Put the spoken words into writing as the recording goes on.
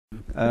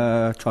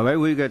財委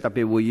會嘅特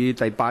別會議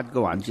第8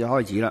個環節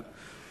開始啦。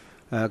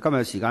今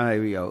日時間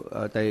係由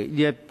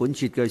本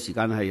節嘅時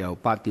間係由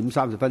8點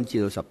30分至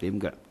到10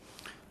點嘅。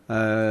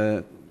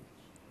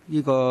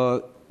呢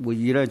個會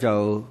議咧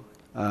就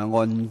按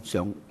慣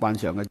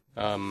常嘅。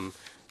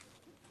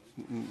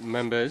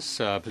Members,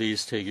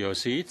 please take your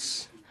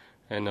seats.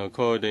 And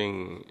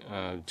according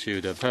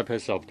to the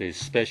purpose of the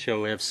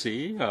special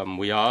FC,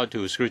 we are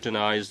to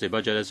scrutinize the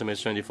budget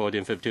estimates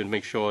 2014-15 to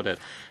make sure that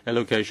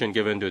allocation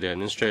given to the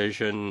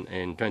administration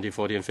in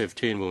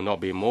 2014-15 will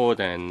not be more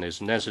than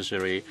is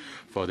necessary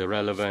for the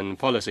relevant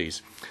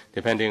policies.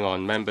 Depending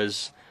on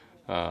members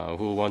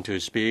who want to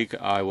speak,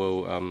 I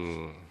will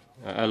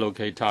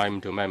allocate time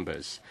to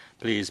members.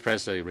 Please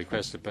press the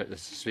request to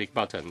speak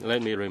button.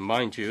 Let me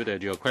remind you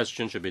that your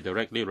question should be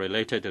directly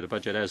related to the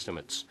budget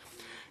estimates.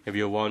 If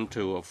you want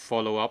to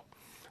follow up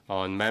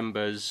on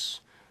members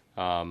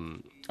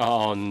on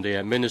the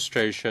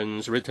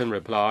administration's written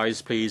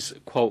replies, please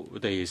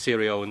quote the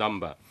serial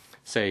number,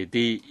 say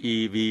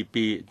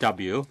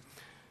DEVBW.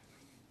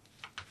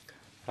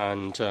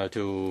 And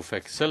to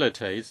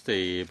facilitate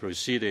the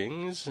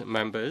proceedings,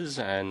 members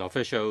and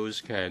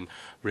officials can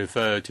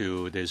refer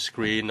to the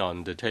screen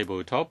on the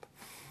tabletop.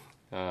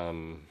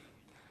 And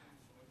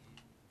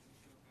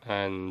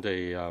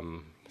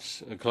the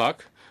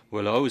clerk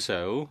will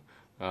also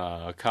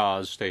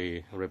cast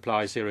the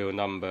reply serial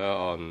number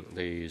on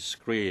the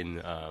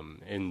screen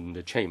in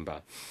the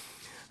chamber.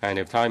 And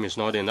if time is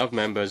not enough,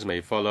 members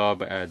may follow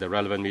up at the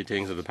relevant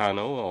meetings of the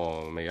panel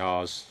or may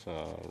ask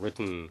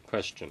written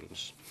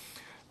questions.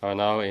 I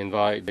now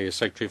invite the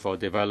Secretary for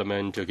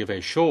Development to give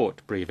a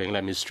short briefing.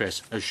 Let me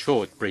stress, a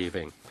short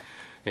briefing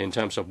in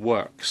terms of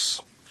works.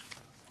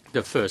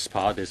 The first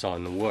part is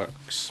on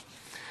works.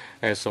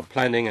 As for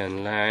planning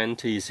and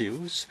land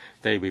issues,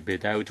 they will be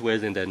dealt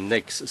with in the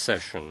next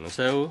session.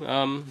 So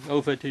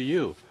over to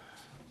you,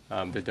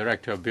 the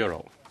Director of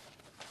Bureau.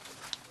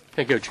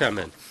 Thank you,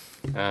 Chairman.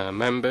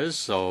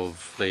 Members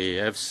of the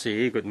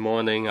FC, good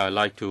morning. I'd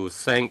like to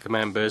thank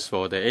members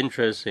for their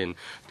interest in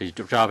the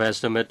draft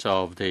estimate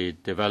of the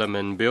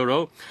Development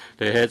Bureau.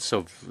 The heads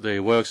of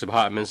the works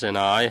departments and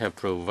I have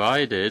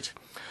provided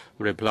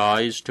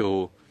replies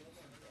to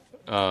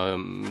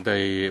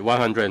the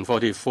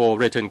 144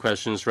 written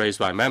questions raised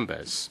by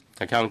members,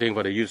 accounting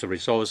for the use of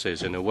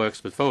resources in the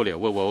works portfolio.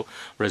 We will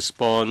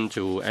respond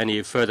to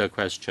any further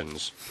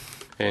questions.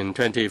 In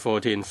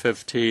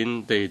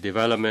 2014-15, the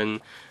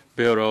Development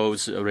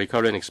Bureau's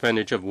recurrent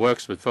expenditure of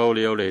works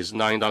portfolio is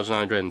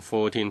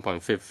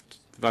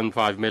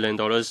 $9,914.15 million,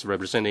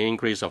 representing an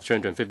increase of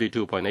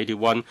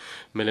 $352.81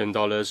 million or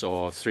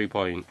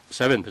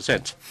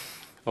 3.7%.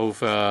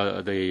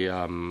 Over the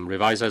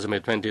revised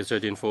estimate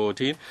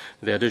 2013-14,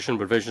 the additional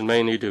provision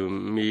mainly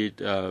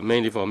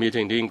for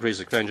meeting the increased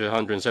expenditure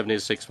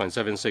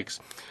 176.76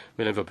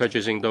 million for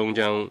purchasing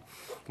Dongjiang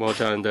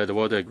water under the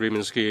water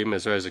agreement scheme,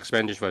 as well as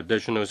expenditure for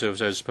additional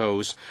services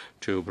posed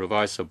to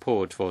provide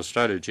support for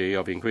strategy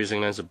of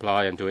increasing land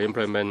supply and to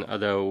implement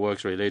other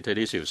works-related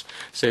issues.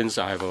 Since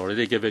I have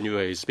already given you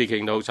a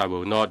speaking note, I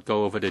will not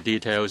go over the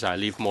details. I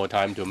leave more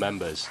time to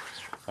members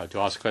to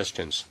ask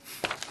questions.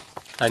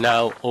 I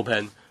now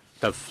open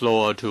the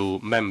floor to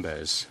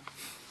members.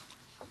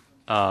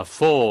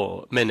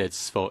 4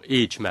 minutes for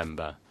each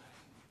member.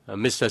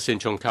 Mr. Sin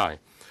Chung Tai.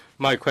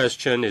 My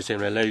question is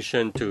in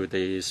relation to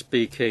the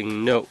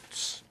speaking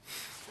notes.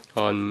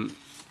 On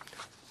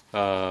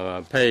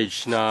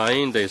page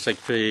 9, the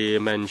Secretary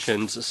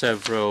mentions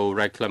several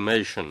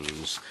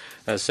reclamations.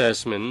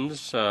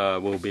 Assessments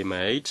will be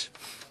made.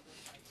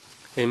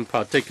 In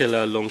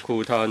particular, Long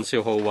Ku Tan,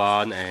 Siu Ho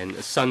Wan,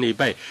 and Sunny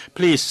Bay.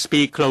 Please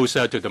speak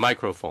closer to the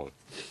microphone.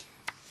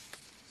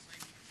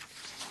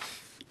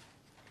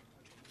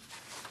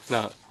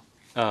 Now,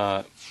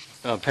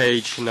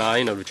 page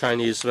 9 of the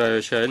Chinese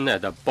version,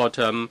 at the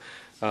bottom,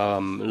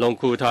 Long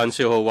Ku Tan,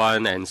 Siu Ho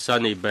Wan, and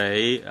Sunny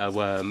Bay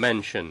were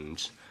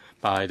mentioned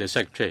by the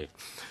Secretary.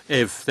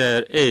 If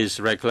there is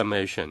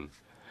reclamation,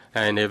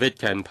 and if they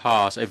can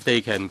pass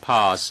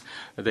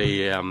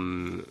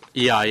the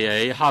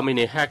EIA, how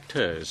many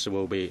hectares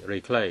will be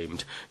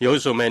reclaimed? You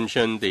also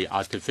mentioned the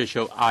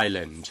artificial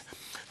island.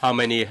 How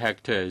many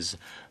hectares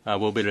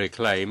will be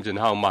reclaimed and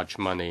how much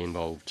money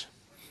involved?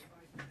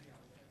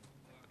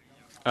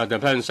 The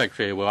Permanent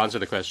Secretary will answer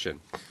the question.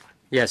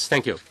 Yes,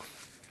 thank you.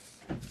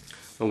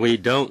 We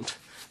don't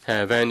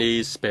have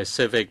any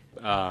specific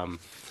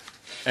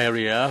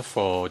area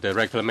for the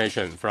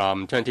reclamation.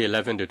 From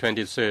 2011 to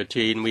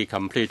 2013, we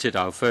completed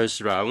our first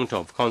round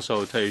of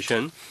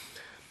consultation,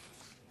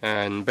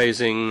 and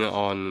basing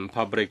on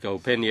public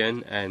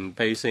opinion and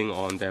basing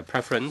on their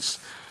preference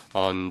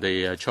on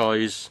the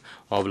choice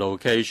of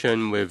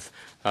location, we've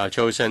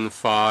chosen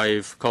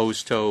 5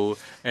 coastal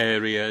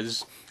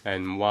areas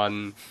and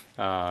 1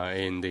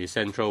 in the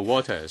central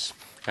waters.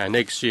 And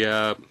next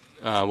year,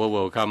 we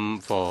will come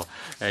for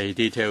a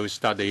detailed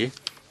study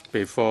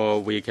before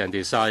we can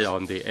decide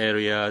on the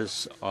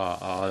areas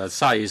or the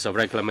size of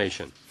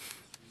reclamation.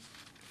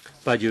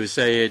 But you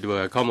say it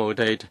will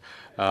accommodate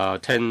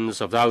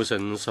tens of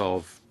thousands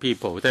of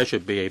people. There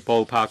should be a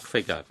ballpark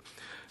figure.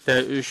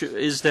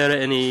 Is there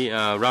any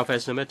rough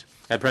estimate?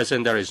 At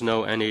present, there is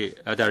no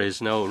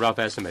rough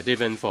estimate,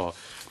 even for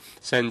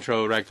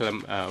central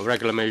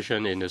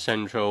reclamation in the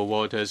central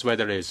waters,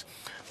 whether it's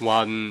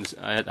one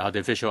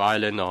artificial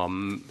island or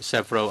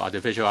several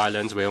artificial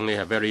islands. We only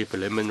have very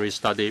preliminary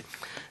study,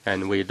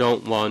 and we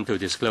don't want to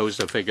disclose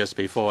the figures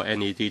before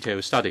any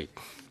detailed study.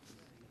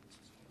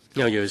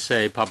 You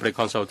say public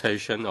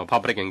consultation or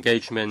public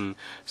engagement,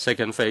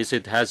 second phase,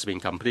 it has been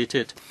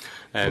completed,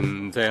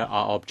 and there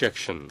are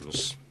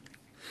objections.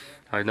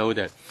 I know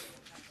that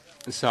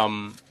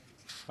some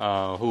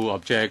who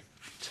object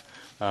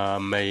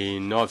may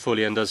not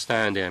fully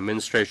understand the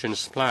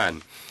administration's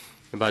plan.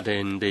 But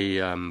in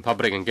the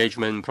public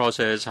engagement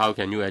process, how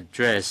can you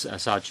address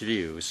such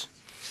views?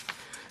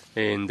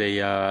 In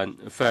the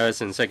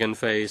first and second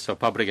phase of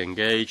public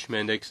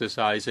engagement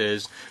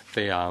exercises,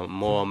 they are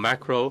more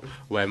macro.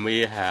 When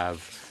we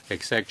have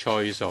exact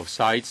choice of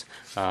sites,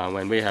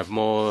 when we have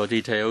more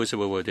details,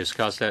 we will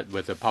discuss that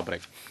with the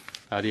public.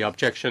 The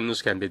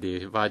objections can be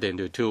divided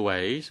into two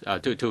ways,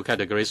 two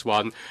categories.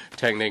 One,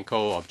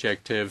 technical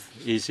objective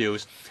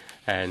issues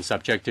and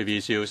subjective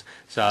issues,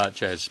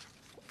 such as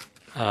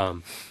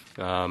cultural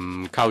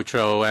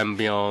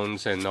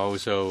ambience and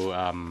also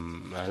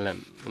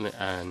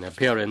and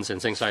appearance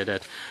and things like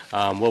that.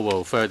 We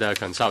will further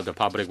consult the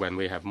public when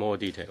we have more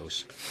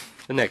details.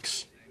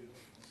 Next,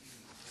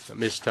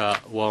 Mr.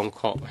 Wong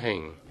Kok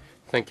Heng.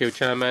 Thank you,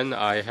 Chairman.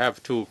 I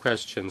have two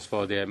questions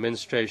for the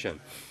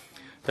administration.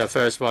 The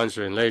first one is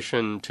in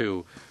relation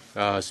to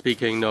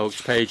speaking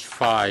notes, page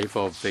 5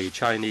 of the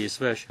Chinese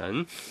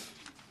version.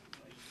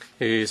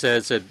 He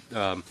says that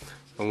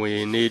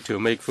we need to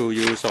make full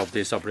use of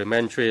the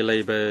supplementary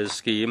labor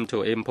scheme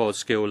to import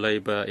skilled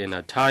labor in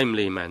a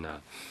timely manner.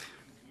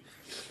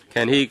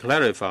 Can he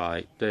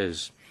clarify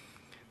this?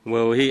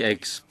 Will he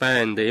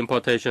expand the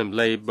importation of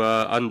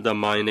labor,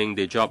 undermining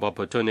the job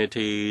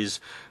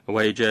opportunities,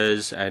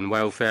 wages, and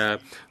welfare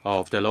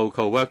of the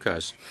local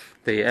workers?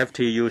 The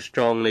FTU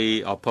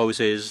strongly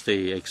opposes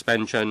the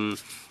expansion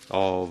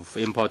of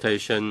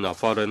importation of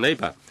foreign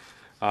labor.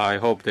 I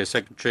hope the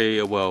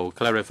Secretary will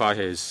clarify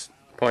his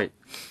point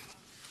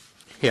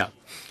here.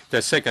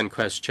 The second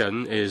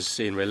question is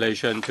in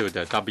relation to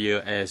the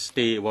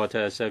WSD,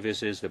 Water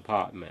Services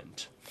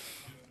Department.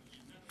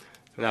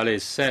 Now, it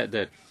is said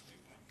that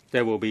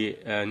there will be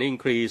an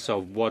increase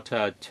of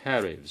water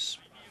tariffs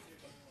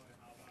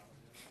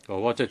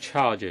or water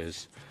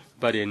charges,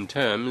 but in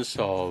terms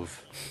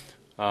of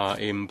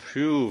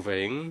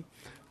improving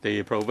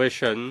the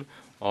provision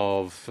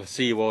of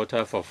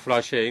seawater for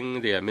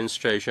flushing, the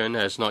administration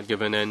has not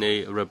given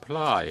any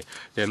reply.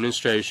 The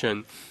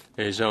administration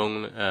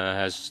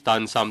has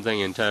done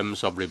something in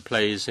terms of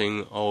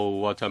replacing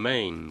old water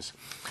mains,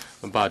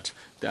 but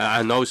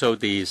and also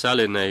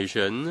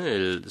desalination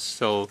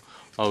is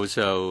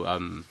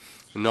also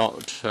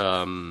not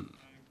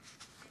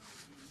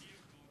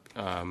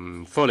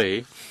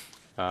fully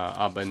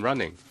up and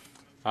running.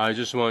 I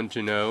just want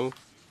to know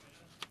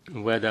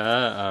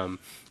whether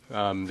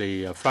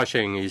the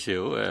flushing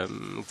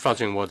issue,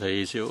 flushing water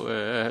issue,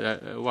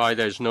 why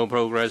there's no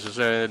progress. Is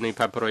there any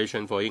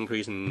preparation for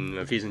increase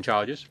in fees and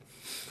charges?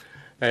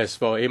 As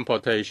for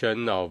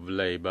importation of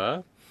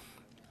labor,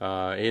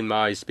 in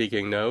my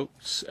speaking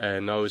notes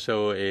and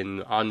also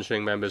in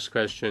answering members'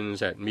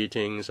 questions at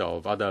meetings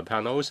of other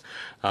panels,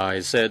 I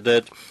said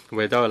that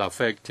without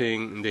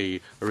affecting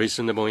the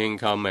reasonable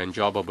income and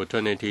job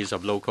opportunities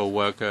of local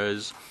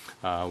workers,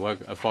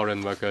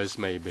 foreign workers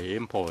may be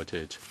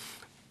imported.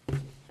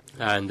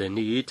 And the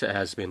need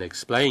has been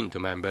explained to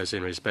members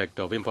in respect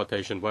of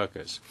importation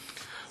workers.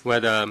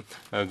 Whether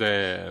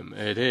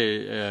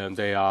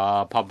they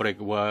are public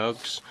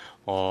works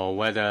or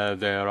whether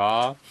there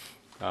are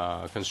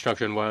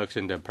construction works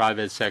in the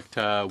private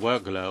sector,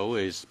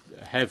 workload is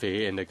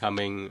heavy in the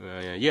coming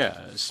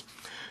years.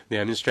 The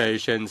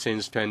administration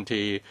since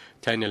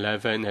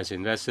 2010-11 has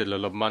invested a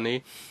lot of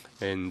money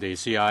in the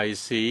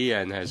CIC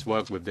and has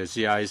worked with the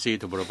CIC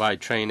to provide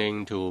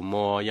training to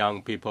more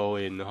young people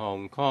in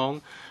Hong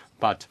Kong.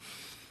 But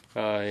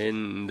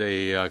in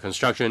the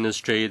construction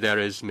industry, there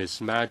is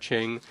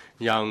mismatching.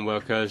 Young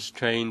workers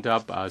trained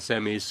up are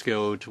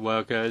semi-skilled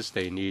workers.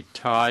 They need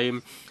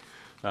time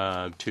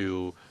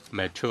to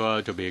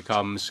mature to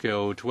become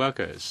skilled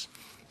workers.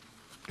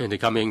 In the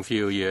coming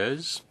few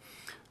years,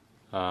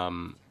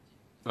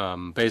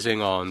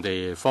 basing on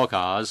the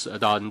forecast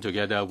done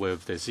together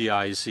with the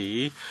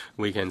CIC,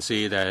 we can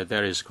see that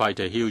there is quite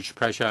a huge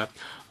pressure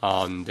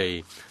on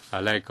the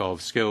lack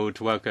of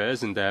skilled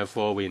workers, and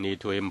therefore we need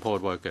to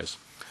import workers.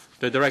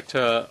 The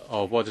Director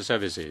of Water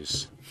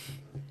Services.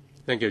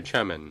 Thank you,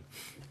 Chairman.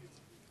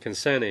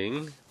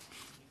 Concerning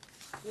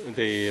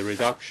the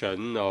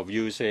reduction of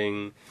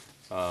using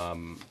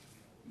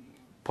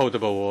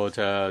potable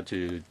water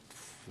to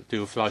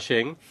do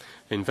flushing,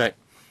 in fact,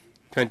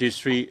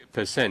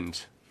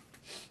 23%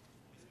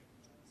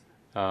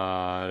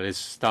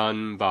 is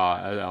done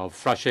by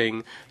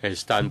flushing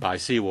is done by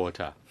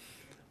seawater,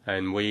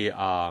 and we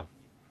are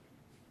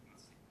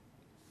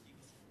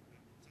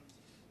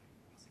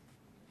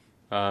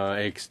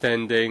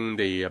extending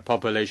the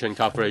population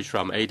coverage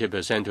from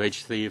 80% to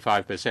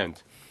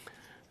 85%.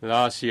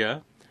 Last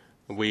year,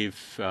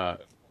 we've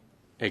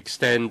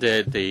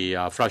extended the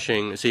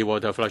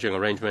seawater flushing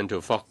arrangement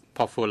to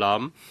Pok Fu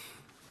Lam.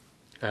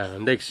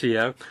 Next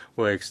year,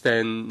 we'll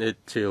extend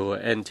it to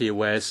NT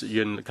West,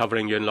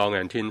 covering Yuen Long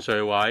and Tin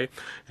Shui Wai,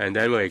 and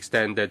then we'll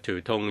extend it to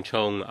Tung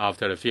Chung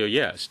after a few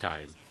years'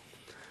 time.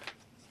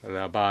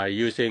 By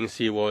using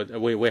seawater,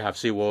 we have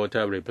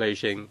seawater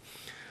replacing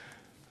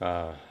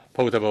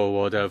potable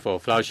water for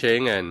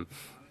flushing, and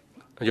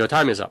your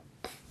time is up.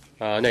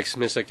 Next,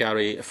 Mr.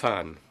 Gary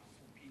Fan.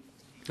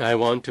 I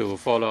want to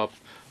follow up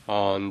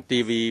on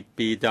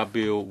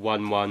DVBW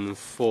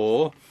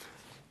 114.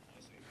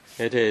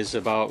 It is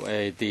about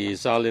a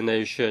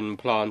desalination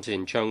plant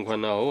in Cheung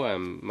Kwan O,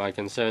 and my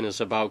concern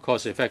is about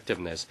cost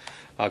effectiveness.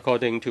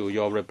 According to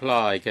your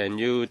reply, can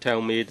you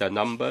tell me the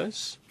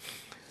numbers?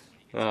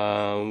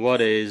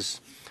 What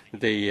is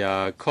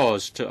the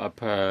cost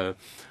per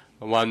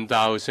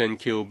 1,000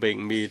 cubic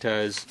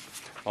meters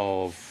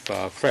of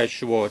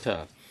fresh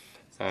water?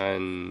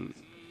 And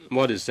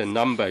what is the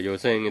number you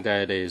think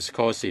that is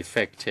cost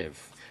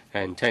effective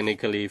and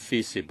technically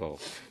feasible?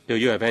 Do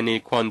you have any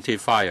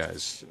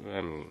quantifiers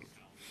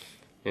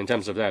in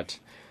terms of that?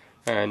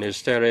 And is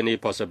there any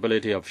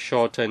possibility of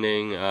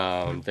shortening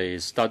the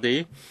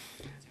study?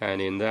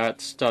 And in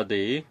that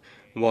study,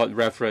 what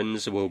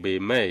reference will be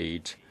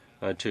made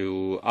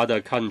to other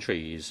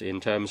countries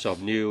in terms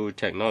of new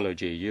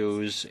technology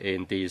used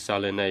in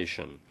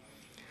desalination?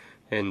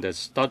 In the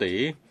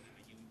study,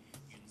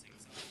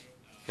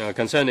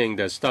 concerning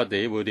the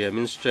study, will the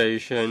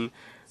administration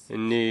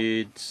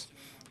need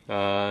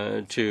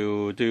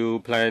to do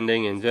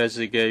planning,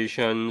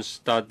 investigation,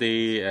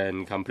 study,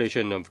 and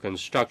completion of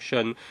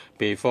construction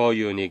before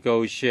you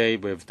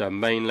negotiate with the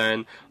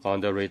mainland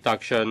on the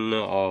reduction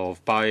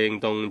of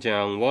buying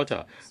Dongjiang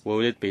water?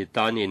 Will it be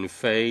done in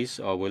phase,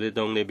 or will it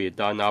only be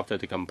done after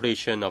the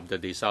completion of the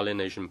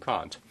desalination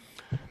plant?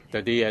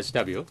 The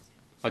DSW,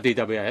 or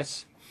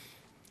DWS,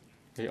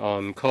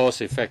 on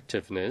cost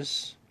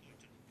effectiveness,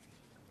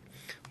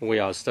 we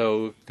are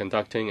still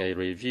conducting a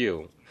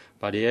review.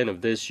 By the end of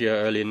this year,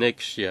 early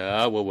next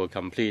year, we will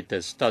complete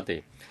the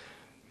study.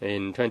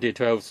 In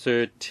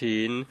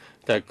 2012-13,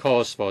 the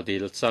cost for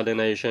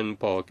desalination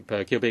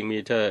per cubic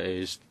meter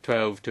is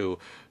 $12 to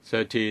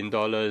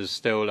 $13,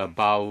 still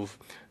above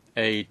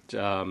 8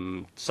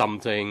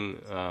 something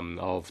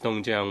of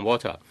Dongjiang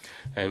water.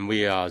 And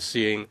we're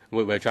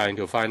trying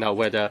to find out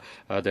whether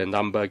the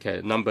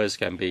numbers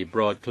can be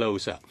brought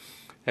closer.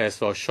 As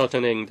for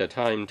shortening the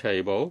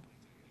timetable,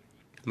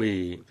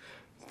 we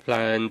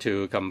plan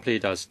to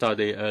complete our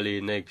study early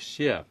next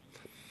year.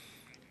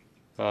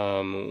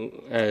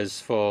 As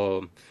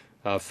for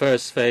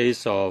first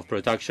phase of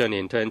production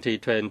in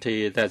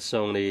 2020, that's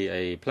only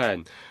a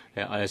plan.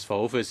 As for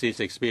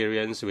overseas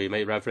experience, we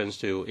made reference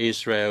to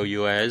Israel,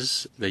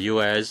 the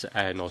US,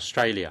 and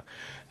Australia.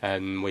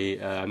 And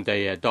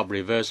they adopt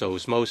reverse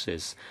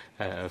osmosis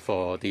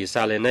for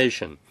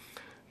desalination.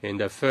 In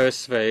the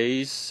first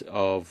phase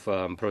of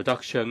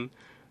production,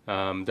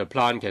 the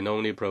plant can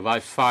only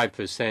provide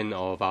 5%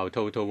 of our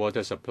total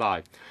water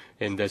supply.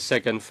 In the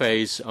second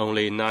phase,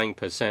 only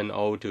 9%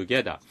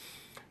 altogether.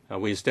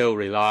 We still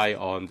rely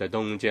on the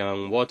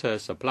Dongjiang water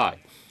supply.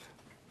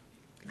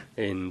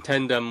 In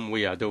tandem,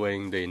 we are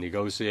doing the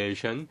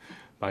negotiation.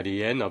 By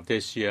the end of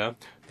this year,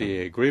 the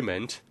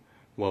agreement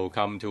will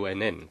come to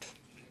an end.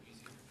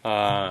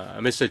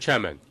 Mr.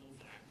 Chairman,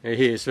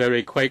 he is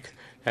very quick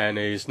and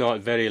he is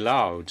not very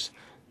loud.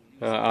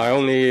 I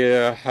only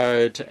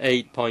heard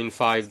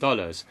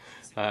 $8.5.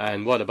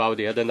 And what about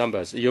the other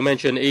numbers? You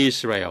mentioned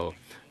Israel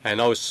and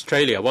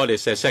Australia. What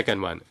is the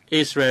second one?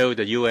 Israel,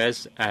 the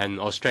US, and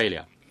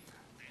Australia.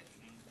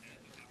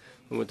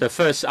 The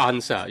first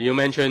answer, you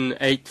mentioned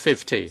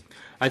 850.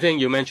 I think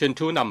you mentioned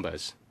two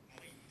numbers.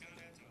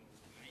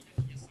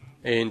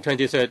 In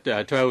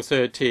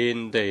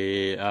 2012-13,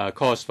 the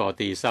cost for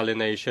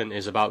desalination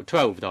is about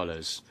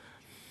 $12.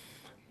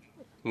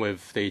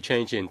 With the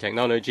change in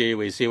technology,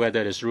 we see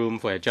whether there's room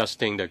for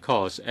adjusting the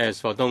cost.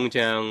 As for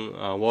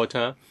Dongjiang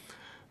water,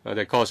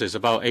 the cost is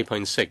about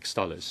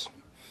 $8.6.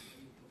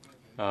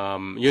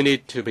 You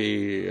need to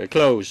be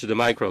close to the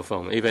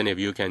microphone, even if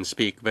you can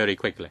speak very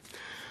quickly.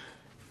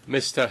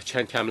 Mr.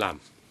 Chen Kam Lam,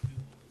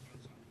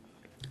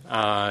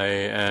 I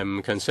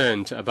am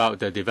concerned about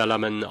the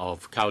development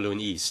of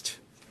Kowloon East.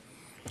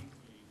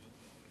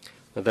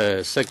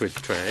 The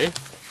Secretary,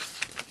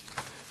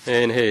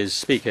 in his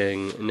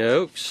speaking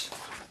notes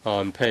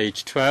on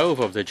page 12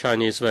 of the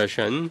Chinese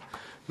version,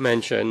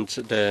 mentioned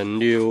the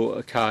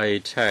new Kai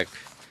Tak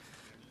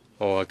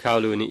or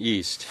Kowloon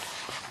East.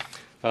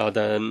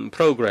 The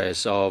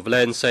progress of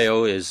land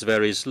sale is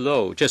very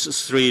slow.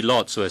 Just 3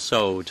 lots were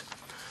sold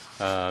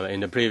in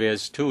the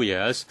previous 2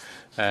 years,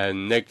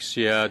 and next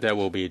year there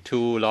will be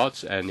 2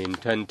 lots, and in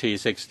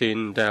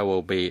 2016 there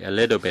will be a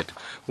little bit.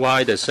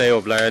 Why the sale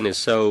of land is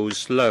so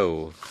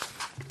slow?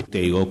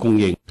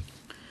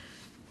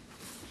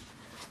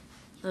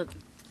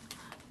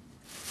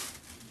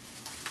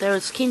 There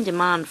is keen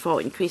demand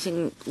for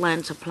increasing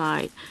land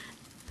supply,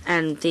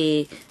 and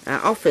the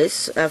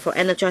office for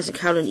energizing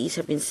Kowloon East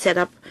have been set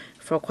up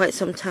for quite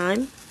some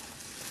time.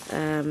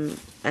 And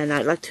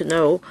I'd like to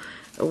know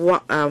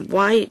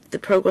why the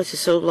progress is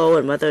so low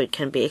and whether it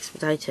can be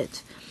expedited.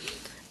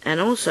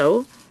 And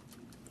also,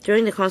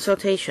 during the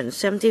consultation,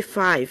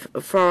 75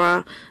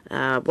 fora,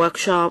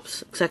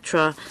 workshops,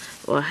 etc.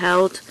 were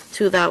held.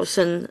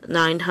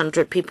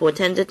 2,900 people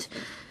attended.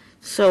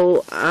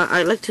 So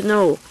I'd like to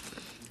know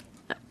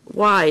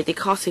why the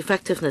cost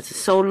effectiveness is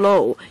so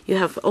low. You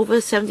have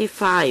over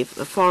 75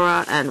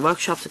 fora and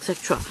workshops,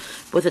 etc.,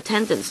 with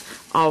attendance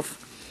of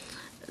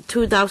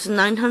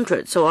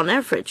 2,900. So on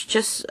average,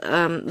 just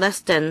less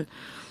than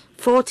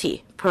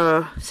 40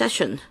 per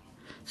session.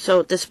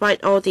 So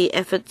despite all the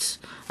efforts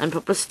and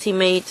publicity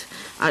made,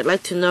 I'd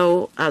like to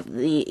know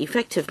the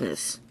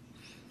effectiveness.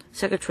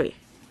 Secretary.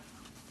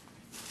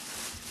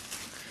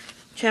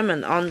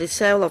 Chairman, on the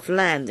sale of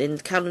land in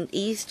Kowloon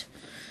East,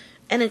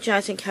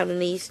 energizing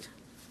Kowloon East,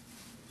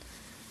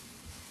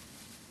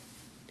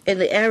 in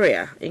the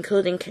area,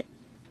 including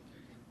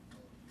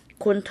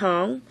Kwun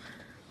Tong,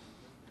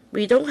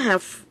 we don't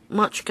have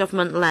much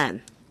government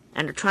land,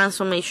 and the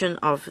transformation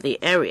of the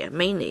area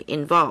mainly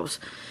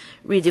involves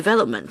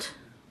redevelopment.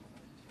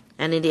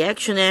 And in the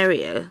action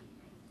area,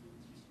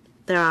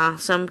 there are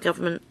some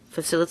government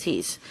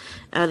facilities.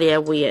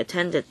 Earlier, we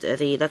attended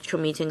the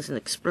electoral meetings and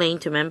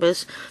explained to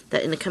members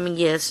that in the coming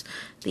years,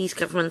 these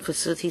government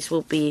facilities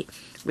will be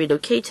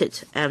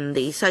relocated and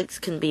the sites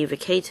can be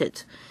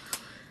vacated.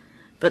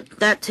 But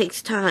that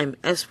takes time.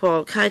 As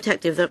for Kai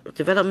Tak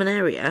development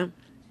area,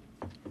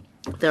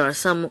 there are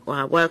some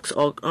works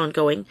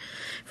ongoing.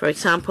 For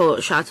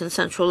example, Sha Tin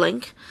Central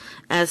Link.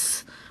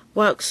 As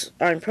works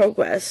are in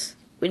progress,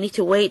 we need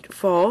to wait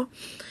for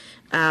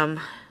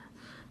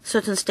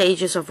certain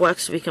stages of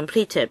works to be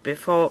completed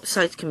before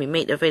sites can be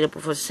made available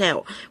for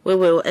sale. We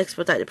will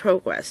expedite the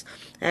progress.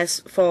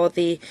 As for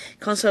the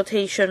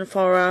consultation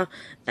fora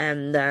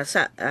and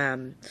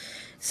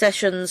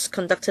sessions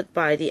conducted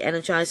by the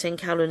Energizing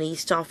Kowloon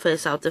East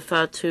office, I'll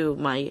defer to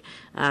my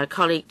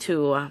colleague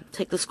to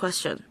take this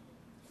question.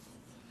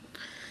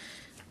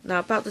 Now,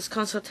 about this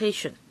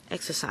consultation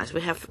exercise,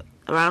 we have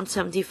around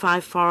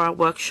 75 fora,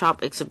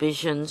 workshop,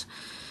 exhibitions,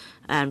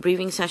 and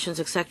briefing sessions,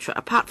 etc.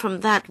 Apart from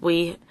that,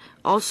 we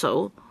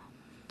also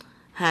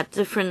had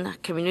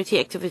different community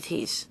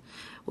activities.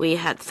 We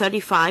had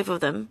 35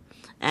 of them,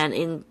 and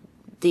in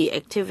the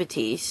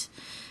activities,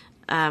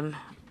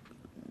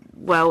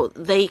 well,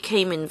 they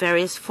came in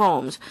various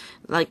forms,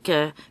 like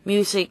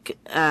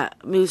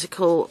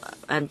musical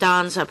and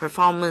dance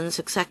performance,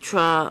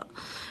 etc.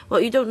 Well,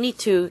 you don't need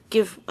to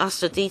give us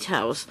the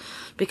details,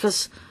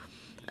 because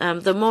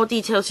the more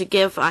details you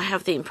give, I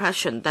have the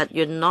impression that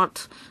you're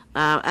not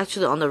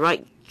actually on the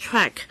right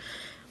track.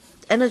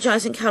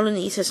 Energizing Kowloon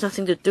East has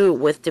nothing to do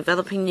with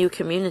developing new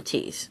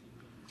communities.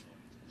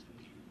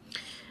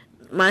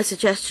 My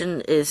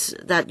suggestion is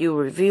that you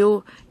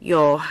review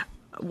your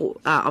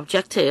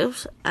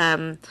objectives,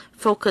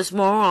 focus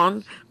more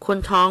on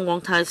Kwun Tong,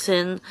 Wong Tai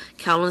Sin,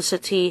 Kowloon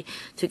City,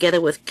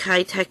 together with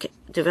Kai Tak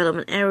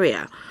development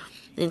area.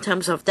 In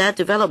terms of that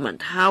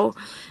development, how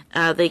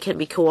they can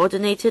be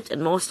coordinated,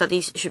 and more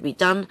studies should be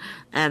done,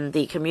 and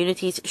the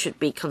communities should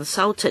be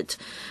consulted.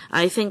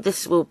 I think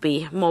this will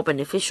be more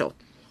beneficial.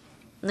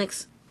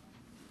 Next,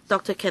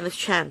 Dr. Kenneth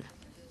Chan.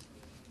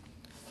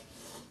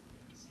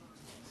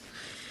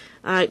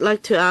 I'd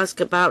like to ask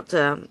about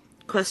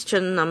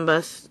question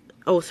number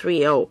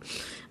 030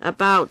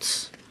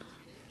 about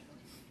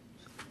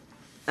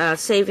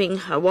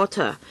saving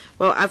water.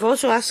 Well, I've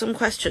also asked some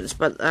questions,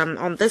 but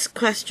on this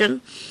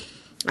question,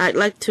 I'd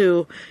like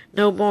to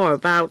know more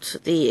about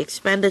the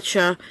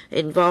expenditure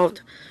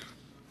involved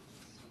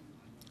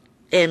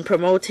in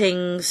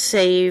promoting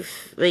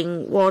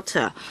saving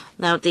water.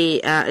 Now,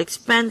 the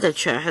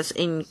expenditure has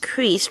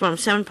increased from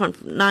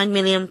 7.9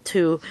 million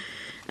to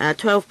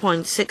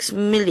 12.6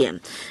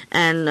 million.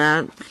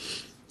 And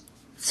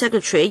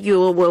Secretary,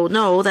 you will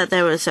know that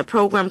there is a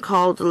program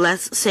called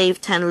Let's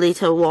Save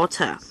 10-Liter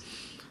Water.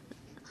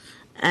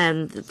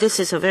 And this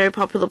is a very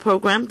popular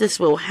program. This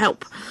will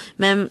help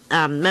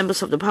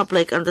members of the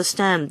public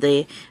understand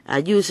the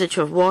usage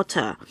of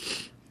water.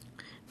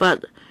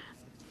 But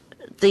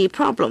the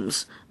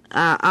problems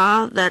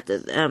are that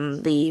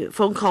the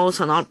phone calls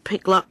are not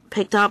picked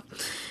up,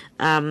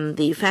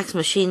 the fax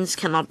machines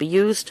cannot be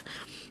used,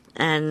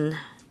 and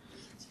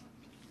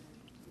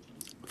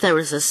there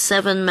is a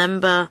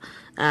 7-member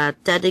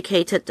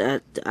dedicated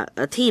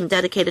a team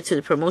dedicated to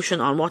the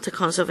promotion on water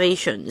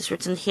conservation. It's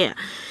written here.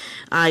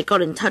 I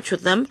got in touch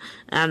with them,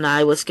 and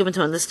I was given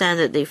to understand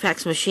that the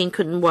fax machine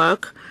couldn't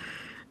work,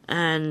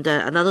 and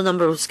another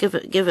number was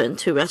given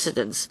to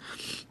residents.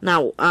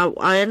 Now,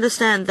 I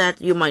understand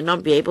that you might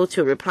not be able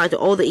to reply to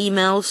all the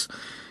emails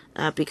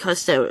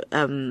because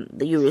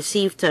you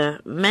received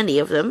many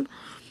of them.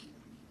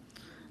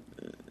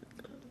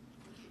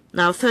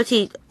 Now,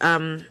 30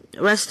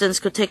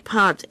 residents could take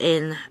part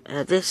in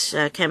this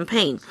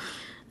campaign.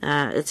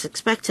 It's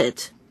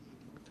expected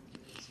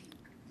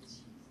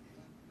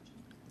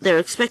they're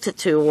expected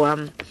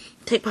to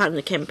take part in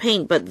the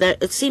campaign, but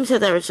it seems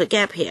that there is a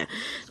gap here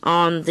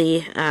on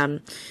the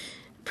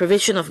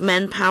provision of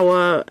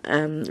manpower,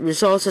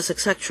 resources,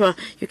 etc.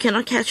 You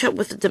cannot catch up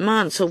with the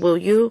demand. So will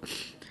you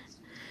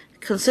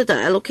consider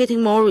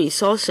allocating more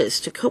resources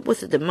to cope with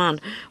the demand,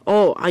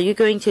 or are you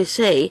going to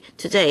say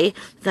today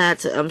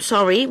that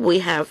sorry, we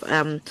have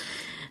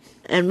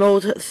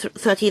enrolled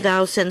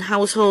 30,000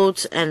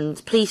 households,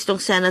 and please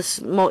don't send us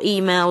more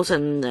emails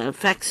and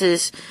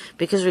faxes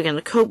because we're going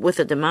to cope with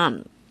the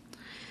demand?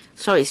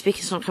 Sorry,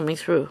 speaking's not coming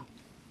through.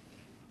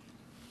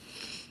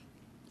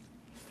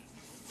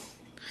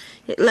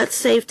 Let's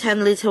save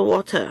 10-liter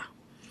water.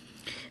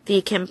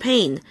 The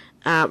campaign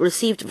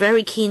received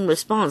very keen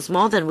response,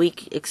 more than we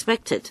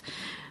expected.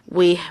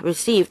 We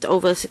received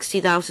over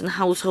 60,000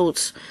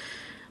 households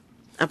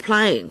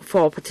applying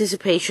for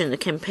participation in the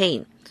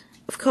campaign.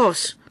 Of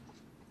course,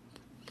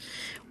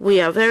 we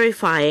are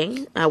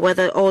verifying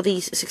whether all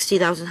these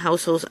 60,000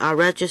 households are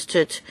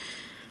registered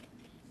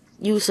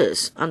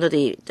users under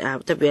the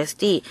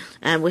WSD,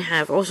 and we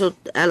have also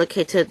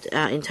allocated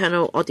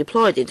internal or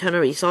deployed internal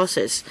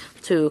resources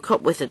to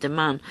cope with the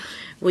demand.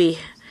 We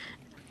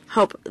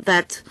hope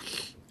that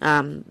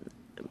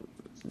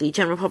the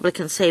general public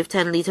can save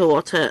 10-liter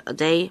water a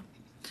day,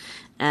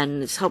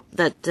 and it's hope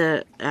that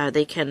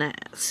they can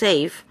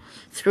save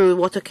through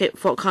water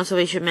for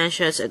conservation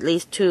measures at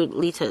least 2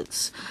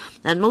 liters.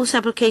 And most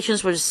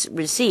applications were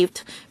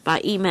received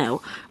by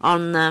email.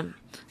 On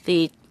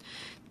the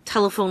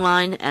telephone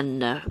line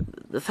and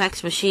the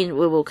fax machine,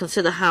 we will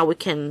consider how we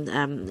can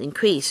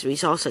increase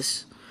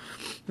resources.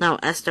 Now,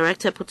 as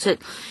Director puts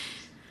it,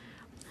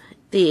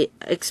 the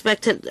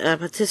expected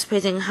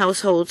participating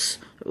households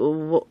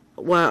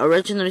were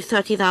originally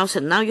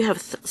 30,000. Now you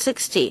have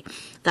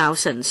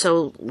 60,000,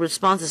 so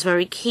response is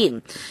very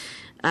keen.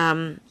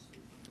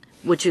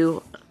 Would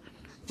you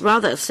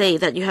rather say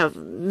that you have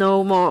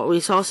no more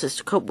resources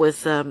to cope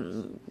with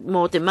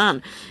more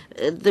demand?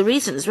 The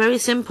reason is very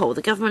simple.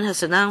 The government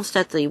has announced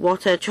that the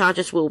water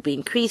charges will be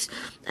increased,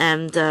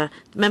 and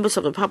members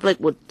of the public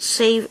would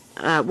save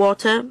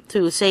water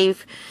to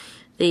save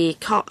the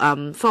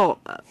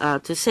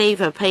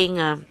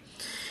paying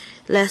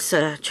less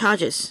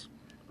charges.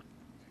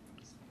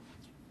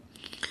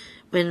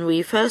 When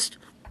we first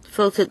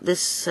floated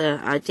this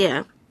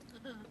idea,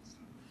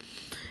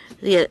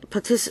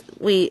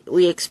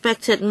 we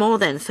expected more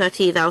than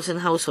 30,000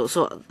 households.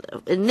 So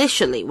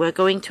initially, we're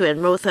going to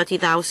enroll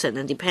 30,000,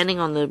 and depending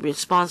on the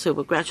response, we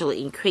will gradually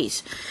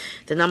increase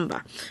the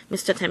number.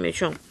 Mr. Tan Mei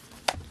Chung.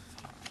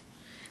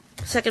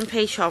 Second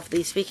page of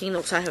the speaking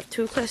notes, I have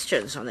 2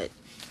 questions on it.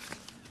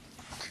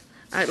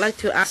 I'd like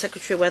to ask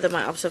Secretary whether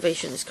my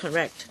observation is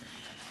correct.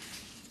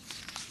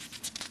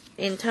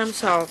 In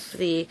terms of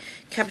the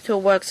capital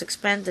works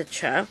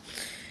expenditure,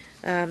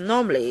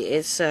 normally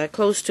it's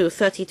close to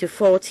 $30 to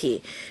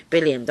 $40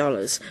 billion,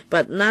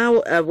 but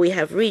now we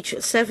have reached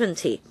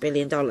 $70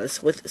 billion.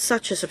 With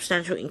such a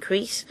substantial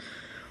increase,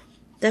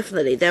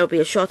 definitely there will be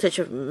a shortage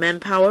of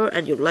manpower,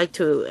 and you'd like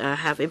to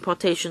have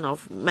importation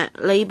of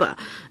labor,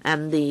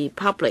 and the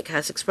public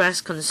has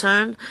expressed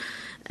concern,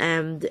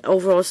 and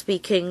overall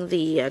speaking,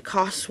 the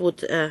costs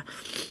would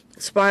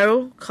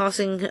spiral,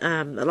 causing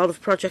a lot of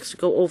projects to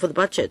go over the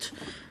budget.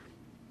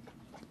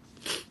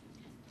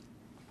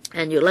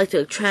 And you'd like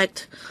to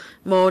attract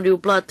more new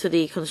blood to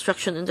the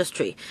construction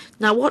industry.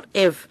 Now, what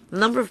if the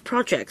number of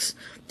projects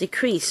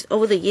decrease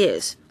over the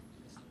years?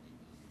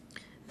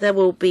 There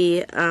will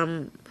be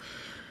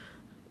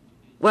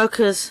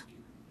workers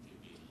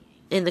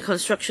in the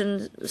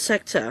construction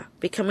sector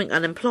becoming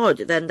unemployed.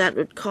 Then that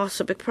would cause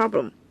a big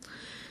problem.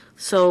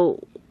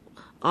 So,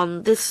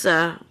 on this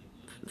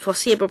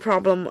foreseeable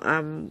problem,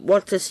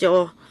 what is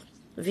your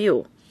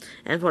view?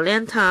 And for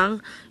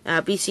Liantang,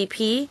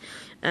 BCP,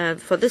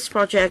 for this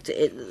project,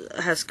 it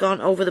has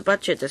gone over the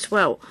budget as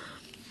well.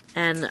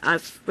 And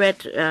I've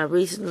read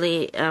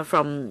recently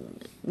from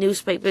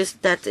newspapers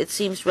that it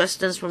seems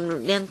residents from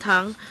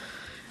Liantang,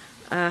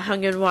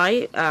 Hung Yuen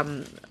Wai,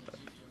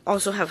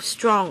 also have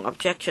strong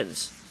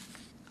objections.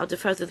 I'll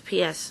defer to the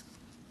PS.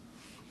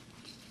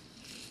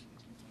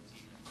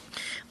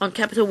 On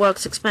capital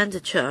works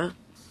expenditure,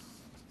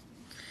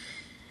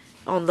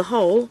 on the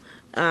whole,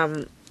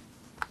 it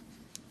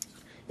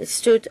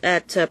stood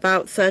at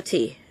about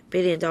 $30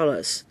 billion.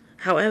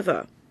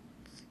 However,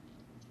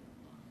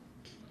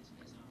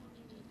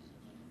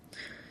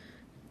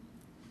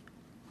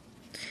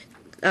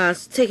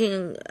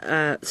 setting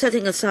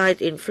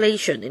aside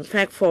inflation, in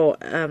fact, for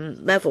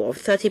level of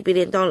 $30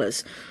 billion,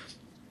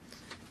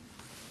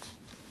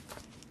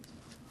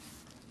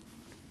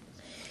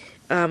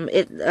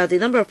 the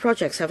number of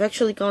projects have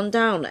actually gone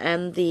down,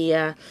 and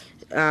the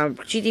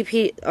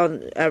GDP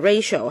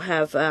ratio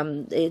have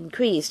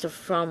decreased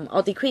from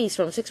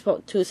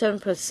 6% to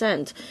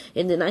 7%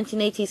 in the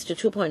 1980s to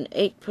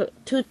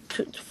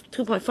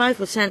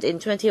 2.5% in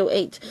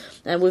 2008,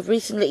 and we've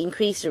recently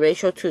increased the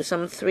ratio to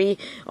some 3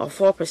 or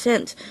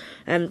 4%.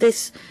 And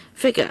this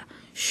figure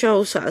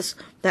shows us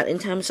that in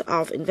terms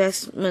of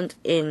investment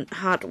in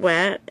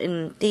hardware,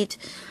 indeed,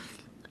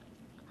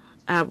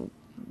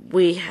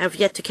 we have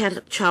yet to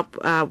catch up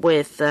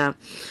with the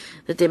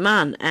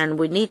demand, and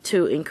we need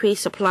to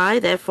increase supply,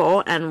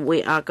 therefore, and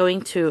we are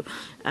going to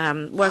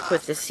work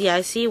with the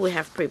CIC. We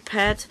have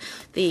prepared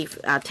the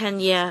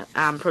 10-year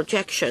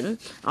projection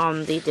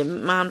on the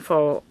demand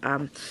for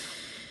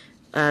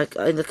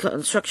in the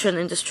construction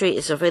industry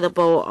is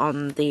available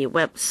on the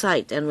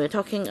website, and we're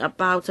talking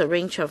about a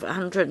range of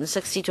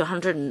 $160 to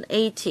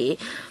 $180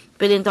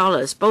 billion,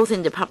 both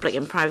in the public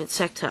and private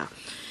sector.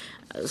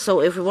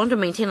 So if we want to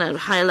maintain a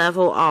high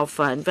level of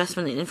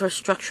investment in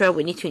infrastructure,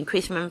 we need to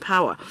increase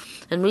manpower.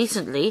 And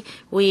recently,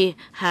 we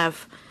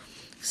have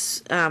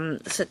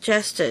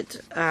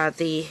suggested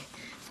the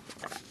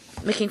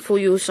making full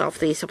use of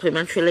the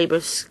Supplementary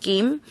Labour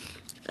Scheme,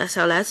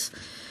 SLS,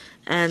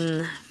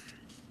 and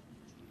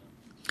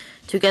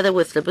together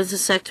with the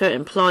business sector,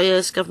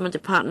 employers, government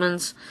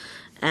departments,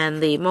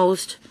 and the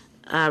most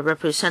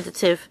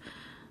representative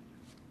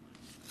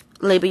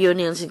labor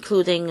unions,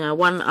 including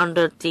one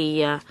under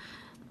the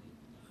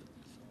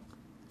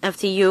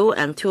FTU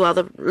and two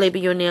other labor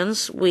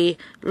unions, we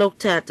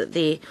looked at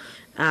the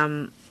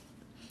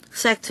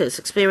sectors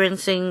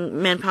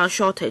experiencing manpower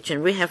shortage,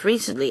 and we have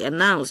recently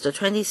announced the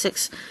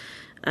 26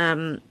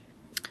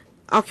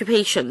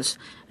 occupations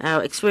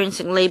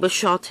experiencing labor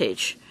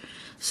shortage.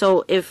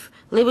 So if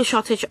labor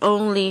shortage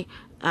only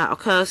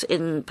occurs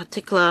in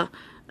particular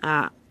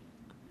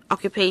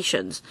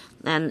occupations,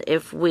 and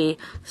if we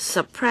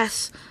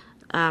suppress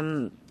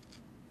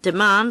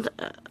demand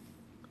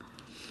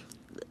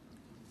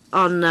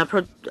on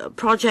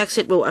projects,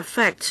 it will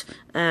affect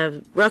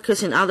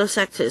workers in other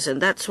sectors, and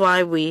that's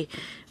why we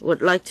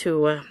would like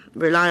to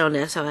rely on the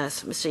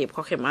SLS. Mr. Yip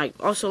Kok Kim, I'd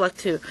also like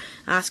to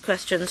ask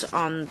questions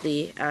on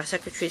the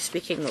Secretary's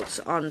speaking notes.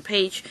 On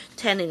page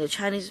 10 in the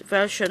Chinese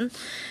version,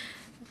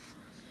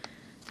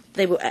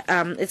 they will,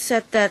 it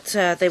said that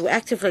they will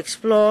actively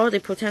explore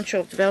the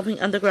potential of developing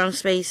underground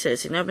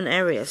spaces in urban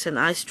areas, and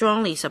I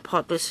strongly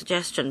support this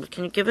suggestion.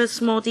 Can you give us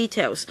more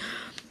details?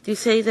 You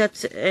say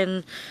that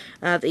in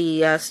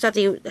the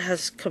study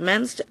has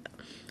commenced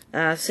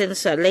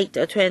since late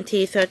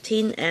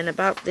 2013, and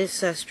about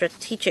this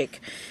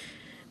strategic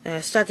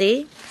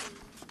study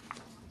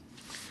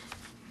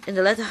in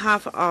the latter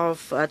half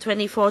of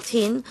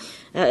 2014,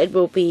 it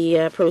will be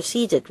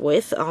proceeded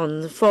with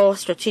on 4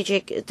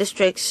 strategic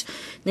districts,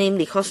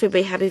 namely Causeway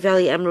Bay, Happy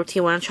Valley, Admiralty,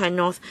 Wan Chai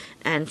North,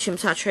 and Tsim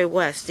Sha Tsui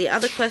West. The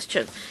other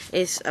question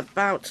is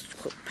about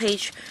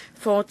page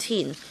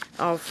 14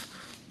 of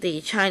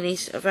the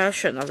Chinese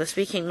version of the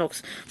speaking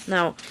notes.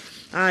 Now,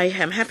 I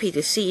am happy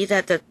to see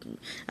that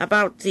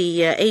about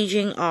the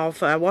aging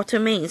of water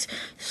mains.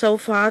 So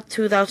far,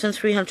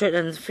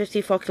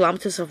 2,354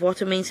 kilometers of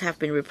water mains have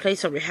been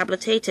replaced or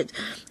rehabilitated.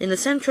 In the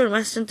Central and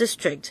Western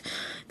District,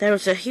 there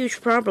is a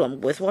huge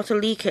problem with water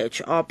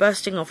leakage or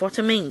bursting of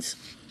water mains.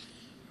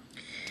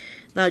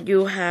 Now,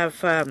 you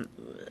have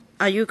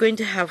are you going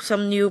to have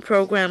some new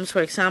programs,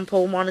 for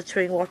example,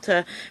 monitoring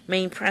water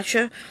main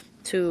pressure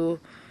to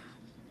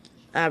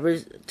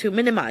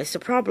minimize the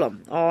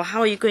problem, or how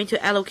are you going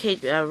to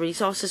allocate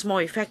resources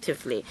more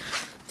effectively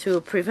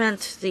to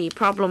prevent the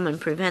problem and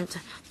prevent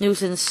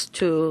nuisance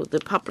to the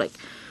public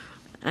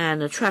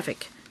and the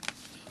traffic,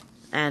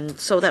 and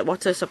so that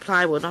water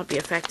supply will not be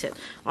affected?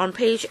 On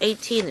page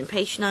 18 and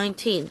page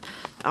 19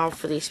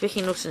 of the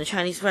speaking notes in the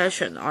Chinese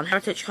version on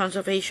heritage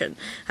conservation,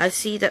 I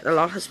see that a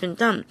lot has been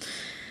done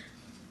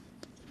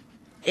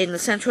in the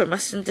Central and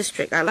Western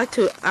District. I'd like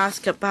to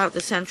ask about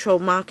the Central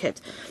Market.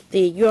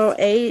 The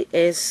URA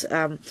is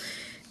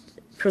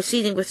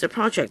proceeding with the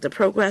project. The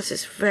progress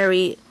is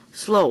very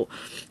slow.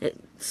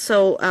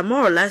 So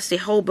more or less the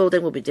whole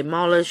building will be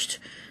demolished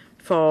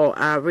for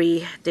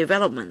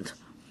redevelopment.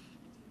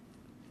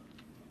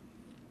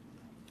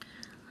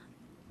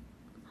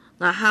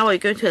 Now, how are you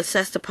going to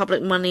assess the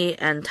public money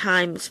and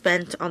time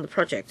spent on the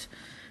project?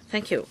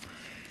 Thank you.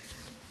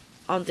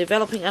 On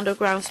developing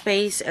underground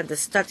space and the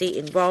study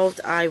involved,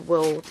 I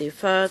will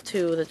defer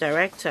to the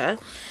director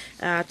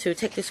to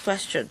take this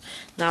question.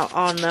 Now,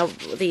 on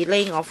the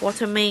laying of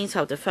water mains,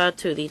 I'll defer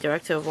to the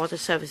Director of Water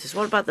Services.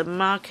 What about the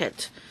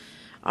market?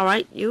 All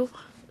right, you.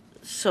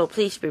 So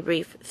please be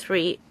brief.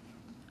 3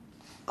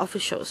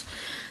 officials.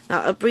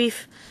 Now, a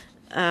brief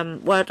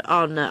word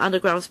on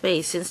underground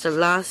space. Since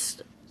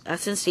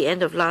the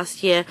end of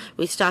last year,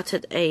 we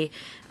started a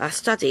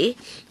study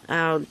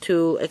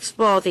to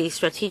explore the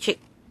strategic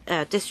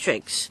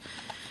districts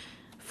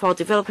for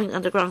developing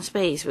underground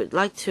space. We'd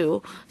like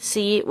to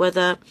see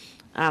whether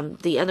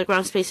the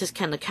underground spaces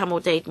can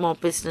accommodate more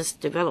business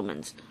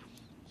development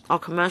or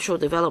commercial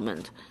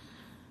development.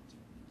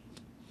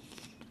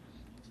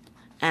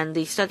 And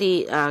the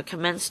study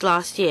commenced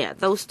last year.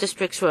 Those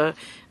districts are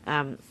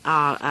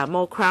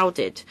more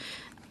crowded.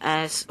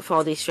 As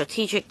for the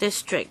strategic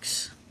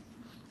districts,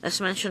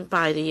 as mentioned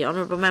by the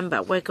Honourable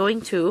Member, we're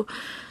going to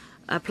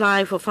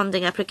apply for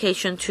funding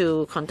application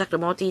to conduct a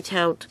more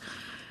detailed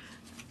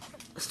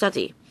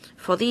study.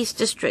 For these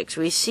districts,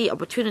 we see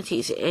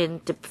opportunities in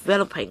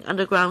developing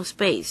underground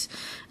space,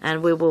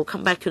 and we will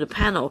come back to the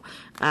panel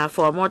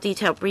for a more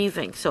detailed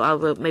briefing. So I'll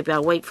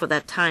wait for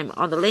that time.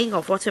 On the laying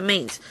of water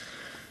mains,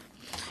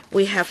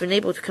 we have been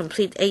able to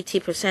complete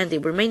 80%. The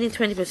remaining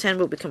 20%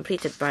 will be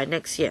completed by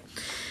next year,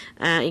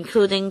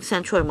 including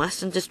Central and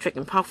Western District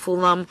and Park Fu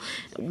Lam.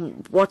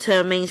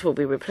 Water mains will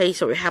be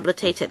replaced or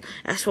rehabilitated.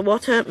 As for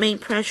water main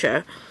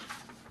pressure,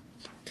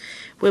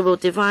 we will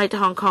divide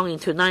Hong Kong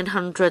into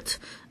 900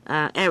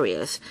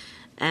 areas,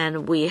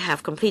 and we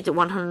have completed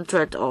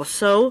 100 or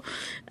so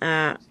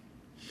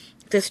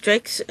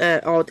districts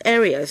or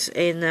areas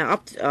in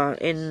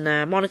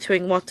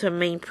monitoring water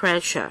main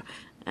pressure,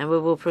 and we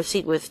will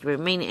proceed with the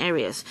remaining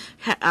areas.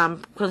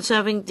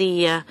 Conserving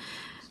the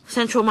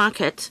central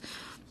market,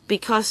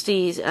 because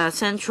the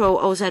central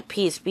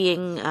OZP is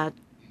being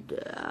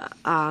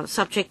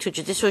subject to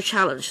judicial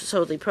challenge,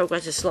 so the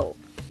progress is slow.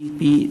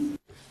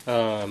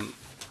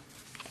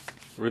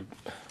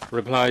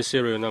 Reply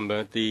serial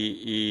number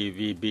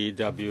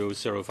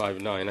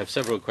DEVBW059. I have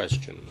several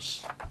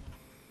questions.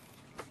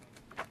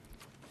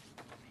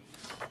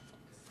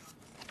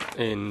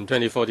 In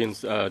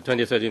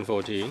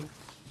 2013-14,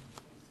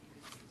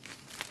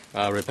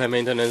 repair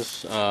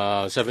maintenance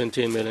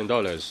 $17 million.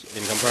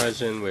 In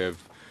comparison with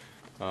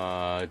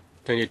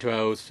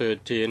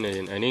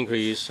 2012-13, an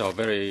increase of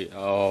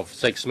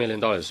 $6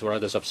 million,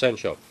 rather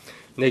substantial.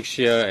 Next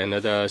year,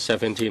 another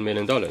 $17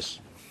 million.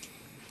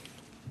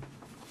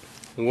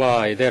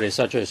 Why there is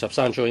such a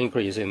substantial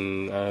increase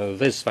in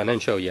this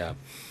financial year?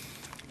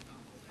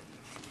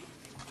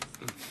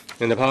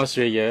 In the past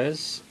 3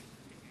 years,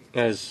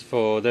 as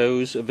for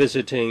those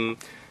visiting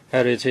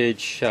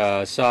heritage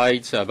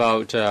sites,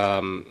 about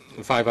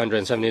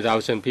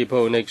 570,000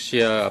 people. Next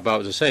year,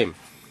 about the same.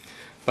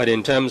 But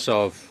in terms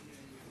of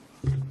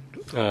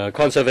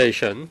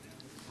conservation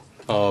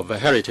of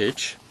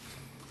heritage,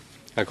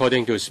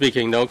 according to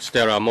Speaking Notes,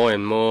 there are more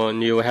and more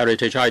new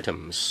heritage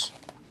items.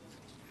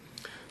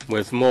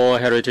 With more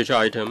heritage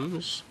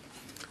items,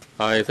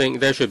 I think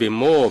there should be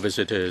more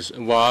visitors.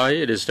 Why?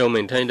 It is still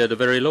maintained at a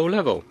very low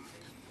level.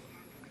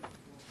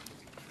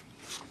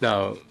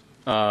 Now,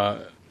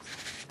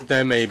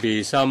 there may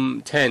be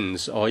some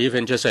tens or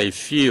even just a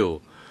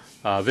few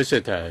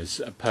visitors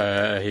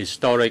per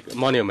historic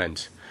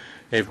monument.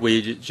 If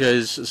we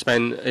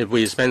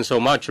spend so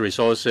much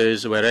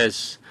resources,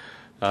 whereas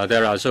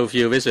there are so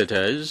few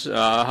visitors,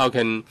 how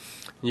can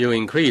you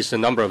increase the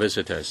number of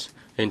visitors?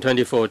 In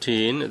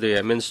 2014, the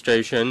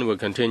administration will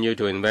continue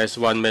to invest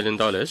 $1 million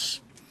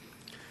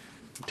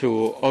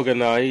to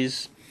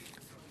organize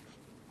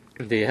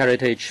the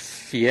Heritage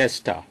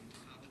Fiesta.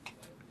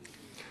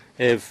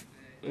 If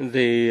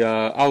the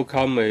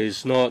outcome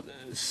is not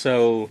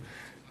so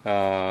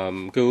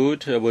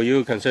good, will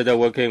you consider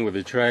working with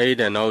the trade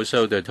and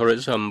also the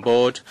tourism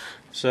board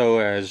so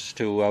as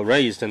to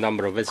raise the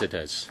number of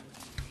visitors?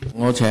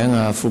 I'll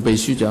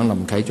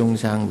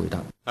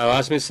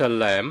ask Mr.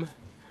 Lam,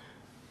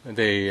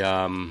 the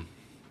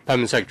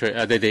Permanent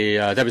Secretary, the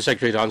Deputy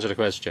Secretary, to answer the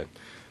question.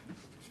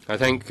 I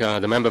thank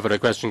the member for the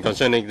question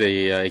concerning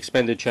the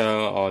expenditure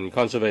on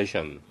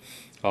conservation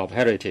of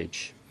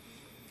heritage.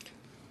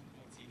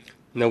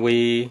 Now,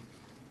 we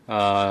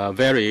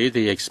vary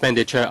the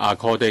expenditure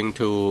according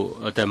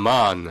to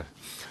demand.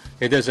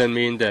 It doesn't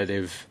mean that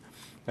if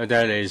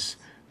there is,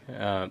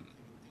 or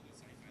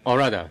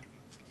rather,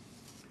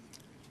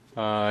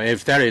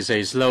 if there is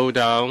a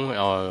slowdown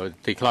or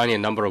decline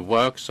in number of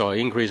works or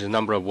increase in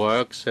number of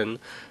works, then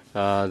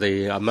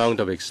the amount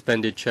of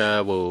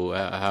expenditure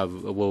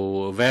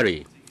will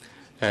vary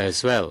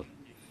as well.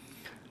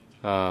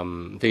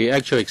 The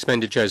actual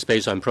expenditure is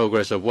based on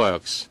progress of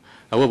works.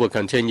 We will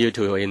continue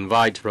to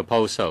invite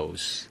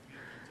proposals.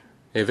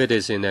 If it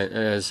is in,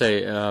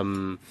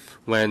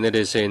 when it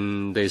is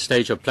in the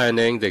stage of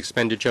planning, the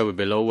expenditure will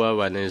be lower.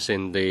 When it is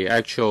in the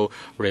actual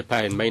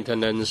repair and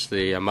maintenance,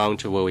 the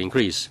amount will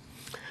increase.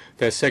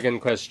 The second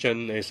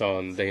question is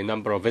on the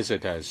number of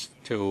visitors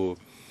to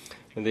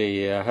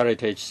the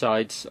heritage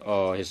sites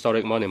or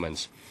historic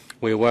monuments.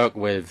 We work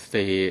with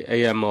the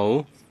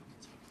AMO,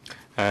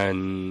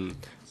 and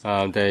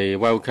they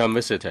welcome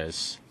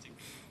visitors.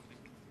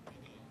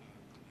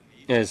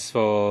 As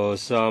for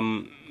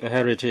some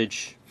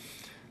heritage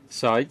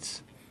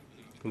sites,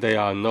 they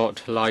are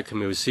not like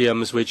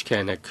museums which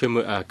can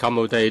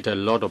accommodate a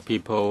lot of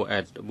people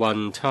at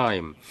one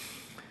time.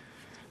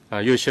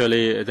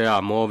 Usually, there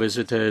are more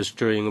visitors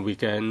during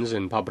weekends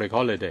and public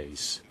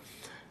holidays.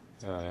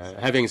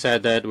 Having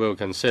said that, we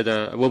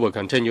will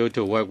continue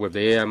to work with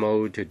the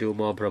AMO to do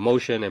more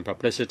promotion and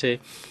publicity,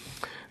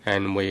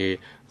 and we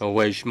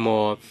wish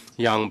more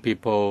young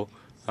people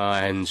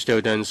and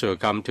students who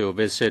come to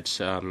visit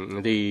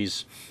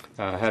these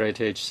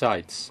heritage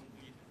sites.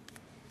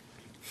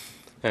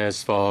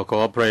 As for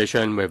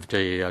cooperation with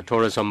the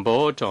tourism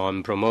board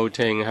on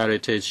promoting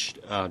heritage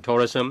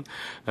tourism,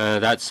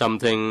 that's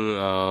something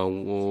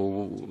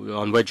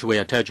on which we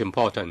attach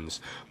importance.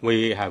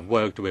 We have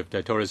worked with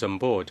the tourism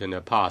board in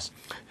the past,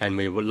 and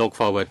we will look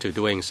forward to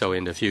doing so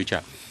in the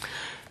future.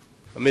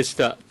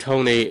 Mr.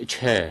 Tony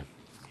Chair,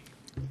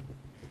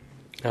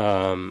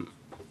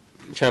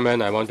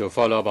 Chairman, I want to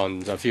follow up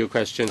on a few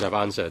questions I've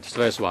answered.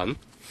 First one,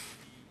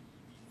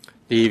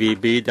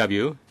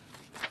 DVBW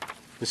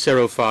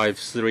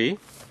 053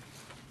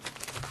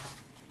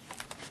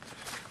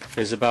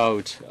 is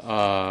about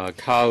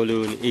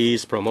Kowloon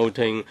East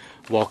promoting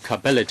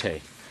walkability.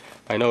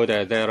 I know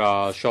that there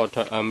are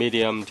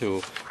medium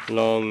to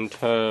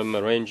long-term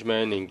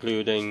arrangement,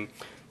 including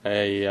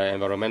a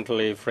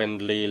environmentally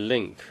friendly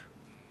link.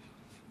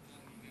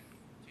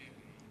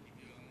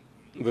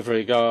 With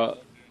regard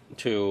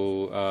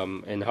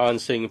to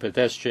enhancing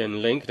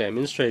pedestrian link, the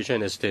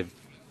administration has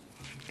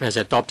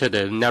adopted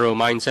a narrow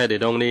mindset.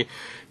 It only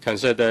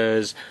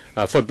considers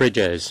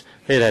footbridges.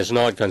 It has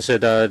not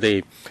considered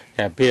the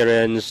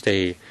appearance,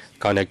 the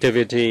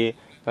connectivity,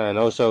 and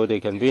also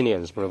the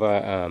convenience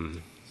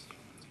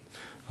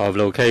of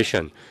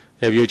location.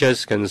 If you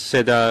just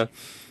consider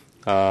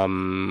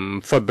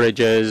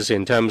footbridges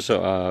in terms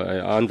of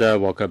under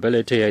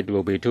walkability, it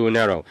will be too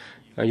narrow.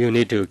 You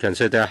need to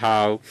consider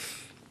how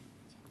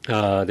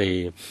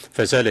the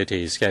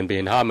facilities can be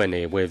in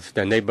harmony with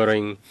the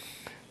neighboring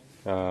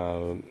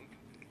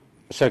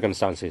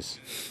circumstances.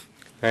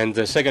 And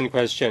the second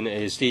question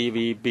is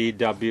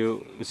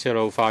DVBW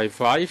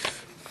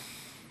 055.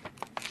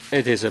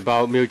 It is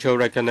about mutual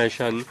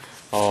recognition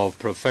of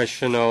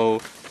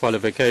professional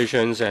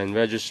qualifications and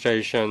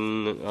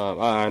registration,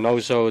 and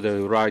also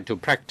the right to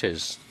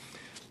practice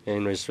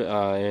in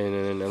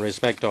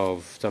respect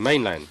of the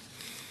mainland.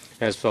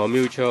 As for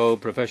mutual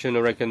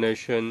professional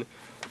recognition,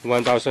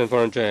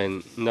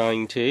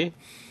 1,490,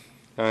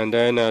 and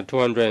then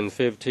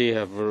 250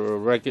 have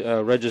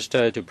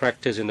registered to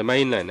practice in the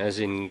mainland, as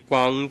in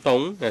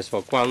Guangdong. As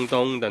for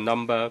Guangdong, the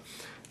number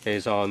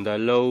is on the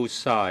low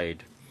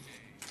side.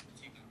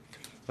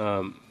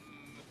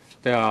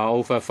 There are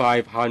over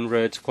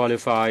 500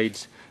 qualified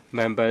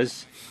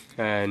members,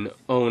 and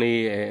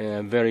only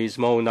a very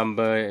small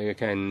number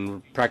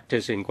can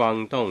practice in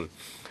Guangdong.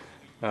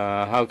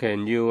 How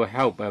can you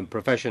help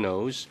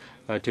professionals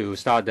to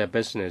start their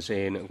business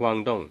in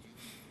Guangdong?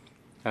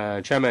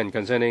 Chairman,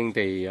 concerning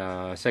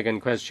the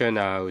second question,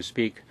 I'll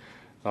speak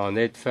on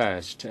it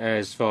first.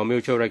 As for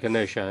mutual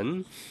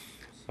recognition,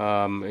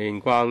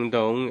 in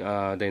Guangdong,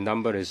 the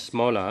number is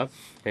smaller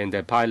in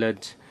the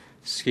pilot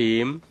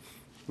scheme.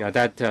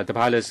 The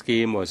pilot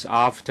scheme was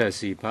after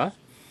SIPA,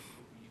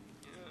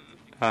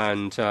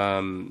 and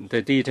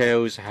the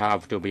details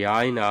have to be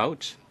ironed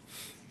out,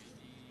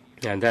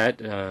 and that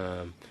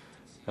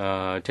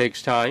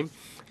takes time.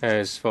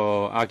 As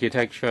for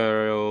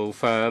architectural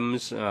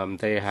firms,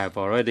 they have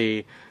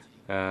already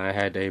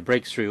had a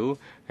breakthrough,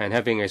 and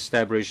having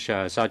established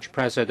such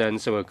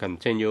precedents, will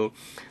continue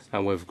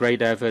with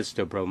great efforts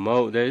to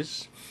promote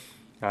this,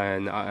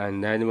 and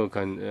then we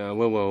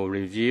will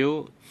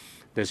review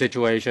the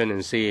situation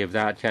and see if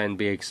that can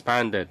be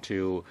expanded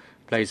to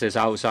places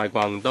outside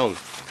Guangdong.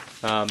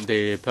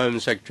 The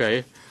Permanent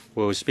Secretary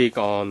will speak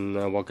on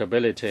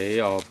walkability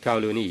of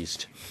Kowloon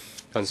East.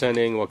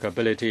 Concerning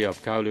walkability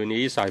of Kowloon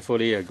East, I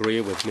fully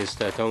agree with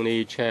Mr.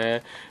 Tony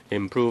Chair.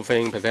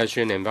 Improving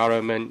pedestrian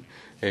environment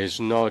is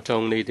not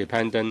only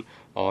dependent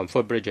on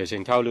footbridges.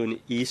 In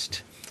Kowloon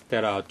East,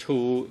 there are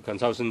two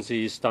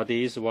consultancy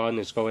studies. One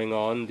is going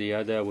on, the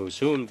other will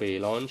soon be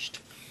launched.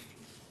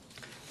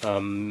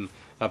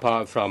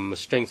 Apart from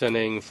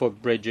strengthening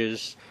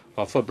footbridges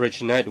or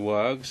footbridge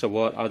networks,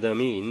 what other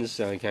means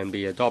can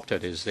be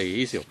adopted is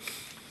the issue.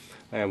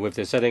 With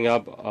the setting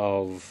up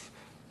of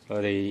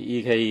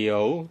the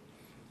EKEO,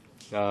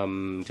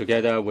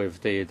 together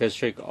with the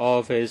district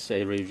office,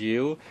 a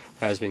review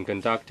has been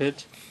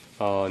conducted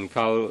on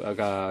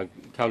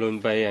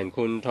Kowloon Bay and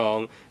Kwun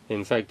Tong.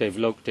 In fact, they've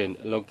looked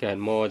at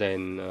more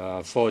than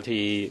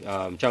 40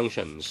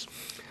 junctions.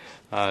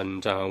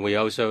 And we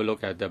also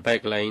look at the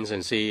back lanes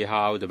and see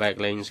how the back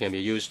lanes can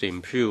be used to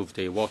improve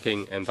the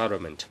walking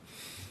environment.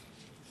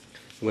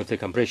 With the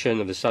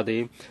completion of the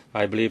study,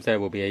 I believe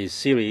there will be a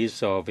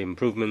series of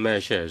improvement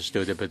measures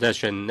to the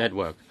pedestrian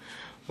network.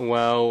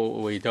 Well,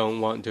 we don't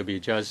want to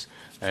be just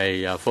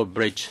a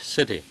footbridge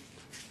city.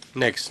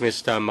 Next,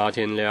 Mr.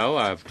 Martin Liao,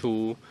 I have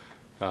two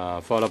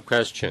follow-up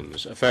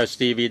questions. First,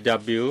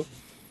 DVW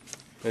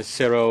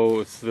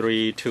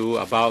 032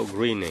 about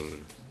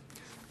greening.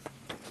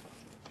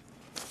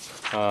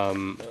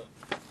 A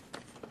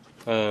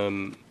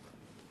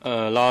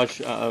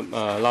large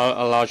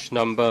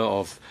number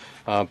of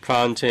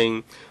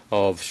planting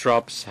of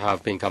shrubs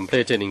have been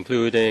completed,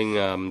 including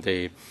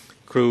the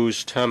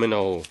cruise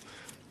terminal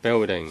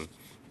building.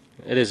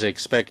 It is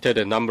expected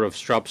the number of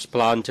shrubs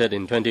planted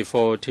in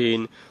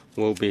 2014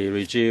 will be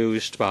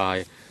reduced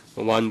by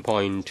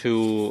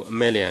 1.2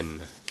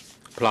 million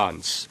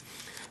plants.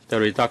 The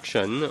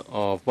reduction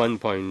of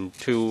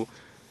 1.2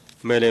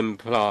 million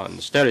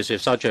plants, there is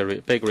such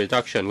a big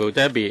reduction. Will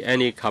there be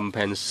any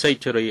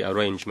compensatory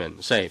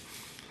arrangement, say,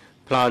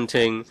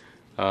 planting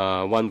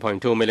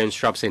 1.2 million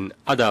shrubs in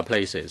other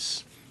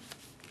places?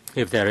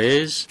 If there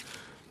is,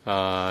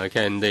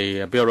 can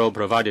the Bureau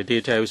provide the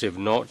details? If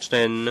not,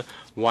 then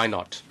why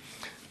not?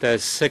 The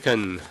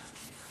second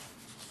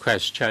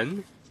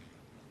question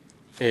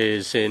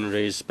is in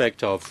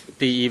respect of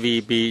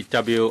DEVB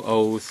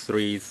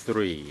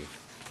 0033.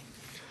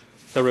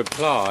 The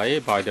reply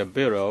by the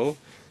Bureau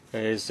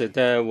is that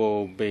there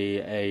will be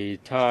a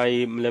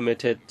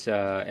time-limited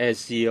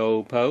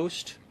SEO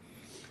post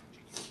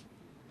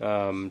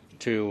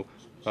to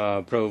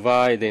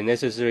provide the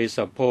necessary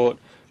support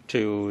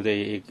to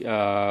the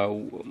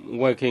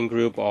working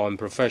group on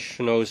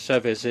professional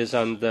services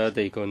under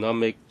the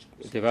Economic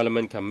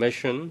Development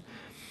Commission,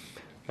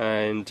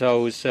 and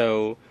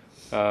also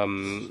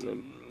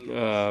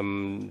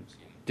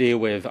deal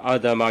with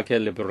other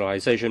market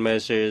liberalization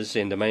measures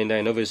in the mainland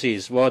and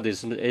overseas. What do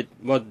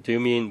you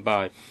mean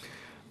by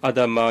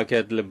other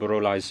market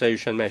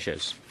liberalization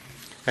measures?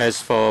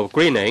 As for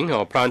greening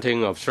or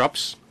planting of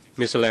shrubs,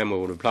 Mr. Lam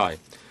will reply.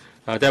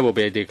 There will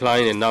be a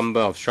decline in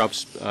number of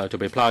shrubs to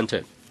be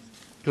planted.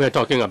 We're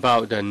talking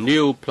about the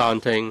new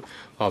planting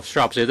of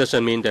shrubs. It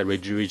doesn't mean that we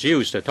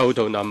reduce the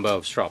total number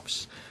of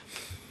shrubs.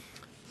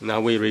 Now,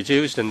 we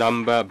reduce the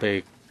number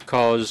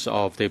because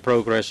of the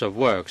progress of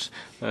works.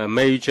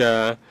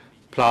 Major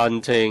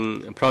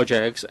planting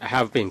projects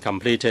have been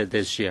completed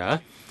this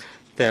year.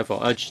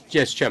 Therefore,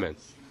 yes, Chairman.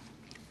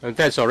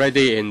 That's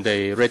already in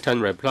the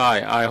written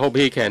reply. I hope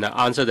he can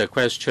answer the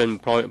question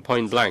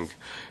point blank.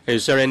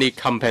 Is there any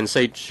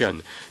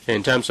compensation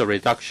in terms of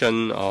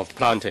reduction of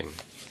planting?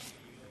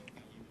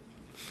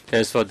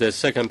 As for the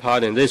second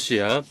part in this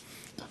year,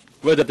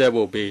 whether there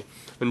will be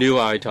new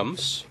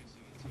items.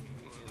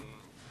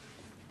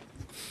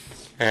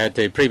 At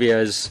the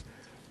previous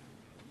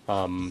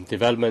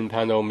development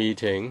panel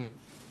meeting,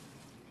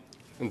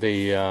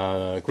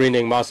 the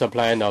greening master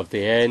plan of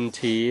the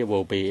NT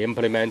will be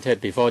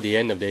implemented before the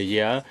end of the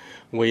year.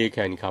 We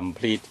can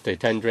complete the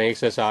tendering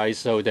exercise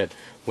so that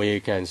we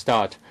can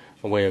start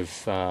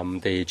with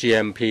the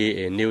GMP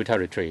in new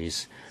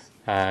territories,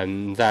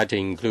 and that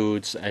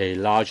includes a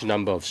large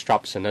number of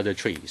shrubs and other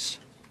trees.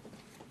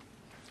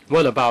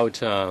 What about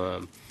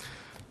the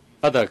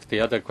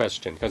other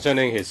question?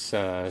 Concerning his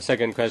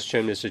second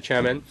question, Mr.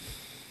 Chairman,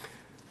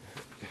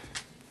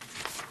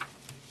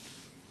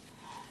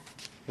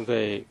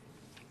 the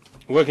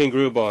working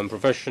group on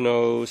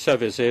professional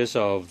services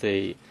of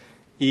the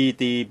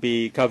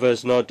EDB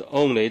covers not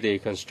only the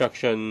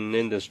construction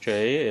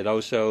industry, it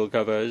also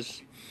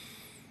covers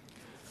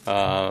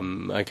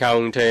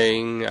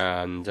accounting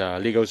and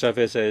legal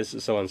services,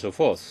 so on and so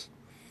forth.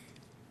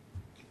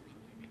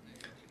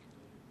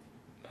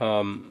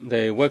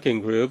 The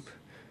working group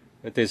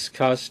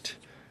discussed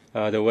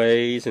the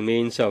ways and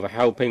means of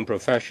helping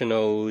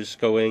professionals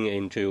going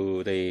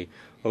into the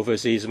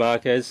overseas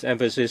markets.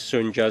 Emphasis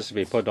shouldn't just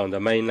be put on the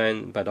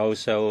mainland, but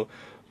also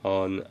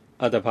on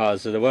other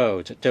parts of the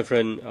world.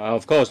 Different,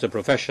 of course, the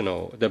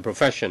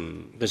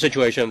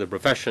situation of the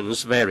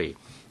professions varies.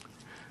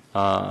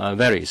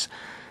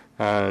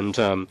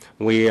 And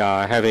we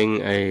are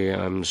having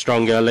a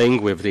stronger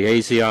link with the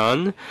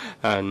ASEAN,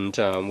 and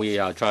we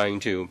are trying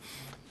to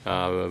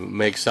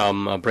make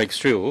some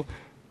breakthrough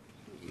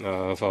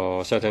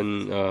for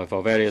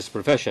various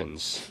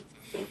professions.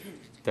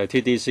 The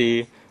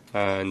TDC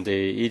and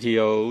the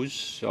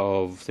ETOs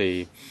of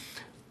the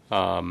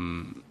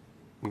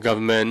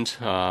government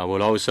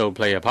will also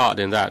play a part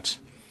in that.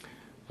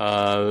 We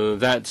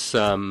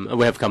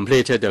have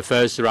completed the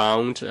first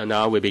round, and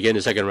now we begin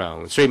the second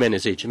round. 3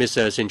 minutes each.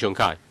 Mr. Sin Chung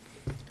Kai.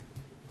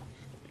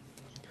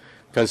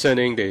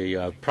 Concerning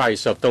the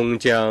price of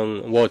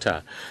Dongjiang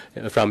water,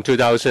 from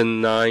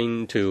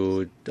 2009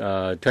 to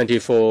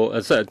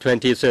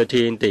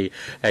 2013, the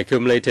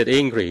accumulated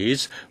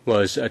increase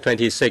was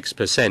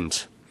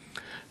 26%.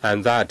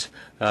 And that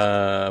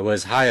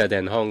was higher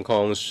than Hong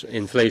Kong's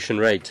inflation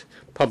rate.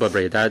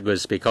 Probably that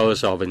was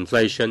because of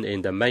inflation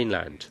in the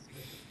mainland.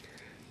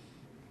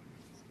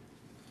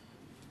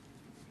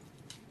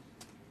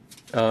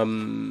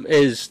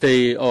 Is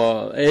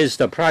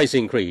the price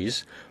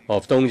increase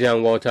of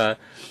Dongjiang water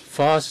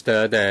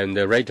faster than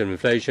the rate of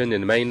inflation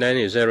in the mainland?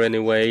 Is there any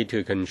way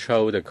to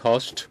control the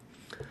cost?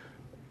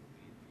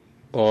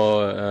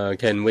 Or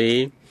can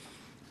we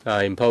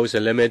impose a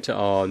limit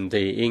on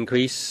the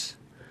increase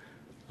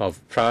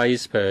of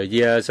price per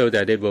year so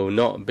that it will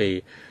not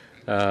be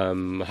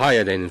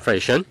higher than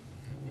inflation?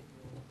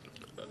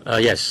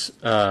 Yes,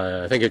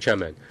 thank you,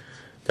 Chairman.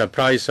 The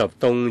price of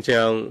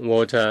Dongjiang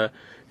water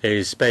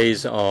is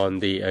based on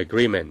the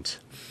agreement.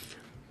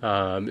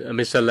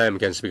 Mr. Lam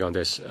can speak on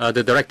this.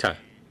 The Director.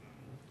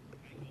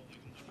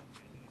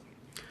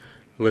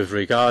 With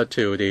regard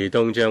to the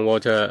Dongjiang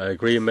water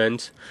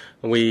agreement,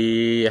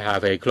 we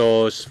have a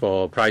clause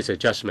for price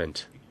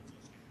adjustment.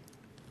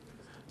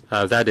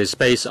 That is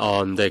based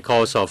on the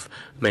cost of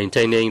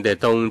maintaining the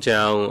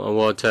Dongjiang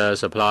water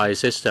supply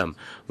system.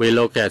 We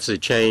look at the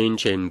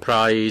change in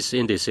price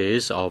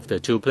indices of the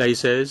two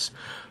places,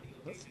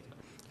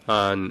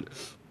 and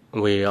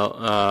we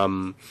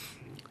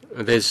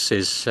this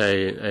is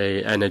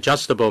an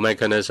adjustable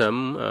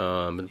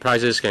mechanism.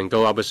 Prices can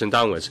go upwards and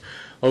downwards.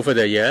 Over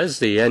the years,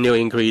 the annual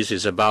increase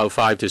is about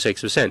 5 to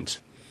 6%.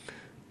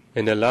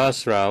 In the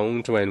last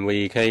round, when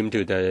we came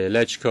to the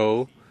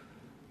LegCo,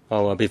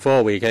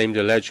 Before we came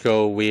to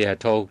LegCo, we had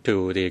talked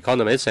to the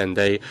economists, and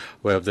they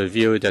were of the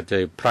view that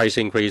the price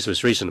increase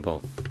was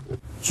reasonable.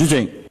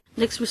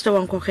 Next, Mr.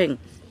 Wong Kwok Heng.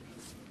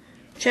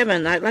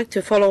 Chairman, I'd like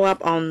to follow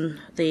up on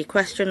the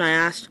question I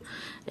asked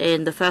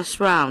in the first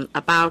round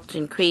about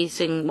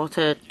increasing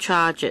water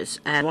charges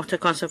and water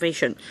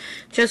conservation.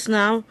 Just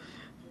now,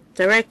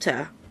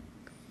 Director,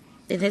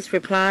 in his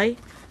reply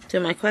to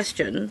my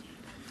question,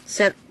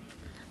 said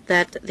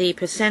that the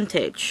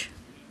percentage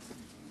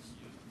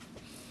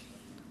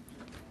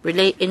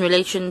in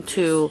relation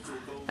to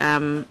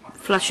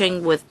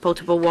flushing with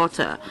potable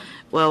water,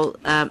 well,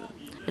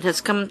 it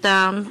has come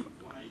down.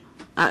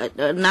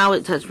 Now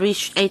it has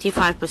reached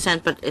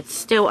 85%, but it's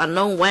still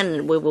unknown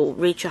when we will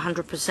reach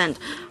 100%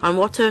 on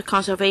water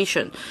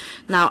conservation.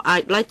 Now,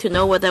 I'd like to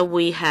know whether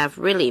we have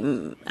really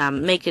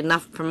made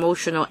enough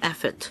promotional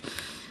effort.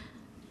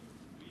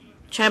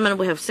 Chairman,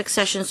 we have 6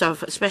 sessions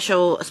of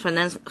special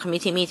finance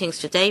committee meetings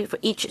today. For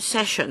each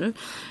session,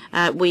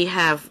 we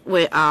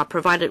are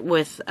provided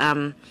with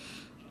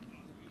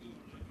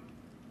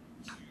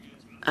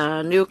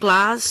new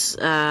glass,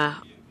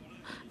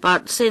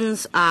 but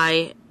since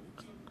I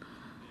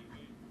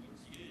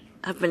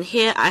have been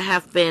here, I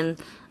have been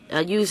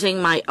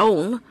using my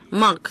own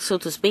mug, so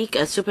to speak,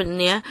 a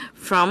souvenir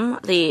from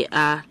the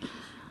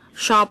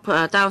shop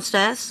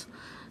downstairs,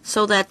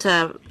 so that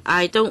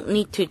I don't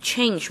need to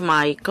change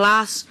my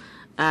glass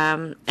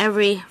for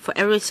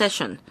every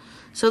session.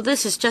 So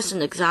this is just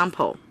an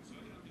example.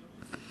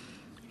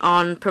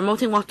 On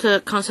promoting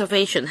water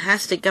conservation,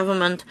 has the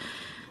government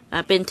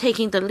been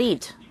taking the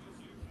lead?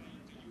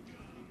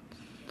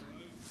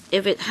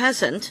 If it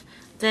hasn't,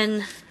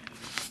 then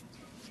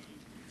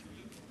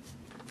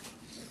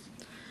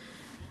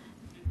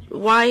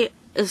why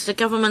is the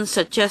government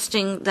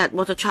suggesting that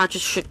water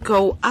charges should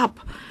go up?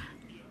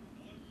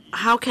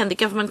 How can the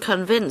government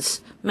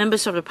convince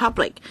members of the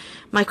public?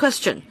 My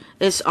question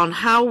is on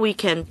how we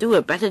can do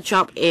a better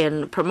job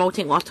in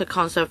promoting water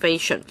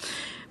conservation.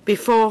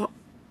 Before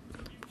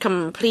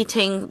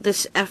completing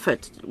this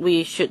effort,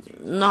 we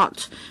should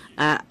not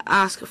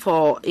ask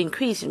for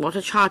increase in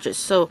water charges.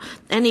 So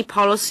any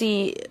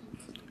policy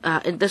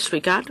in this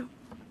regard?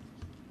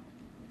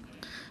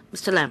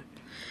 Mr. Lam.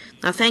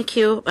 Now, thank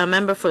you,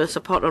 member, for your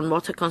support on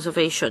water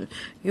conservation.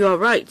 You are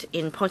right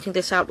in pointing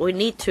this out. We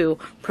need to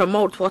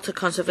promote water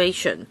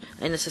conservation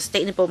in a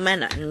sustainable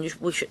manner, and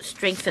we should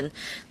strengthen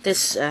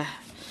this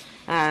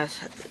our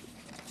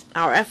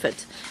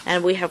effort.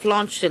 And we have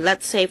launched the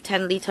Let's Save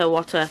 10-Litre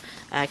Water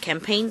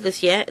campaign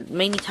this year. It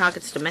mainly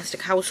targets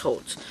domestic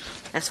households.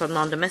 As for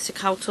non-domestic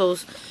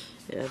households,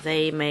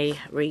 they may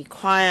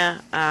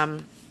require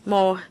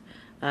more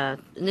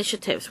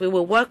initiatives. We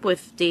will work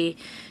with the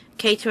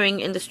catering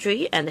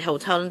industry and the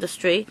hotel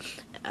industry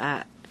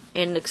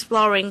in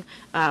exploring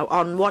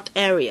on what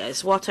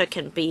areas water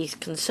can be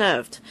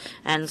conserved,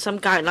 and some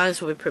guidelines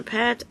will be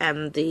prepared,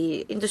 and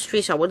the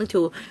industries are willing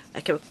to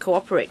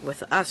cooperate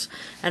with us.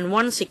 And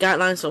once the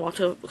guidelines on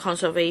water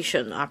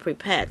conservation are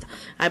prepared,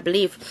 I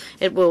believe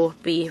it will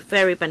be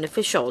very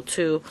beneficial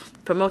to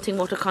promoting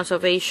water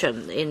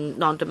conservation in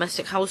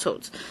non-domestic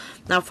households.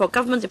 Now, for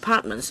government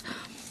departments,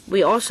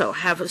 we also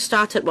have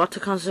started water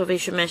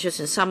conservation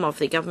measures in some of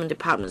the government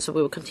departments, so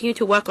we will continue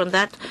to work on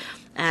that.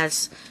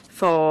 As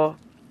for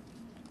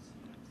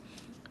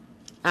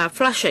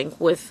flushing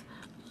with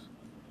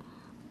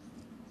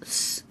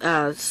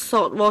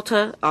salt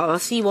water or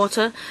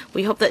seawater,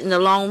 we hope that in the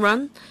long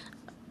run,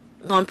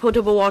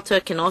 non-potable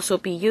water can also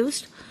be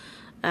used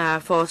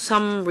for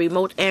some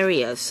remote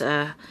areas,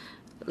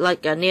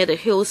 like near the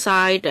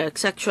hillside,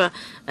 etc.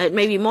 It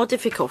may be more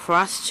difficult for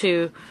us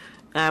to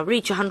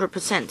reach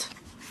 100%.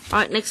 All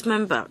right, next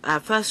member.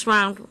 First,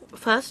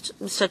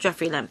 Mr.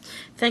 Jeffrey Lam.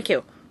 Thank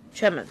you,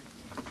 Chairman.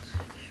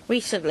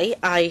 Recently,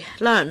 I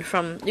learned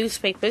from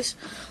newspapers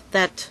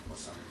that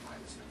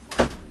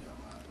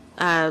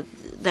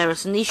there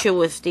is an issue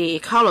with the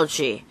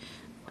ecology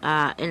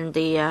in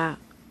the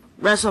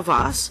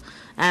reservoirs,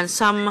 and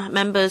some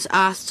members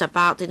asked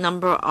about the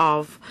number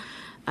of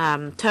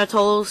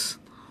turtles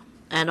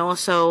and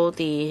also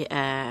the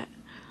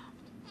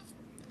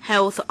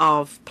health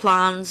of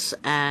plants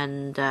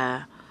and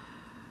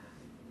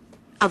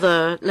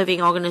other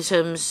living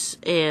organisms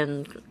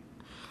in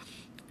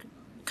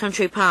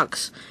country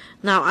parks.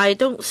 Now, I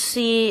don't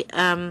see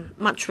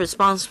much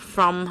response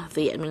from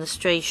the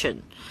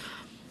administration.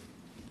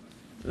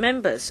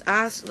 Members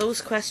ask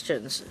those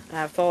questions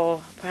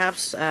for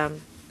perhaps out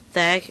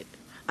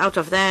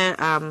of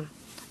their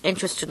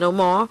interest to know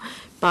more,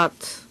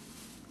 but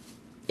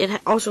it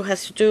also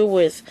has to do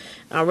with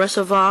our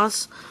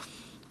reservoirs,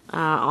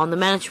 on the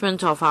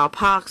management of our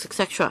parks,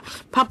 etc.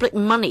 Public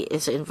money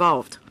is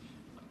involved.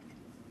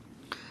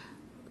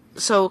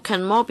 So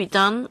can more be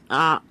done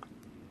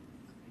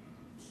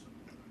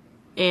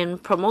in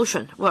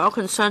promotion? We're all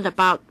concerned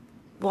about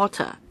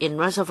water in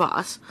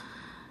reservoirs.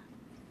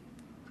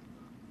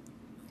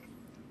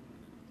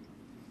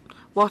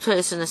 Water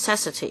is a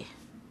necessity.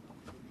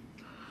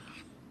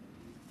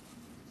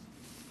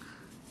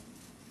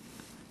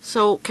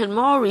 So can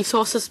more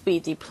resources be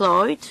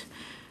deployed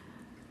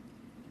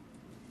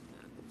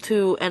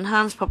to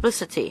enhance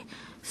publicity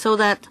so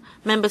that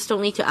members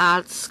don't need to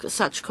ask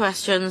such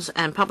questions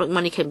and public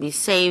money can be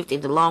saved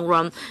in the long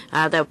run.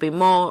 There will be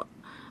more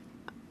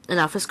in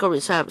our fiscal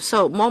reserve.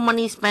 So more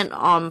money spent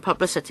on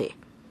publicity.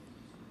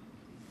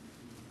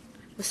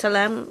 Mr.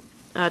 Lam,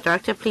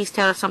 Director, please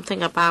tell us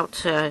something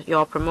about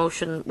your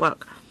promotion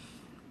work.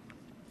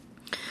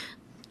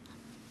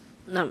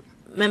 Now,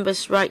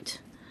 members right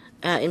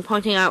in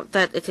pointing out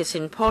that it is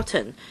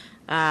important.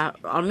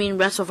 Marine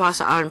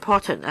reservoirs are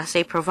important as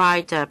they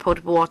provide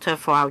potable water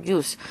for our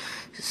use.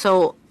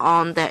 So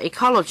on their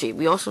ecology,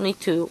 we also need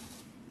to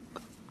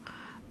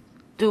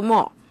do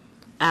more.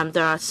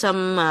 There are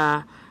some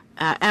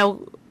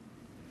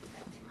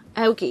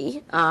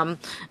algae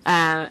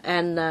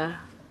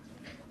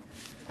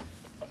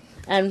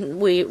and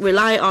we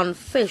rely on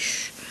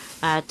fish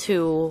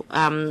to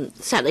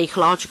set the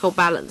ecological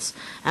balance.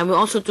 And we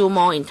also do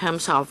more in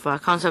terms of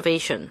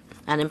conservation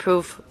and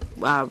improve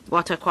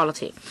water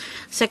quality.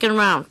 Second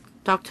round,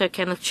 Dr.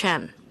 Kenneth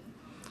Chan.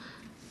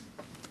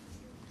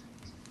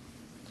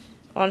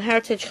 On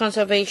heritage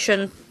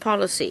conservation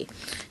policy,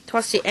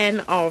 towards the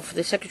end of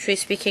the Secretary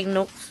speaking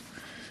notes,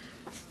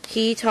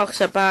 he talks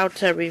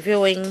about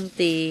reviewing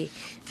the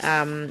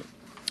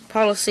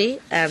policy,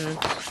 and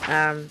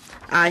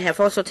I have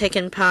also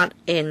taken part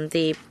in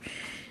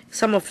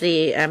some of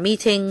the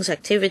meetings,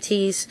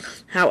 activities.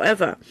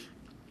 However,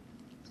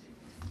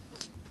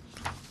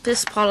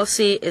 this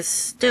policy is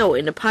still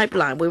in the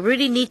pipeline. We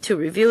really need to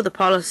review the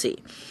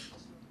policy.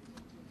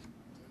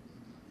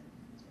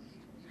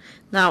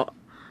 Now,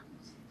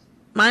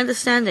 my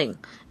understanding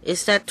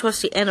is that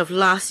towards the end of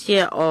last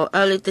year or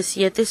early this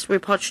year, this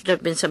report should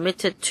have been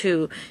submitted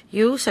to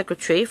you,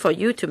 Secretary, for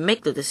you to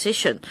make the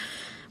decision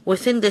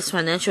within this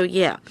financial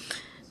year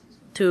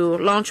to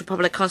launch a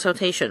public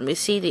consultation. We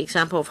see the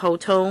example of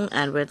Hotong,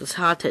 and we're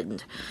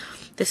disheartened.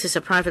 This is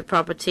a private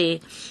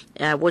property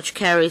which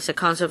carries a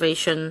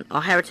conservation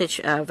or heritage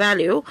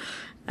value,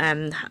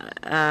 and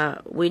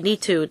we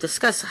need to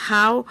discuss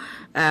how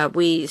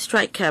we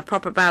strike a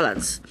proper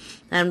balance.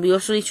 And we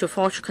also need to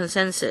forge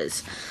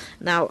consensus.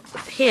 Now,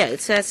 here it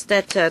says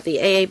that the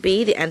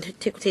AAB, the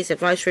Antiquities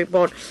Advisory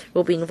Board,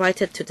 will be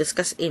invited to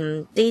discuss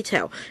in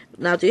detail.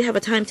 Now, do you have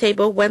a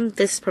timetable when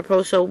this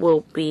proposal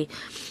will be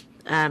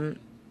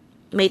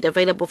made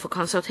available for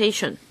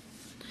consultation?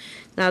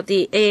 Now,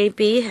 the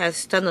AAB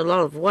has done a lot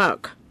of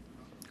work.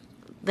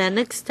 The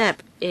next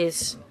step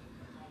is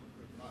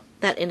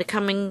that in the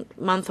coming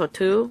month or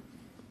two,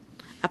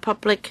 a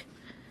public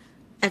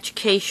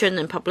education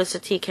and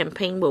publicity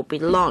campaign will be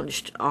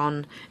launched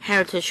on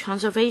heritage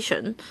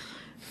conservation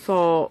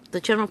for the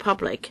general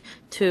public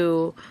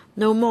to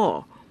know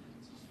more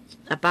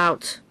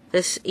about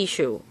this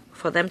issue,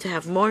 for them to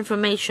have more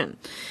information.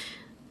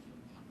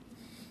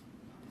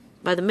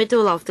 By the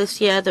middle of this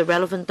year, the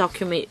relevant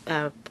document,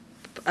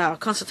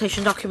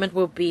 consultation document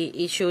will be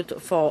issued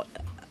for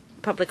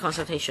public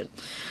consultation.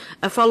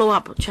 A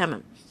follow-up,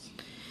 Chairman.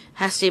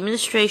 Has the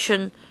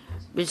administration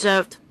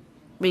reserved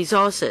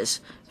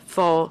resources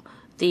for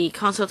the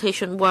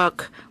consultation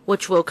work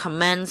which will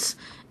commence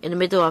in the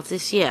middle of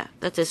this year?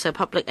 That is a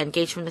public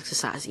engagement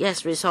exercise.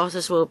 Yes,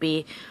 resources will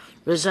be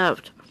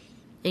reserved,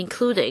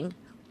 including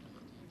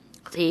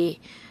the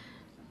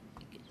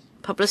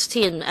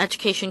publicity and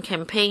education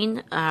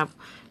campaign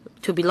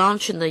to be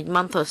launched in a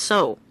month or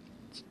so.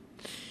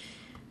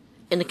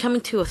 In the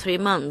coming 2 or 3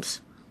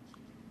 months,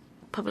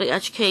 public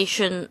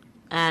education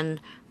and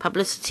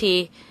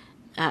publicity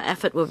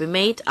effort will be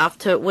made,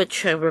 after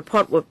which a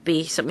report will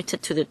be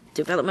submitted to the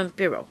Development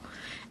Bureau.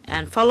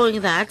 And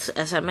following that,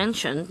 as I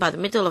mentioned, by the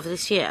middle of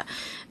this year,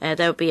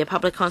 there will be a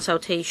public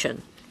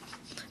consultation.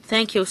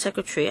 Thank you,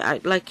 Secretary.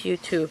 I'd like you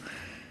to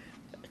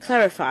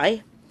clarify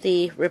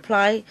the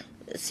reply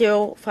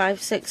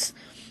 056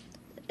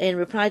 in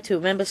reply to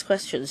members'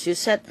 questions. You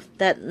said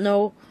that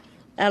no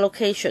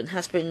allocation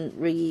has been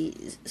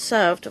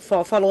reserved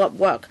for follow-up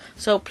work.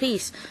 So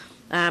please,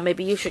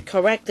 maybe you should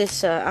correct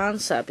this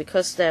answer,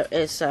 because there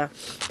is a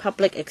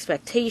public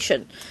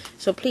expectation.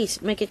 So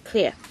please make it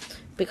clear,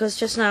 because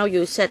just now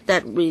you said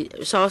that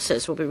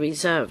resources will be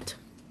reserved.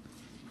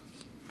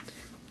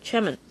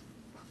 Chairman,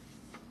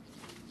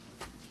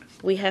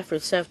 we have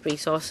reserved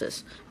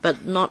resources,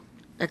 but not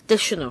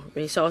additional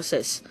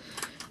resources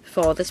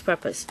for this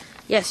purpose.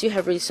 Yes, you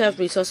have reserved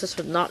resources,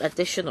 but not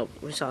additional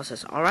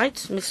resources. All right,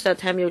 Mr.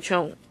 Tam Yu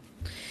Chung.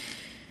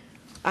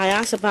 I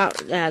asked about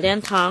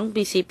Lian Tang,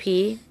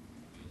 BCP,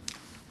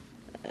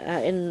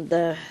 in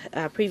the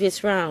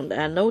previous round.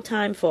 No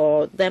time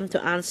for them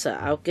to answer.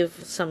 I'll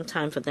give some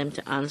time for them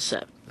to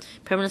answer.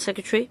 Permanent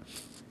Secretary,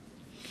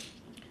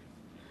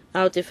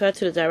 I'll defer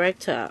to the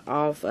Director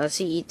of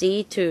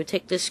CED to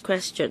take this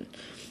question.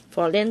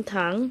 For Lian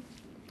Tang,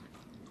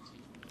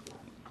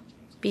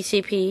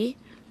 BCP,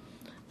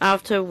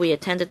 after we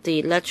attended the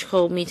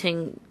electrical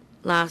meeting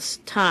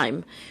last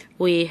time,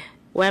 we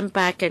went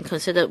back and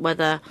considered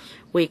whether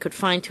we could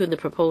fine-tune the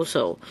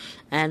proposal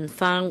and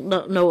found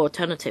no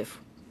alternative.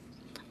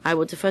 I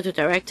will defer to the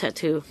Director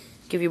to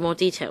give you more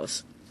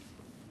details.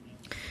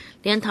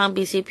 Lian Tang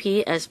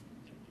BCP, as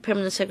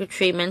Permanent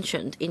Secretary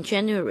mentioned, in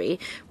January,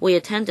 we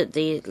attended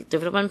the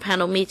development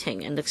panel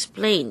meeting and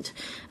explained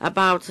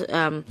about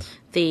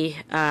the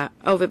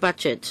over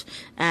budget,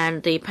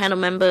 and the panel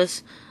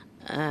members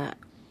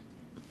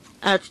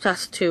urged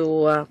us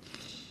to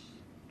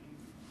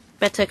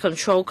better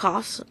control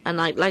costs,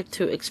 and I'd like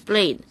to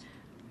explain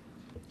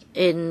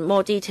in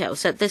more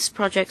details that this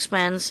project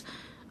spans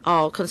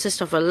or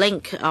consists of a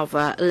link of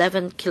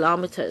 11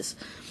 kilometers,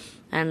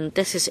 and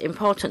this is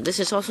important. This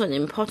is also an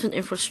important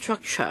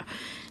infrastructure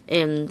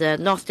in the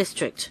North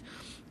District.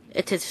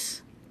 It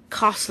is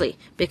costly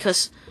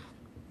because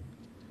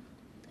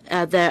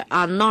there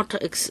are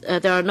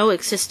no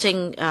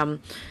existing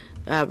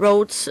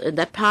roads in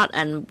that part,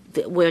 and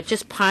we're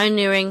just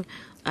pioneering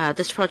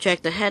this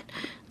project ahead.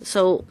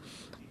 So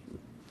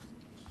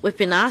we've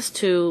been asked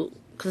to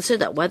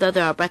consider whether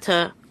there are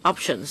better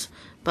options,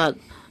 but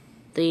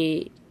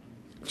the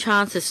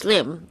chance is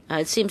slim.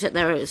 It seems that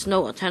there is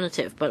no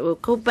alternative, but we'll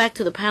go back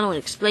to the panel and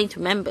explain to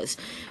members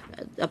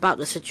about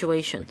the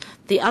situation.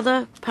 The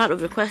other part of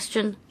the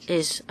question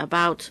is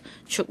about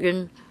Chuk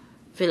Yuen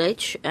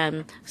village,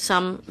 and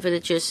some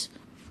villages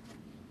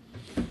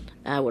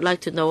would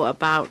like to know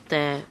about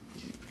their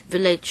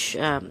village,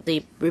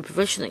 the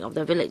reprovisioning of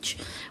their village.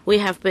 We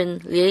have been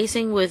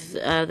liaising with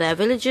their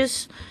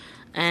villages,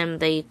 and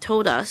they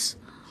told us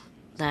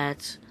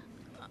that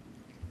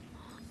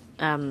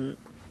it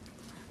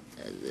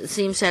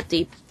seems that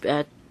the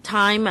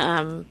time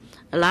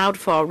allowed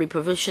for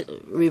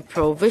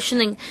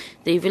reprovisioning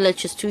the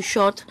village is too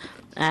short,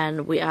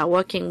 and we are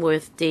working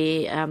with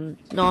the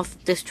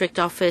North District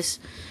Office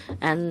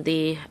and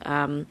the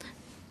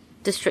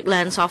District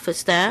Lands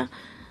Office there,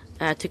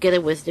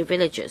 together with the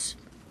villages,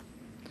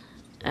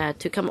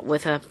 to come up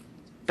with a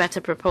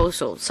better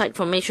proposal. Site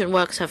formation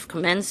works have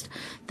commenced.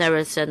 There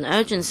is an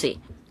urgency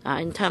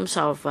in terms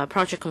of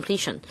project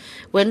completion.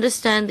 We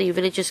understand the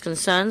village's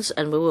concerns,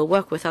 and we will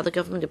work with other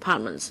government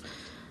departments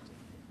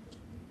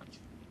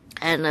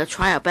and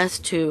try our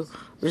best to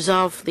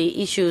resolve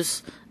the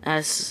issues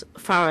as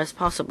far as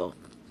possible.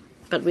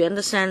 But we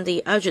understand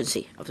the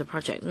urgency of the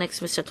project.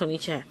 Next, Mr. Tony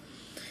Chair.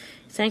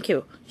 Thank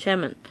you,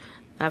 Chairman.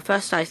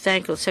 First, I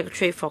thank the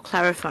Secretary for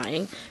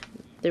clarifying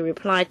the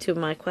reply to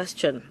my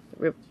question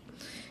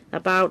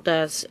about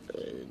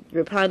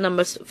reply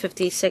number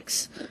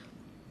 56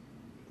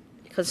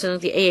 concerning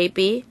the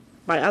AAB.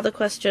 My other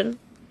question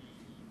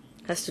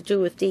has to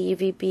do with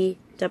DEVB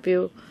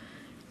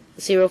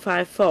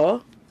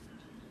W054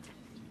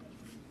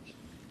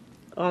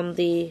 on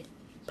the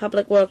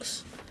public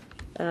works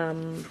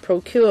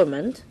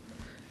procurement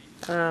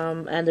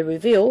and the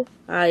review.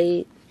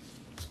 I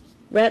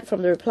read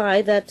from the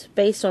reply that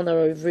based on the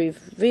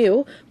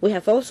review, we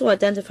have also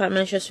identified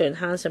measures to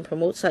enhance and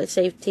promote site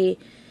safety,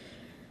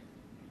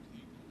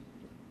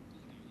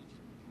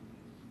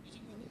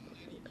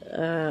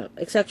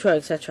 etc.,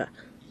 etc.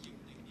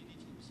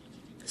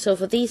 So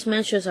for these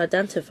measures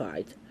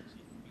identified,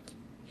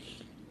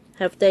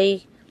 have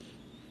they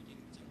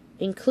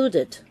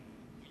included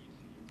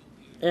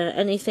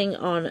anything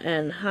on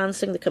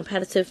enhancing the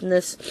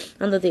competitiveness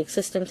under the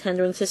existing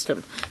tendering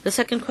system? The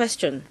second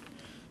question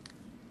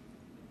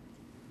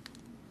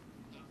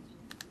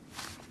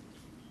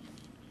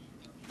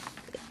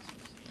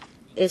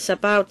is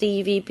about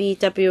DEVB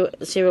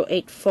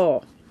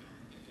W084.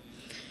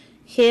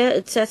 Here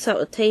it sets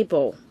out a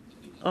table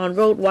on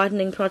road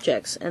widening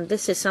projects, and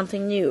this is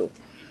something new.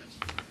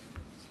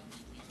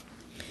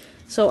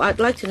 So I'd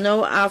like to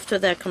know, after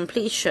their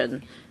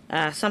completion,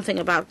 something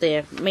about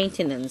their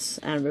maintenance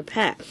and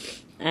repair.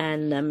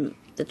 And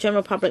the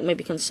general public may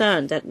be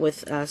concerned that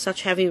with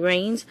such heavy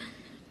rains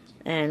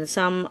and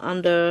some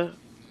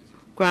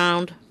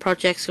underground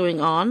projects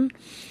going on,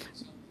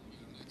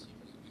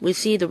 we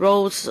see the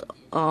roads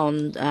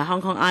on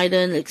Hong Kong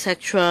Island,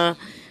 etc.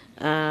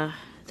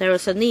 There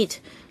is a need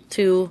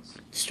to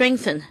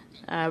strengthen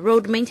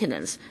road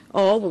maintenance,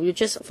 or will you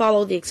just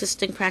follow the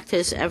existing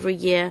practice every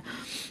year,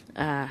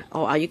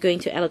 or are you going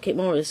to allocate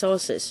more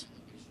resources?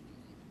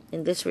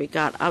 In this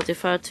regard, I'll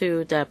defer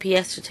to the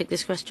PS to take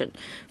this question.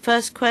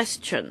 First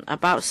question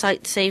about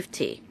site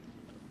safety.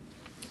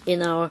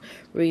 In our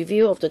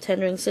review of the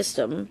tendering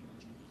system,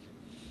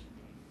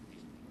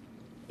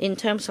 in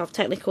terms of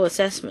technical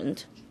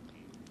assessment,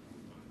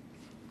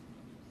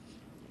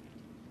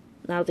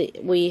 now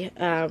we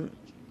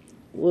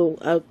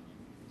will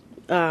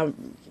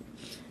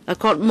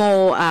accord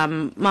more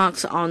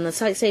marks on the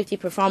site safety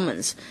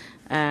performance,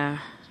 and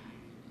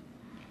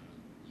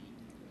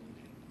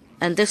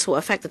this will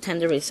affect the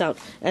tender result.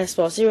 As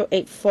for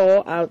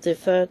 084, I'll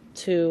defer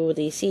to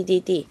the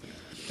CDD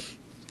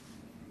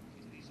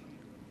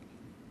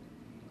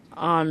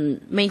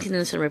on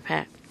maintenance and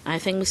repair. I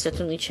think Mr.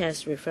 Tony Chair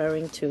is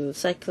referring to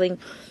cycling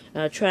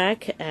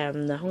track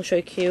and the Hong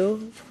Shui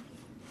Q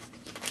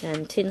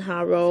and Tin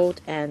Ha Road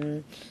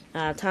and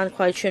Tan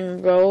Kwai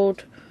Chun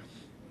Road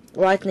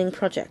widening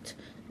project.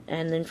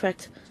 And in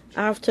fact,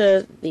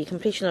 after the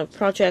completion of the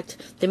project,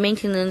 the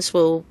maintenance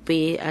will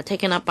be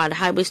taken up by the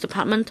Highways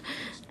Department,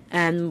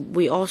 and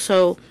we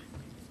also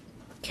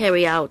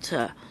carry out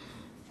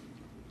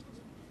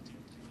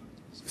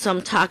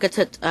some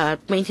targeted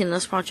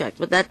maintenance project,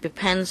 but that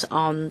depends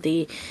on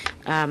the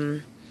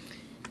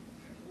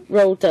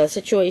road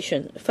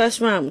situation. First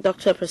round,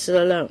 Dr.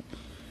 Priscilla Leung.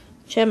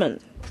 Chairman,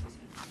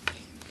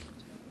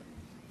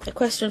 a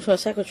question for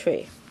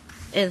Secretary.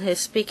 In his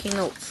speaking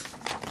notes,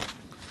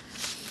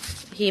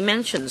 he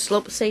mentioned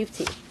slope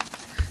safety.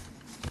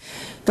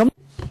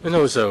 And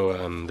also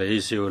the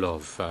issue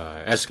of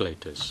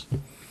escalators.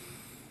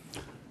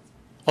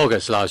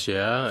 August last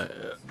year,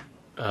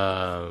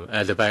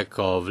 at the back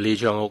of Lee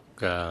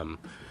Cheong-uk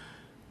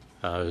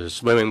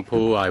swimming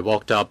pool, I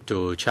walked up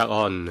to Chak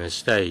On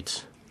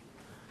Estate.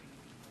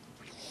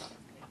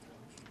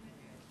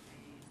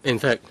 In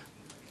fact,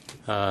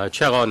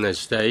 Chak On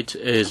Estate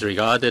is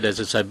regarded as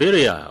a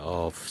Siberia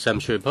of Sam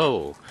Shui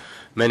Po.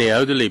 Many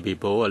elderly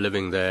people are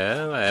living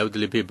there.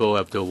 Elderly people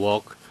have to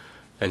walk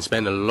and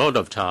spend a lot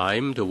of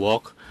time to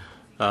walk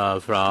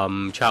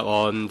from Chak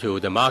On to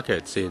the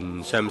markets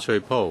in Sam Shui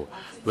Po.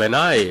 When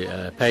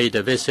I paid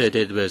a visit,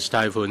 it was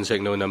typhoon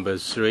signal number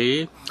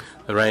 3.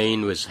 The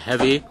rain was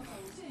heavy.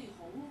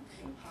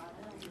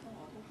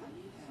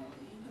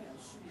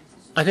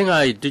 I think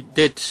I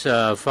did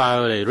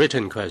file a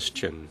written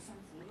question.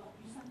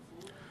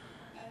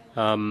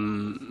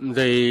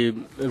 The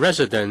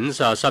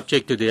residents are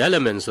subject to the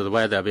elements of the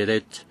weather, be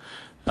it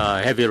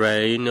heavy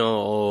rain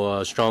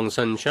or strong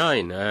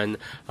sunshine, and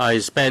I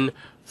spent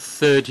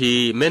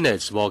 30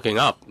 minutes walking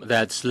up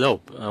that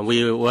slope.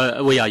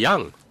 We are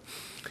young,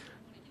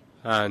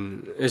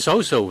 and it's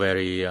also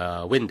very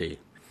windy.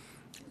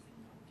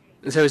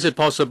 So is it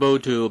possible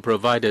to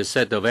provide a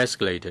set of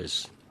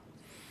escalators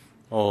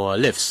or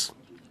lifts?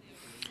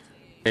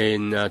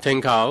 In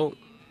Ting Kau,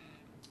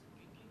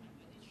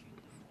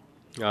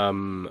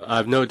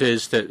 I've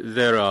noticed that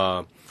there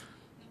are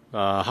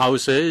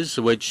houses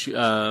which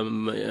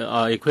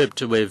are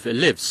equipped with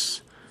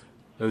lifts,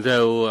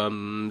 though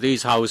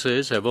these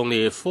houses have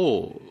only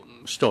 4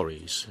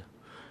 stories,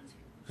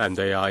 and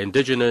they are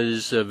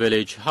indigenous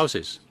village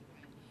houses,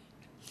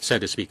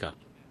 said the speaker.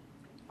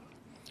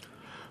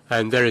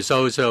 And there is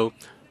also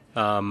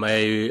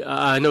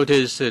I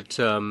noticed that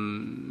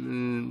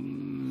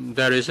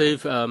there is a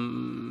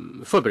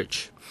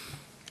footbridge.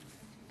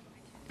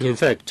 In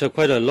fact,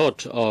 quite a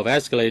lot of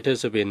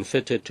escalators have been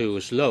fitted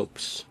to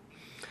slopes.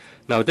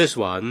 Now, this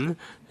one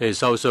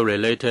is also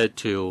related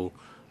to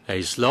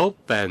a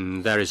slope,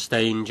 and there is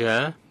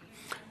danger.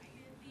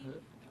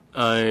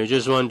 I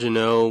just want to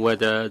know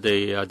whether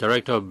the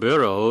Director of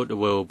Bureau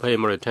will pay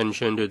more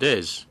attention to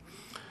this.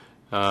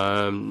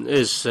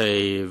 It's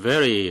a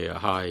very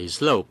high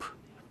slope,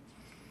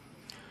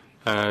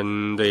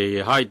 and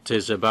the height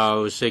is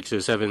about 6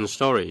 to 7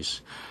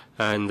 stories,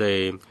 and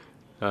the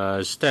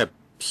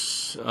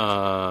steps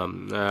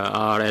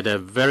are at a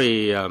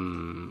very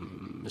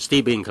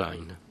steep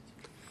incline.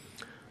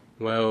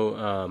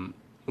 Well,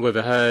 we've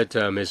heard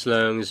Ms.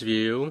 Leung's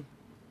view.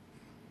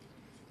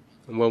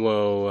 We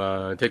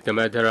will take the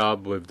matter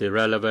up with the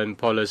relevant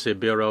policy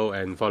bureau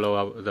and follow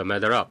up the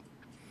matter up.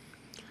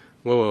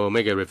 We will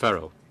make a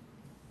referral.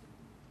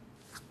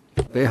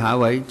 俾下一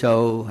位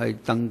就係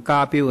鄧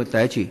家彪嘅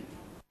第一次。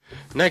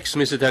Next,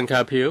 Mr. Deng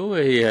Ka-piu,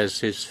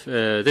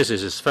 this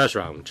is his first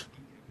round.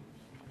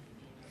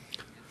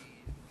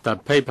 The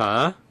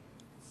paper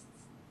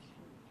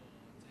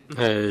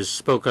has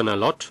spoken a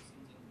lot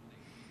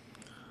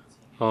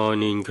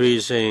on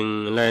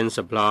increasing land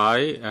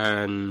supply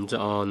and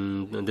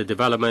on the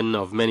development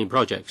of many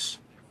projects.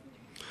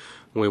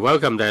 We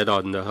welcome that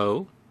on the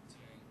whole.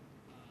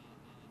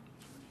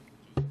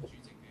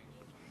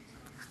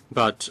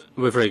 But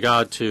with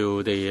regard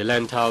to the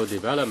Lantau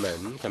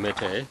Development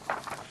Committee,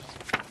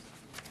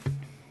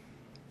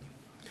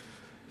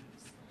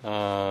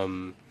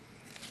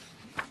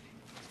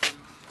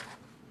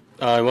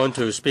 I want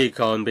to speak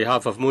on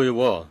behalf of Mui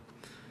Wo.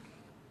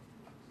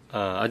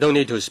 I don't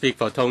need to speak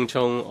for Tong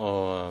Chung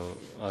or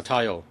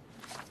Tayo.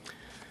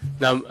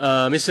 Now,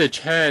 Mr.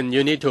 Chen,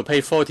 you need to pay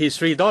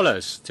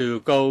 $43 to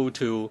go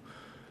to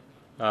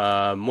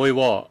Mui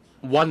Wo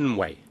one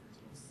way.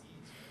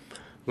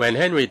 When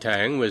Henry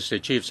Tang was the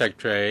Chief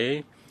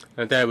Secretary,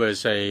 there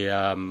was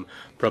a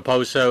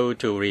proposal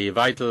to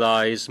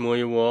revitalize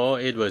Mui Wo.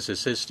 It was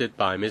assisted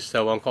by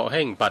Mr. Wong Kok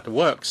Heng, but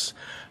works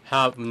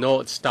have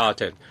not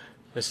started.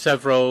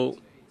 Several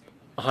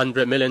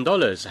 $100 million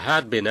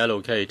had been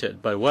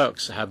allocated, but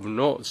works have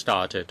not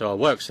started, or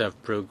works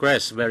have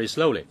progressed very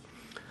slowly.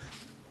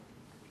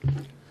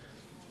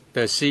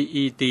 The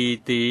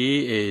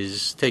CEDD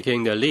is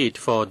taking the lead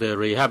for the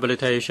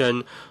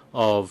rehabilitation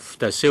of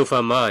the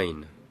silver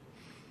mine,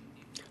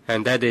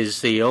 and that is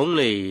the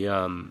only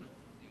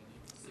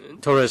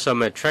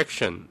tourism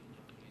attraction.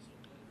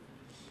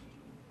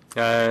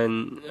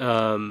 And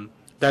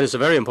that is a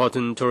very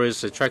important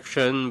tourist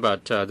attraction,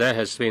 but there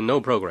has been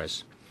no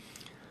progress.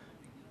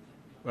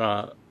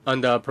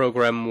 Under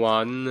Program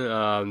 1,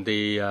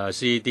 the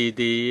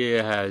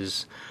CDD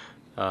has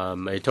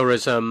a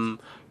tourism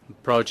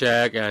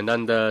project, and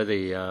under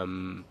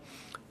the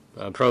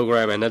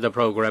program, another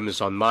program is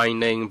on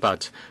mining,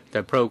 but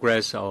the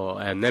progress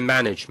and the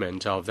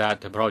management of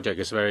that project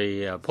is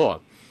very poor.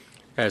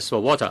 As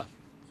for water,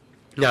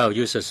 now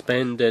you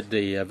suspended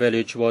the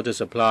village water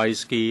supply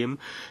scheme.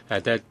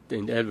 That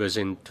was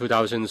in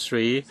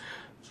 2003,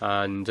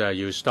 and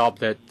you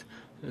stopped it.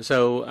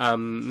 So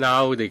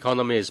now the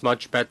economy is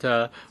much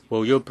better.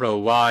 Will you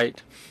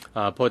provide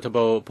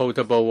potable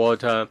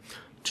water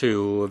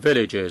to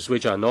villages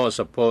which are not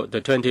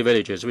the 20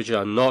 villages which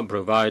are not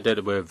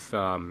provided with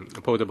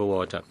potable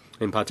water,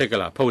 in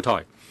particular Po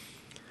Toi?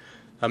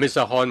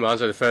 Mr. Hon will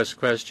answer the first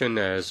question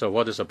as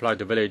water supply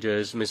to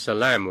villages. Mr.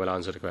 Lam will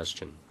answer the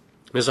question.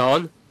 Mr.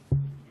 Hon?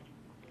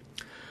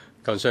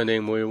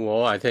 Concerning Mui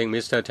Wo, I think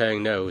Mr.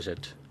 Tang knows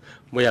it.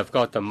 We have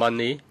got the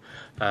money,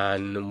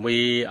 and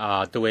we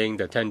are doing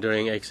the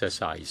tendering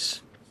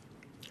exercise.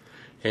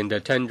 In the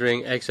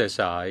tendering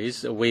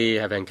exercise, we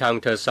have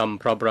encountered some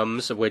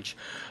problems which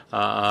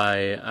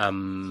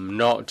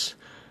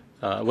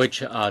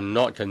which are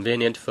not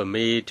convenient for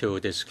me to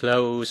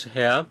disclose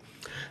here.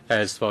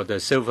 As for the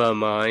silver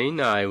mine,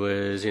 I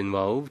was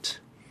involved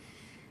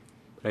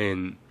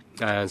in,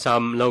 and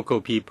some local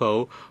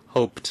people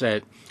hoped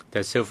that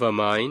the silver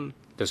mine,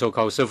 the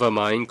so-called silver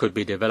mine, could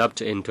be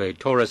developed into a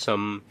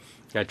tourism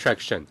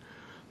attraction.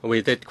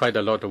 We did quite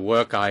a lot of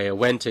work. I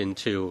went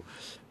into,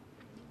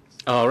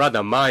 or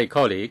rather my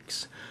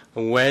colleagues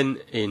went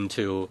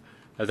into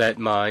that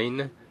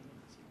mine,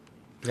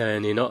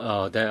 and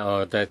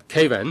that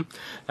cave-in,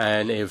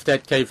 and if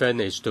that cave-in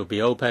is to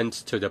be opened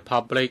to the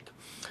public,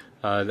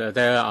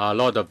 there are a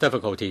lot of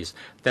difficulties.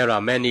 There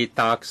are many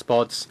dark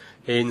spots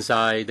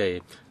inside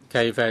the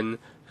cave-in,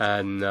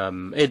 and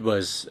it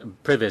was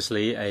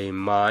previously a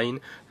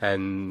mine,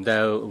 and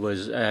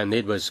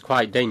it was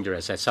quite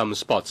dangerous at some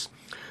spots.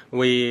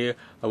 We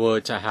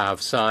would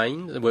have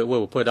signs. We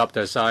will put up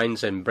the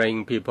signs and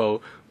bring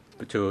people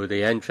to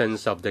the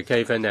entrance of the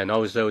cave-in and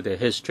also the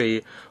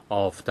history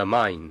of the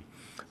mine.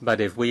 But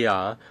if we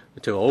are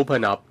to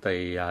open up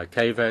the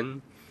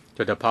cave-in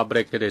to the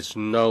public, it is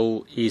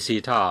no easy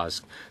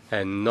task,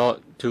 and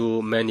not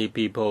too many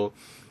people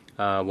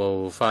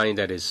will find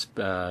that it's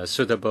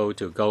suitable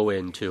to go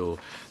into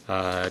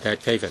that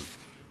cave-in.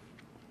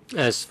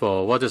 As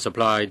for water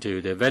supply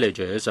to the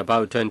villages,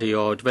 about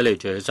 20-odd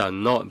villages are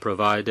not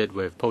provided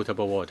with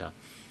potable water.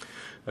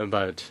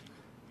 But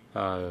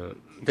in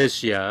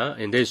this year,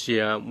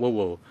 we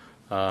will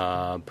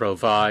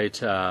provide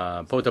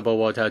potable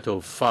water to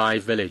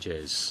 5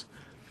 villages,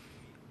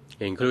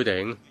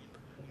 including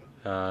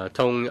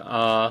Tong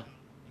A,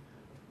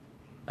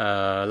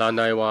 Lan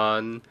Nai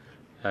Wan,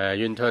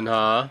 Yuen Tun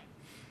Ha,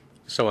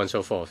 so on and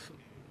so forth.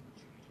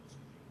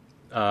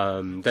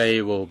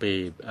 They will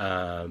be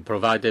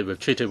provided with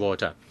treated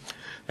water.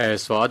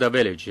 As for other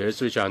villages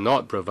which are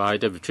not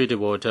provided with treated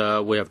water,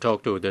 we have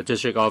talked to the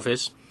district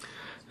office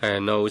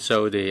and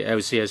also the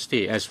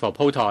LCSD. As for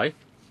Po Toi,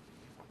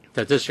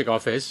 the district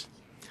office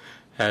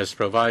has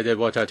provided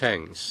water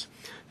tanks,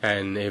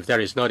 and if there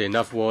is not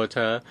enough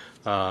water,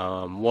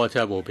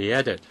 water will be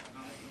added,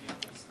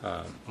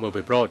 will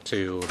be brought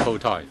to Po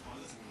Toi.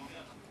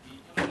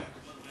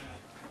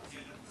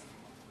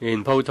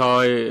 In Po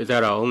Toi,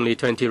 there are only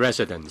 20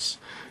 residents.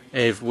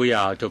 If we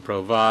are to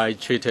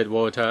provide treated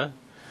water,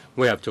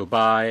 we have to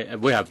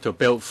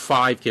build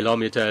 5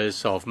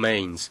 kilometers of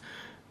mains,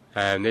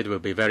 and it will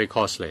be very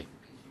costly.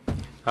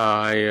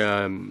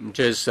 I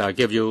just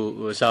give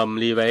you some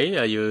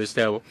leeway. You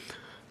still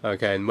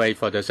can wait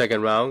for the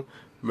second round.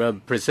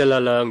 Priscilla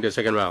Leung, the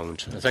second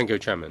round. Thank you,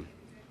 Chairman.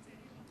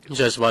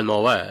 Just one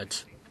more word.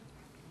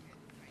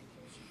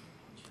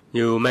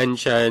 You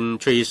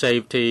mentioned tree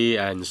safety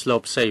and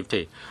slope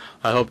safety.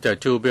 I hope the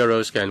two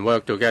bureaus can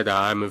work together.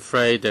 I'm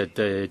afraid that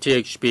the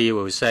THB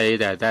will say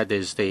that that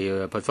is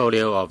the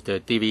portfolio of the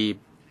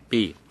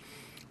DVB.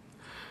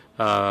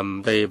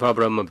 The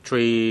problem of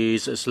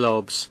trees,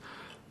 slopes,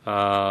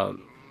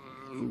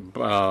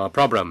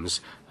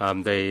 problems.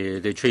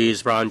 The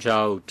trees branch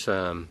out,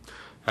 and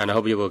I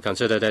hope you will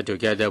consider that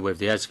together with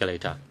the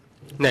escalator.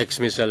 Next,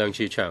 Mr. Leung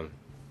Chi Chang.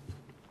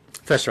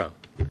 First round.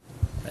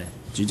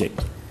 主席，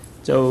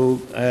就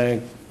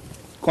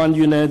關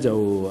於呢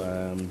就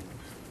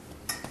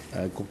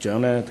局長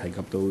呢提及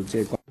到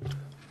即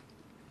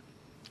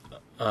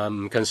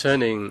係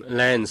concerning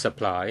land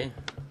supply.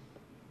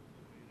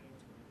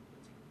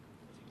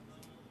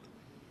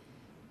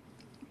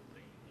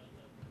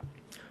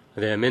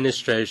 The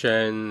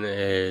administration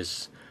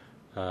is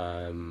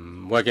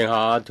working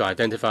hard to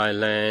identify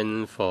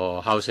land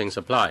for housing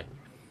supply.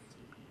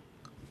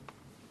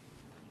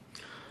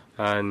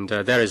 And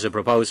there is a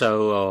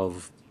proposal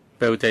of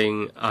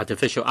building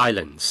artificial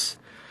islands.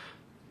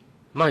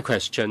 My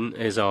question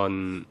is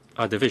on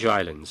artificial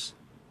islands.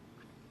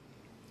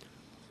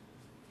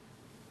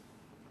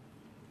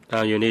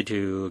 Now you need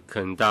to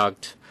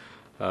conduct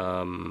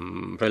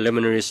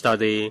preliminary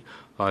study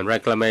on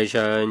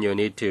reclamation. You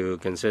need to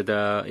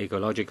consider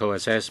ecological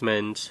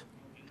assessment.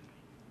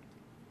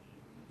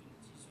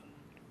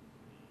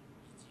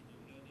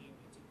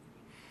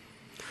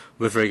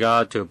 With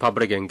regard to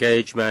public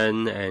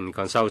engagement and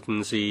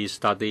consultancy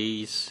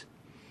studies,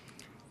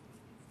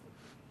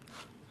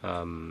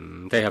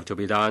 they have to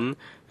be done,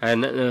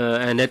 and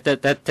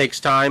that takes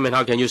time. And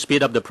how can you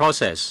speed up the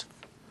process?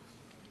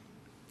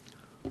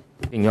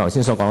 正如頭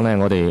先所講咧，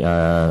我哋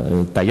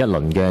第一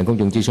輪嘅公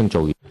眾諮詢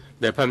做完。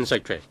The Permanent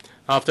Secretary,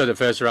 after the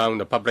first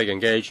round of public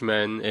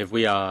engagement, if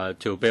we are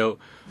to build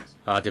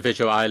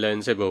artificial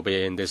islands, it will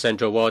be in the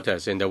central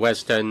waters. In the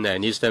western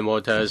and eastern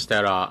waters,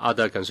 there are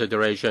other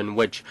considerations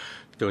which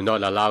do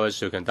not allow us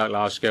to conduct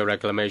large-scale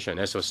reclamation.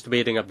 As for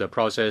speeding up the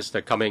process,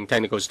 the coming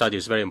technical study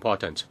is very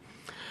important.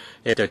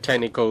 If the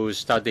technical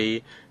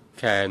study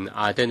can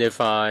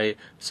identify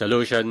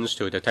solutions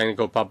to the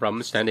technical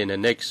problems, then in the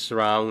next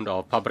round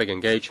of public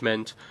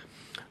engagement,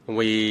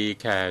 we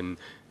can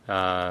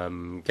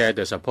get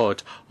the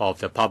support of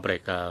the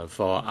public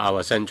for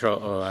our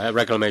central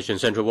reclamation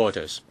central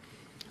waters.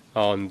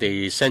 On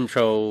the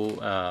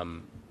central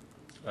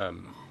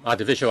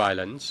artificial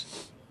islands,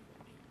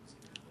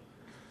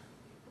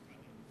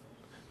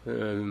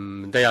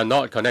 they are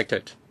not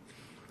connected.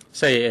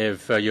 Say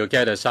if you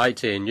get a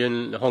site in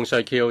Yuen Hong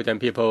Shui Kiu, then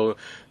people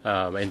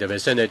in the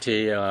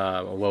vicinity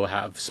will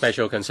have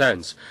special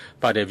concerns.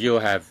 But if you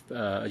have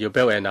you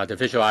build an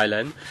artificial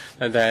island,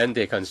 and then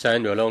the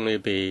concern will only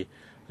be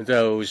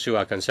those who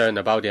are concerned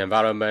about the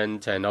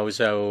environment and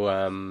also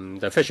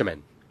the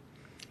fishermen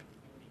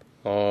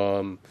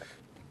or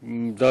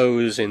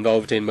those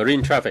involved in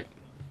marine traffic.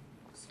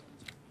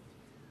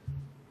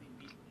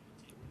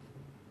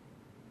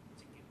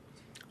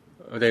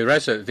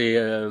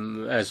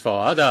 As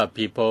for other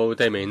people,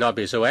 they may not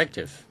be so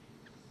active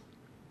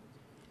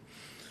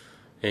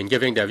in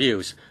giving their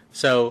views.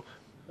 So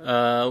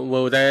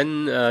will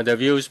then the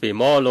views be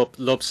more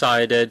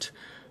lopsided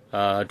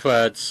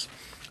towards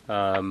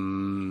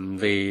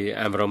the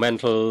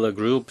environmental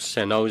groups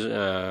and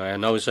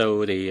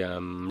also the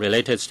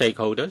related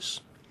stakeholders?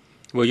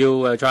 Will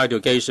you try to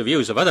gauge the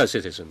views of other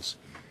citizens?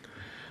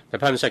 The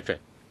Prime Secretary.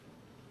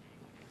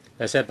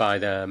 As said by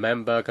the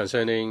member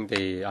concerning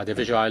the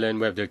artificial island,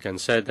 we have to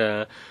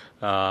consider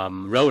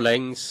road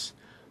links,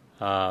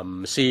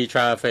 sea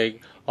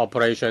traffic,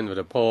 operation of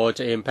the port,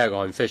 impact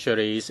on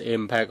fisheries,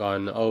 impact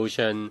on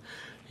ocean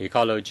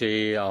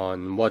ecology,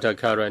 on water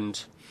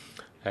current,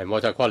 and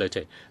water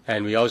quality.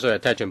 And we also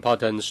attach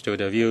importance to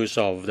the views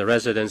of the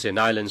residents in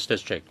Islands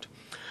District.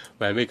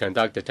 When we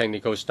conduct the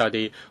technical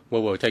study,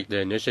 we will take the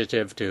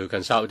initiative to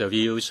consult the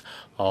views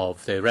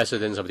of the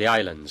residents of the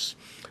islands.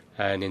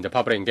 And in the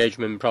public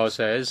engagement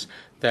process,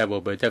 there will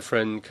be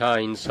different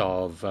kinds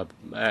of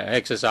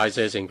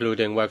exercises,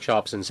 including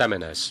workshops and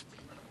seminars.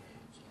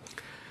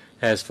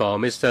 As for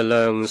Mr.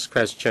 Leung's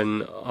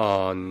question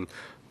on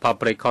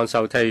public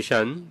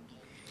consultation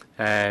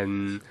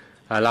and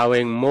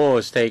allowing more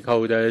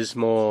stakeholders,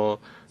 more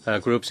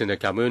groups in the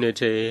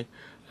community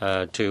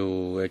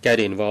to get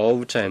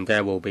involved, and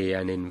there will be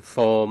an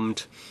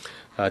informed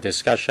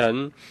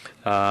discussion,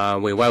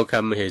 we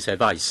welcome his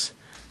advice.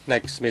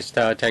 Next,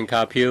 Mr. Teng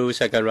Ka-piu,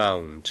 second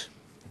round.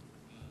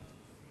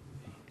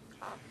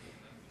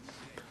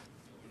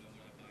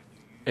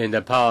 In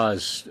the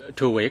past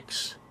 2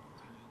 weeks,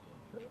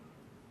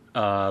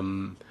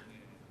 a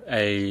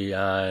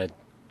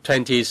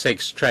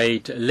 26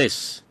 trade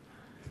list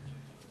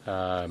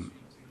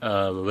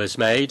was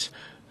made.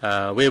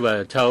 We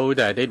were told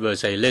that it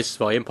was a list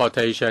for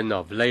importation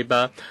of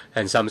labor,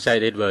 and some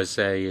said it was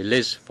a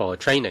list for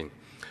training.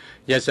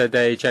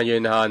 Yesterday, Chen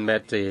Yunhan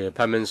met the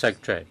Permanent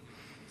Secretary.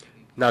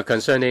 Now,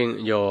 concerning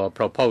your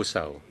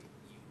proposal,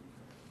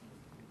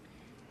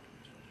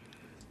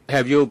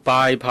 have you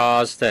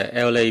bypassed the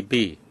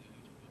LAB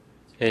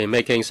in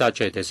making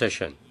such a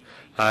decision?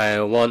 I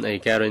want a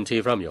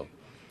guarantee from you.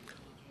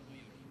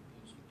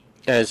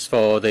 As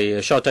for the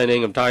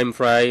shortening of time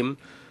frame,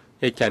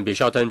 it can be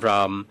shortened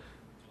from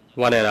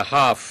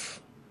 1.5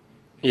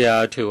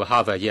 years to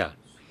half a year.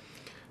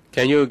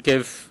 Can you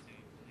give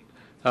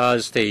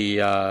us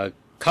the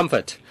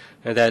comfort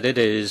that it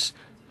is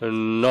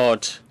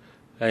not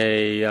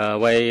a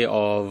way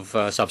of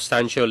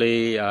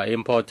substantially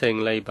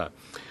importing labor?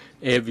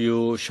 If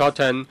you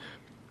shorten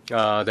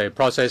the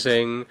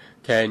processing,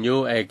 can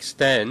you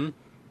extend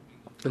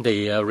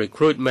the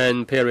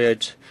recruitment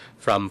period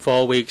from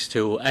 4 weeks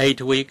to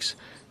 8 weeks?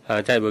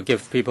 That will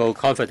give people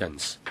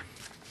confidence.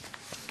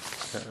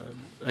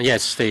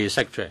 Yes, the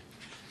Secretary.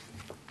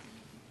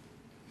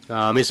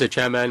 Mr.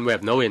 Chairman, we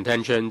have no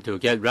intention to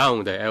get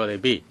round the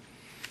LAB.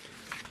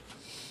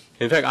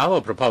 In fact,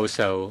 our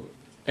proposal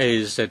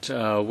is that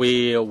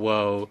we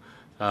will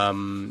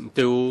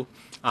do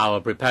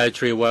our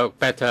preparatory work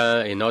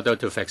better in order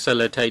to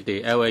facilitate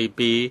the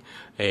LAB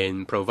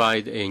in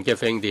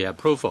giving the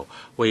approval.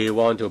 We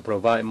want to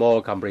provide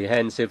more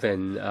comprehensive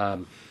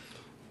and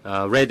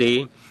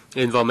ready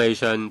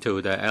information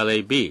to the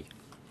LAB.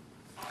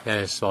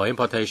 As for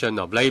importation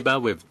of labor,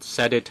 we've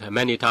said it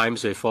many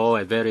times before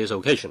at various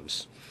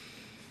occasions.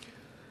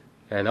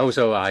 And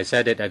also, I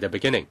said it at the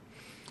beginning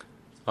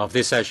of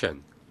this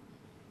session.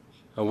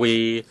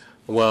 We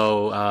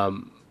will,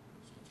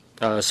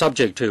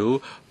 subject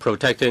to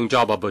protecting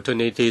job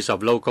opportunities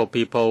of local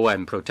people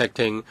and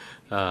protecting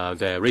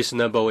their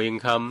reasonable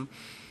income,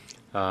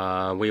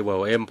 we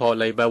will import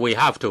labor. We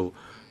have to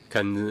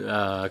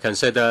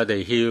consider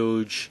the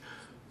huge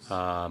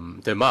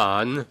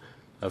demand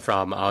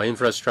from our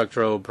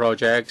infrastructural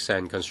projects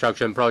and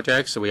construction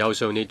projects. We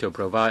also need to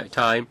provide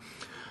time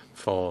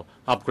for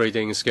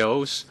upgrading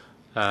skills,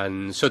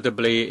 and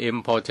suitably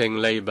importing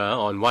labor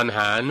on one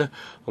hand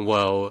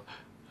will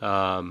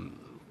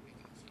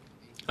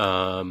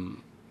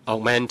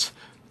augment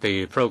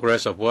the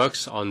progress of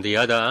works. On the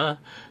other,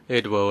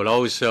 it will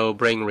also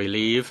bring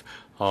relief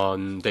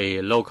on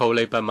the local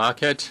labor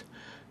market,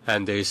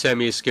 and the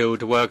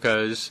semi-skilled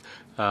workers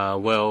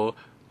will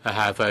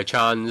have a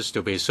chance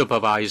to be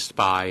supervised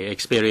by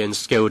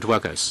experienced skilled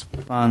workers.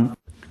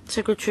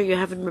 Secretary, you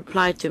haven't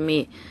replied to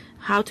me.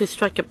 How to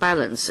strike a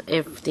balance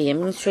if the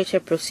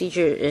administrative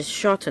procedure is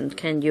shortened?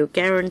 Can you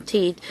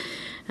guarantee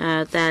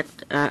that,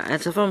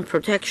 as a form of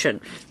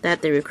protection,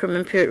 that the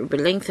recruitment period will be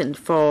lengthened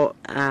for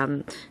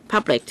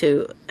public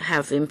to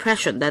have the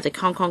impression that the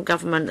Hong Kong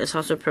government is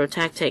also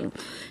protecting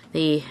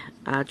the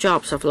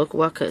jobs of local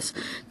workers?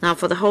 Now,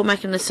 for the whole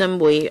mechanism,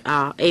 we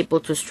are able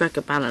to strike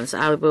a balance.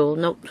 I will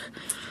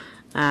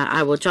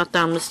jot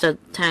down Mr.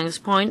 Tang's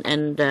point,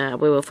 and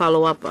we will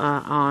follow up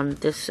on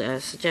this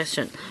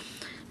suggestion.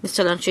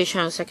 Mr. Leung Chee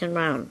Cheong, second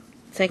round.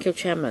 Thank you,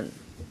 Chairman.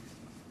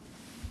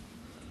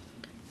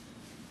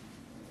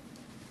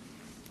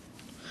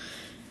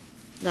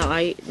 Now,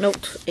 I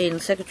note in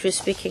Secretary's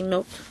speaking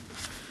note,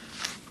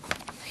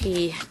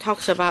 he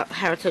talks about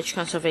heritage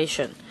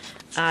conservation.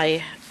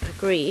 I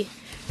agree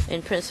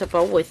in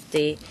principle with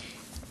the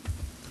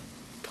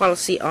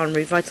policy on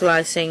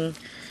revitalizing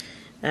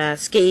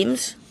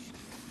schemes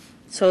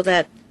so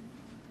that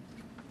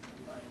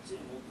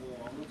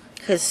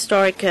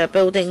historic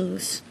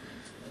buildings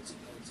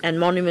and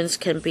monuments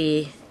can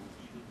be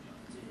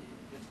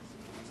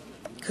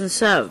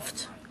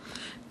conserved.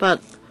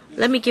 But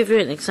let me give you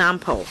an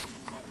example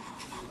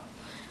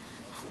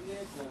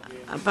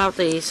about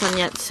the Sun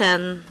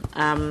Yat-sen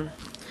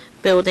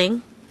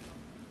building.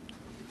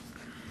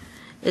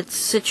 It's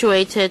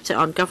situated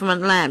on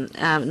government land.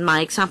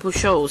 My example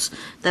shows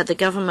that the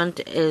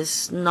government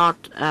is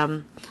not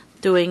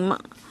doing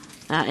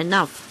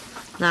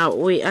enough. Now,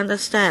 we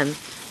understand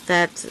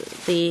that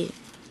the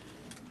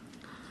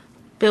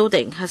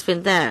building has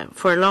been there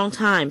for a long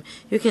time.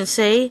 You can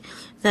say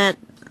that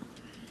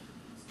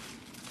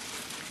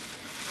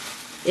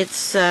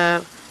it's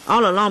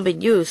all along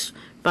been used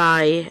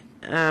by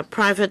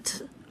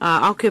private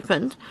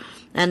occupant,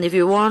 and if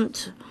you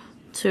want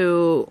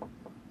to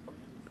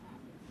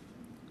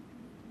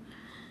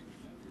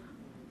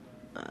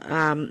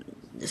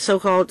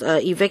so-called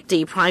evict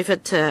the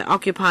private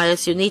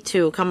occupiers, you need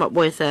to come up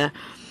with a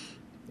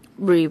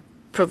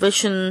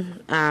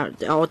provision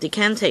or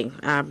decanting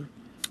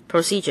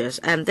procedures.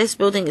 And this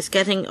building is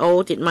getting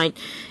old.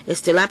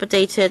 It's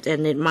dilapidated,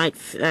 and it might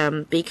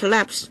be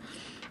collapsed.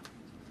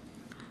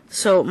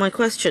 So my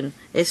question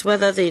is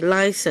whether the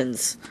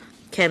license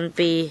can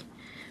be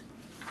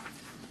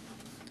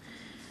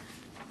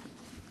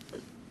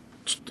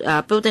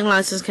building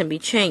license can be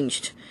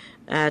changed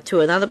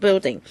to another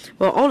building.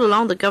 Well, all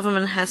along the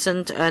government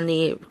hasn't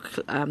any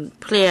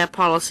clear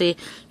policy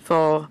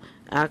for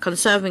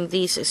conserving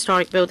these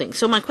historic buildings.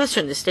 So my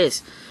question is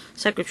this,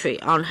 Secretary,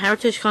 on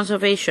heritage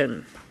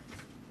conservation.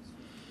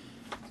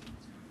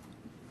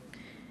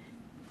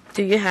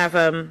 Do you have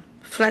a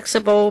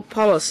flexible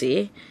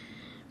policy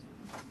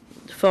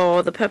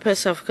for the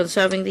purpose of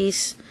conserving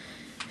these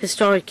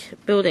historic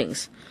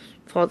buildings?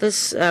 For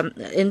this,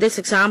 in this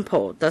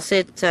example,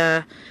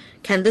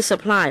 can this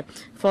apply?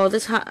 For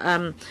this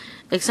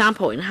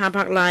example in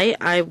Hapag Lai,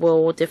 I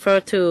will defer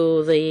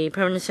to the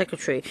Permanent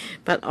Secretary.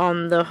 But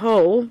on the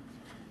whole,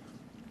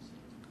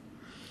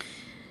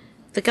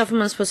 the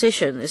government's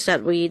position is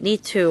that we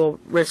need to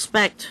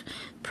respect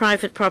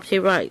private property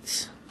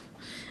rights.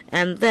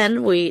 And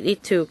then we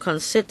need to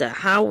consider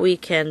how we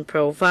can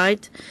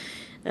provide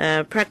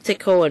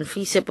practical and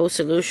feasible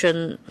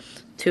solution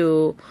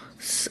to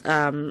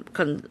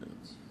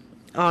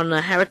on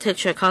a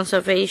heritage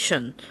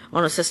conservation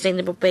on a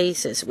sustainable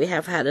basis. We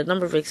have had a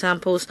number of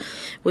examples.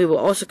 We will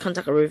also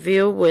conduct a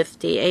review with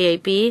the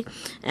AAB,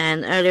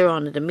 and earlier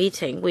on in the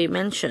meeting we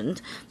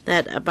mentioned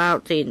that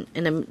about in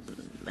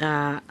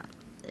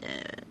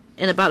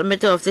about the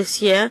middle of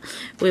this year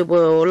we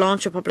will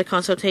launch a public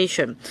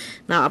consultation.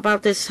 Now,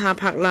 about this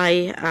Hapag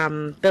Lai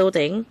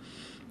building,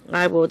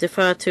 I will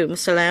defer to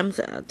Mr. Lam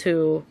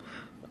to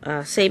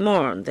say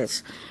more on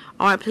this.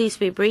 All right, please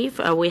be brief.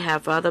 We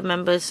have other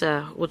members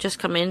who just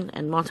come in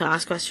and want to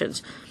ask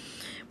questions.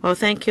 Well,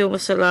 thank you,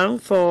 Mr. Leung,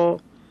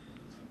 for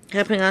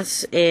helping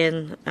us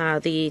in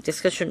the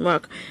discussion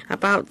work.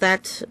 About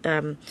that,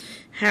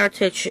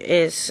 heritage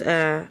is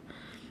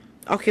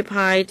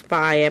occupied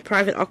by a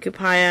private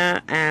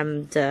occupier,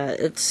 and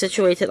it's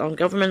situated on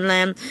government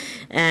land,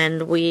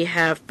 and we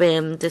have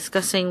been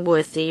discussing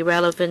with the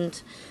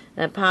relevant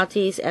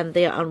parties, and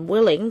they are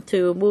unwilling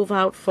to move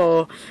out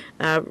for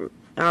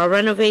our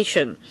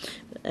renovation.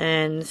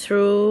 And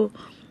through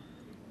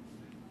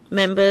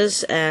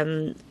members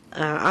and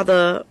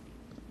other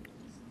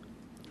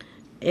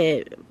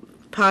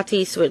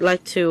parties would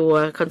like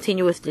to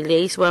continue with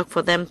delays work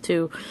for them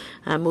to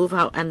move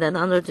out, and then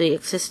under the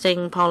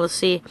existing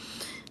policy,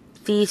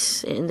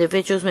 these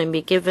individuals may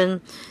be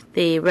given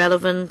the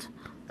relevant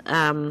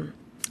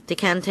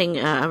decanting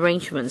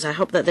arrangements. I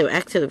hope that they will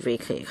actively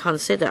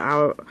consider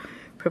our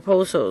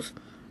proposals.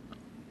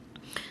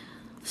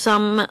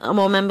 Some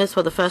more members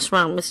for the first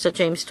round. Mr.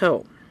 James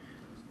Toh.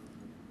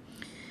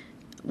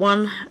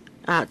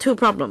 Two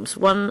problems.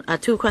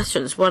 Two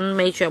questions. One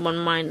major, one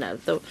minor.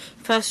 The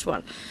first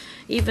one,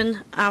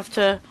 even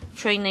after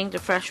training the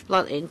fresh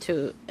blood in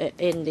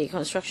the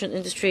construction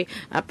industry,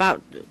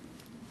 about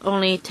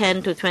only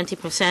 10 to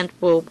 20%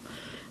 will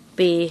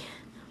be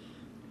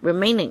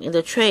remaining in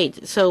the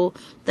trade. So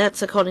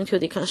that's according to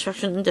the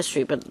construction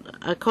industry. But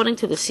according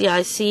to the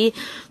CIC,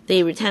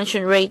 the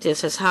retention rate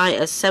is as high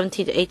as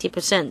 70 to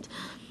 80%.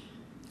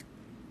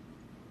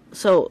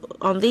 So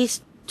on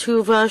these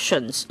two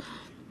versions,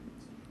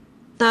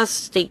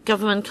 does the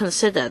government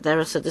consider there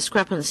is a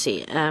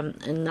discrepancy?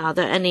 And are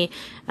there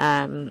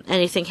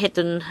anything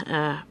hidden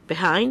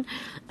behind?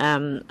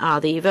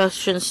 Are the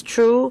versions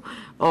true,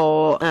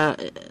 or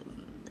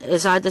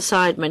is either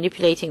side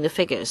manipulating the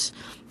figures?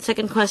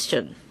 Second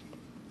question.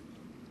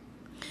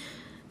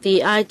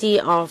 The ID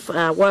of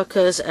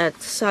workers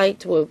at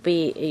site will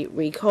be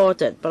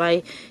recorded, but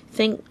I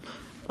think,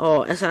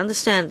 or as I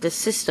understand the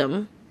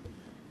system,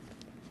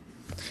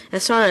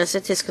 as far as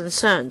it is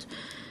concerned,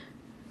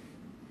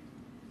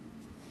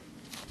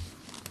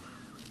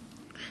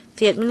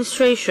 the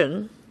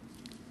administration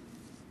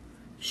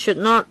should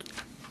not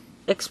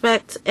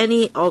expect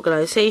any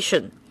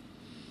organization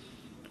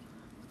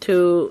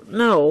to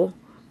know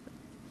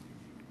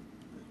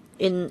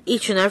in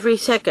each and every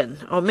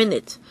second or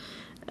minute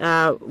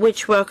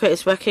which worker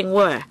is working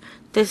where.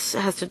 This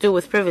has to do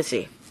with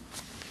privacy.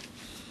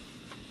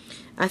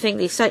 I think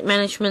the site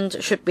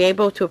management should be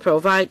able to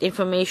provide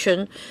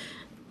information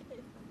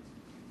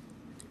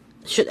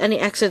should any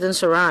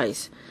accidents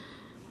arise.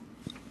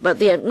 But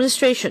the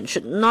administration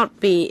should not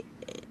be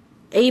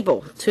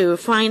able to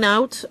find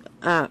out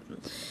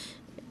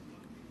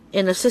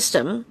in a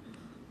system,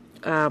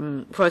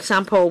 for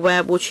example,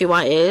 where Wu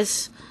Chi-wai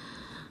is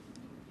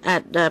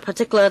at a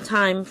particular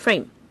time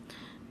frame.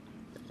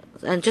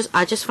 And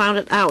I just found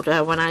it out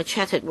when I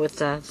chatted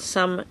with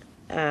some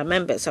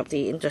members of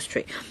the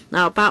industry.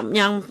 Now, about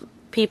young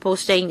people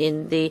staying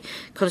in the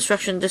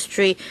construction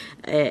industry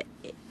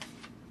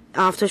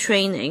after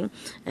training,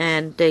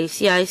 and the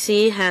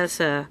CIC has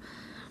a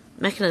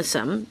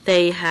mechanism.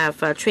 They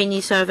have a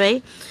trainee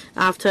survey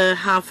after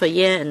half a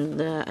year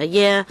and a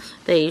year.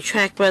 They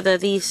track whether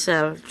these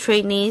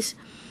trainees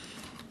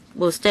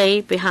will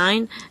stay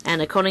behind,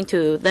 and according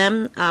to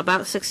them,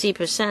 about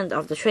 60%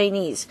 of the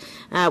trainees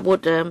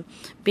would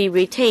be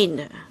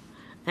retained.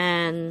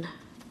 And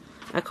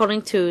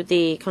according to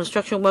the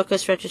Construction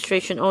Workers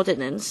Registration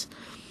Ordinance,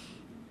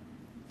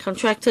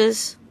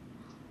 contractors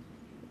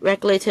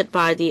regulated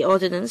by the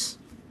ordinance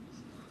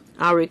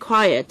are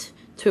required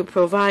to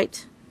provide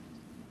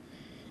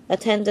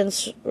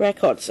attendance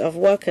records of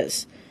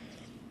workers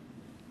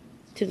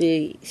to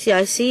the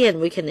CIC,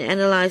 and we can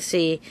analyze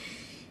the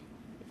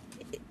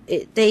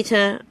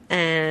data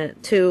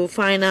to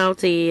find out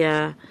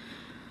the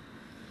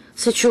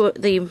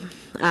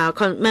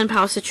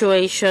manpower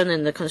situation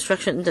in the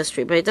construction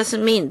industry. But it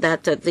doesn't mean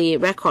that the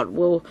record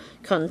will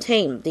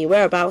contain the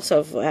whereabouts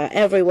of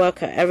every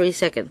worker every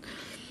second.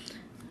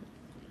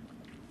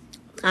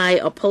 I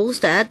oppose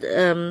that.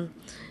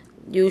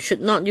 You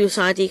should not use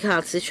ID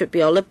cards. It should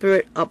be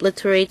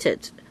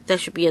obliterated. There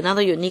should be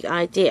another unique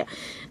ID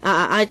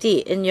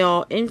in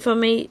your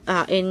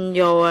in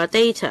your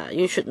data.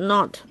 You should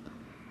not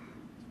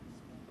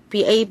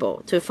be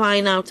able to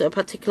find out a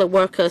particular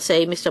worker,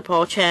 say Mr.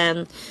 Paul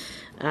Chan,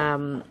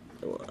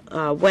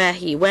 where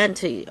he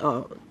went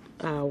or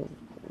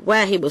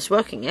where he was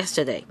working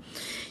yesterday.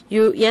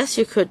 You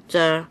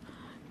could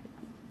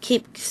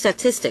keep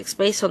statistics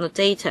based on the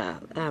data,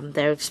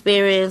 their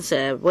experience,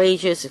 their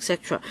wages,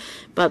 etc.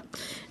 But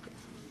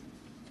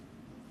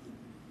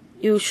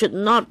you should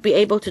not be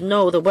able to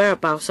know the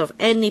whereabouts of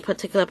any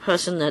particular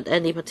person at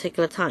any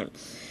particular time.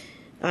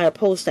 I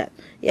oppose that.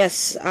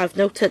 Yes, I've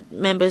noted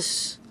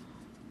members'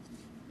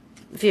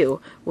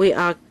 view. We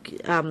are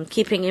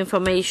keeping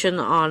information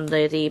on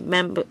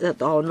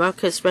on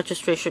workers'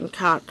 registration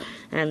card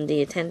and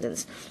the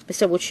attendance.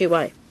 Mr. Wu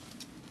Chi-wai.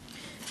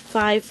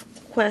 5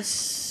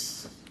 questions.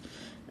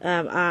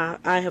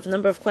 I have a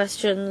number of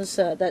questions.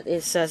 That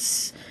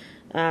is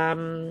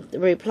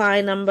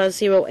reply number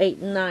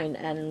 089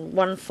 and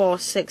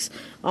 146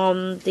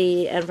 on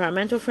the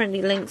environmental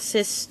friendly link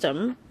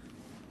system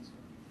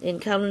in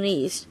Kowloon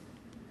East.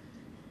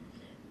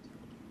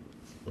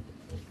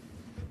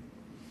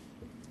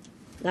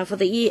 Now for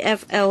the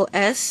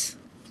EFLS,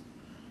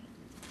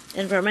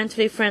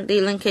 environmentally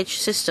friendly linkage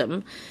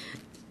system,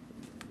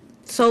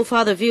 so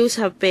far the views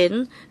have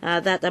been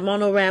that a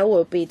monorail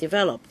will be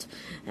developed.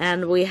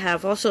 And we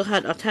have also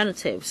had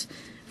alternatives.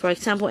 For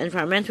example,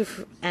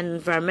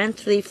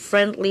 environmentally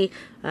friendly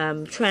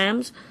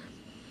trams.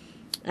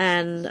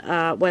 And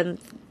when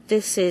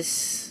this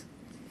is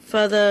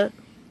further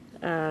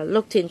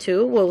looked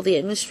into? Will the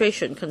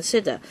administration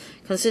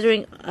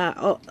considering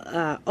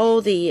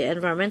all the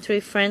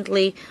environmentally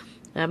friendly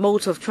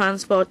modes of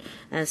transport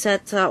and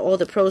set out all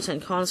the pros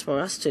and cons for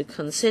us to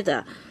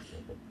consider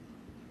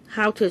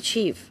how to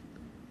achieve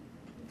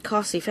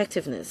cost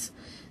effectiveness?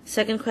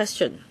 Second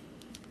question.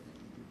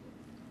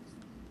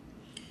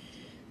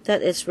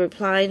 That is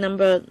reply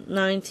number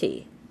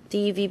 90,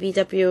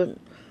 DVBW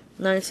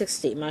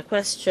 960. My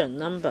question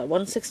number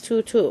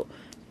 1622.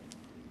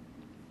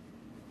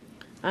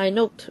 I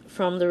note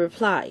from the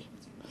reply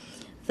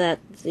that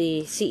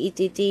the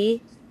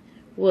CEDD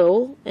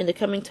will, in the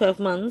coming 12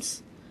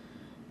 months,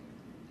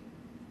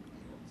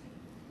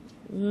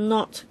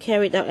 not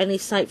carry out any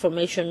site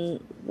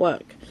formation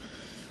work.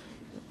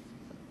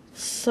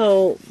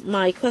 So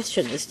my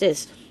question is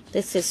this.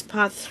 This is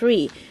part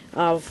 3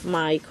 of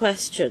my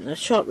question, a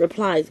short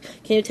reply.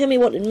 Can you tell me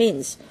what it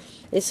means?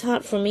 It's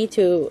hard for me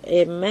to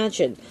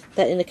imagine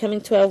that in the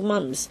coming 12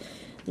 months,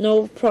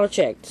 no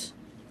project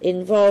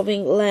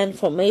involving land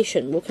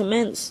formation will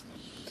commence.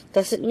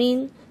 Does it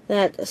mean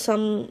that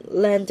some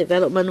land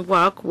development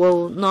work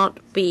will not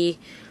be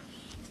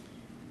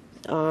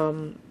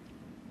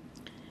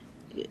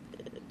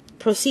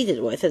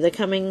proceeded with in the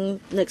coming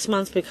next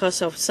month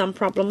because of some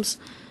problems?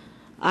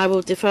 I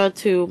will defer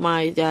to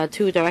my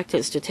two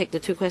directors to take the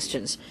two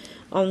questions.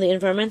 On the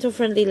environmental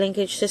friendly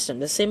linkage system,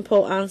 the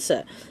simple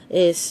answer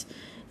is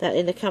that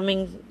in the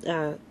coming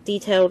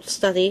detailed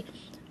study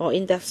or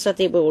in-depth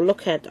study, we will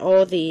look at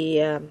all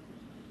the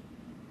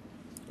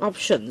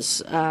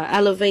options,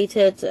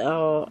 elevated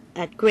or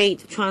at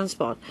grade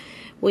transport.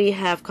 We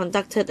have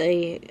conducted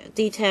a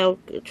detailed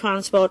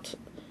transport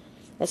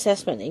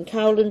assessment in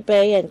Kowloon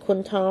Bay and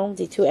Kwun Tong,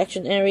 the two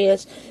action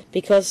areas,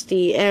 because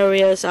the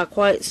areas are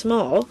quite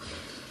small.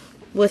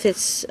 With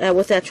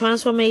their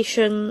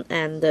transformation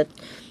and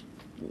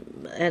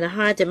a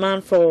high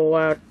demand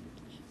for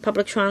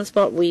public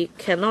transport, we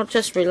cannot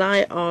just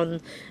rely on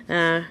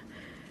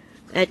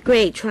at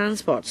grade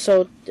transport.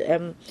 So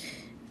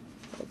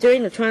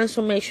during the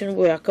transformation,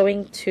 we are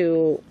going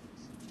to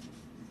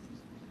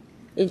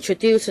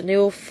introduce a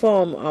new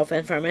form of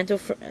environmental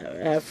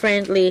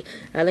friendly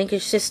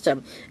linkage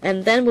system,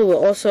 and then we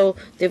will also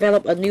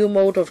develop a new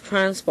mode of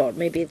transport.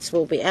 Maybe it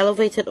will be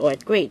elevated or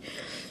at grade.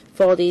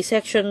 For the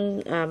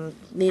section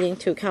leading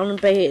to Kowloon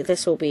Bay,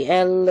 this will be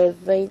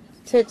elevated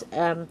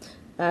to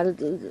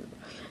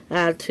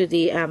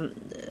the.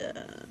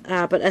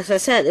 But as I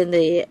said, in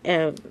the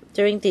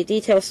during the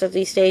detailed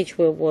study stage,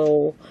 we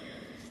will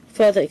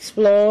further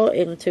explore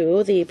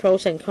into the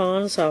pros and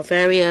cons of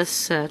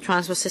various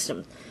transport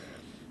systems.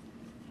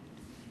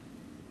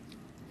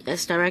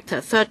 Yes,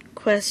 Director. Third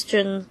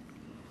question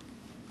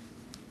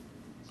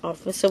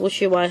of Mr.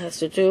 Wushiwai has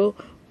to do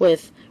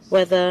with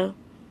whether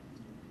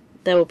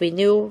there will be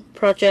new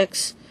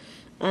projects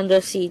under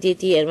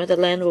CEDD and whether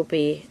land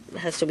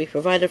has to be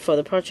provided for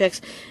the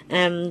projects.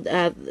 And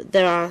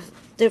there are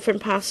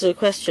different parts to the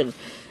question.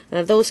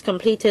 Those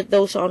completed,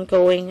 those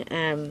ongoing,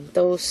 and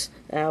those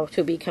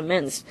to be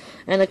commenced.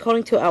 And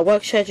according to our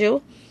work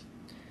schedule,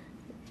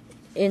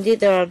 indeed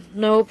there are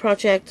no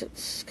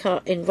projects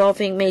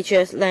involving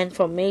major land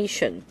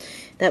formation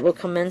that will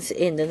commence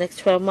in the next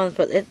 12 months,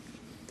 but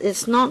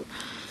it's not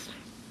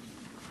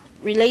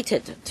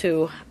related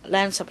to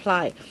land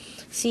supply.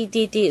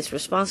 CDD is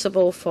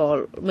responsible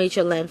for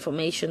major land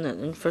formation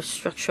and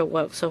infrastructure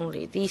works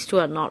only. These two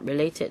are not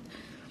related.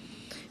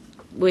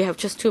 We have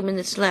just 2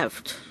 minutes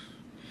left.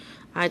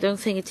 I don't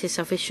think it is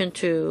sufficient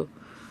to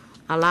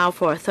allow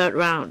for a third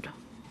round.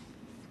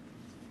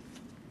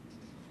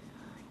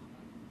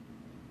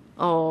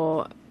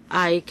 Or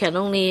I can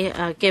only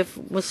give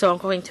Mr. Ong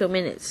Kok 2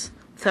 minutes.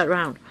 Third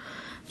round.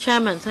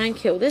 Chairman,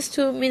 thank you. These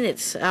 2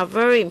 minutes are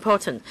very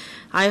important.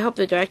 I hope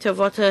the Director of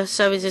Water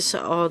Services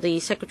or the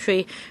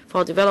Secretary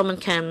for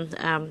Development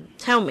can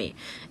tell me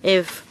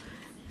if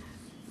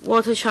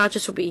water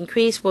charges will be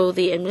increased. Will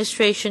the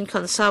administration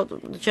consult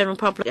the general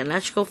public and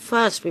electrical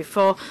first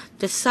before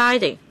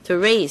deciding to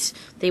raise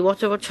the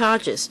water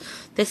charges?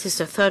 This is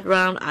the third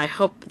round. I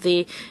hope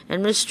the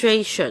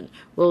administration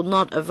will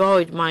not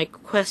avoid my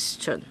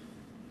question.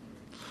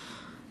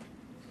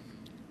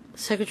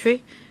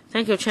 Secretary?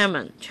 Thank you,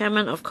 Chairman.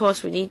 Chairman, of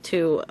course,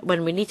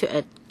 when we need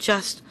to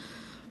adjust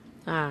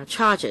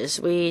charges,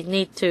 we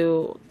need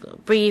to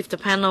brief the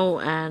panel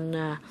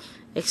and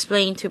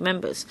explain to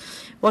members.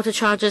 Water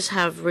charges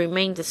have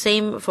remained the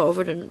same for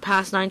over the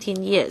past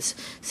 19 years.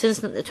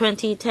 Since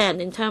 2010,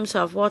 in terms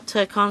of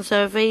water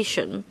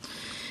conservation,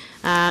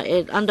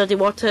 under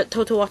the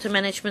total water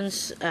management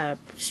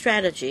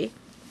strategy,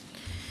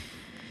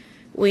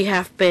 we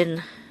have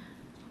been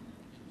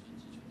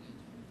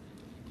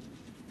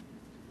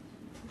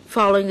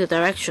following the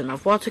direction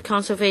of water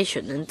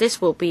conservation, and this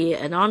will be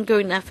an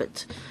ongoing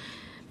effort.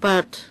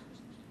 But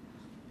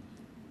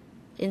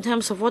in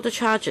terms of water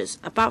charges,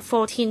 about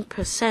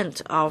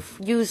 14% of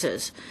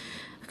users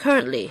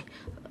currently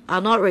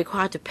are not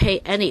required to pay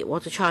any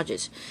water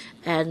charges,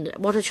 and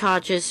water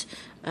charges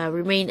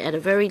remain at a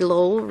very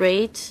low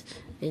rate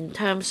in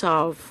terms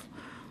of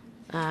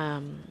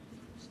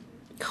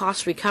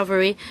cost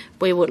recovery.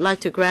 We would like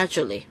to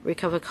gradually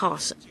recover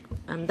costs,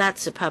 and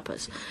that's the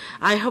purpose.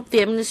 I hope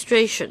the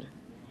administration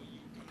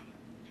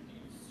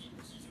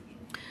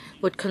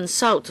would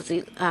consult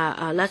the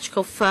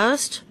electrical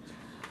first.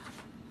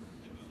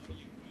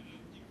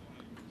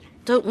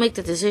 Don't make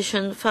the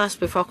decision first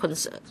before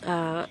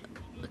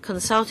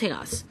consulting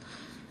us.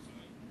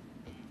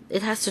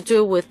 It has to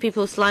do with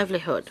people's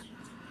livelihood.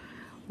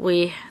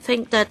 We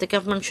think that the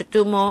government should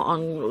do more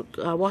on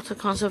water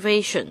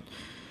conservation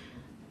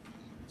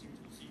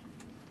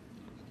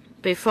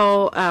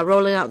before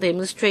rolling out the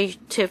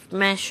administrative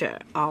measure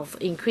of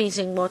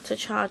increasing water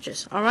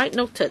charges. All right,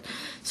 noted.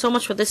 So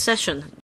much for this session.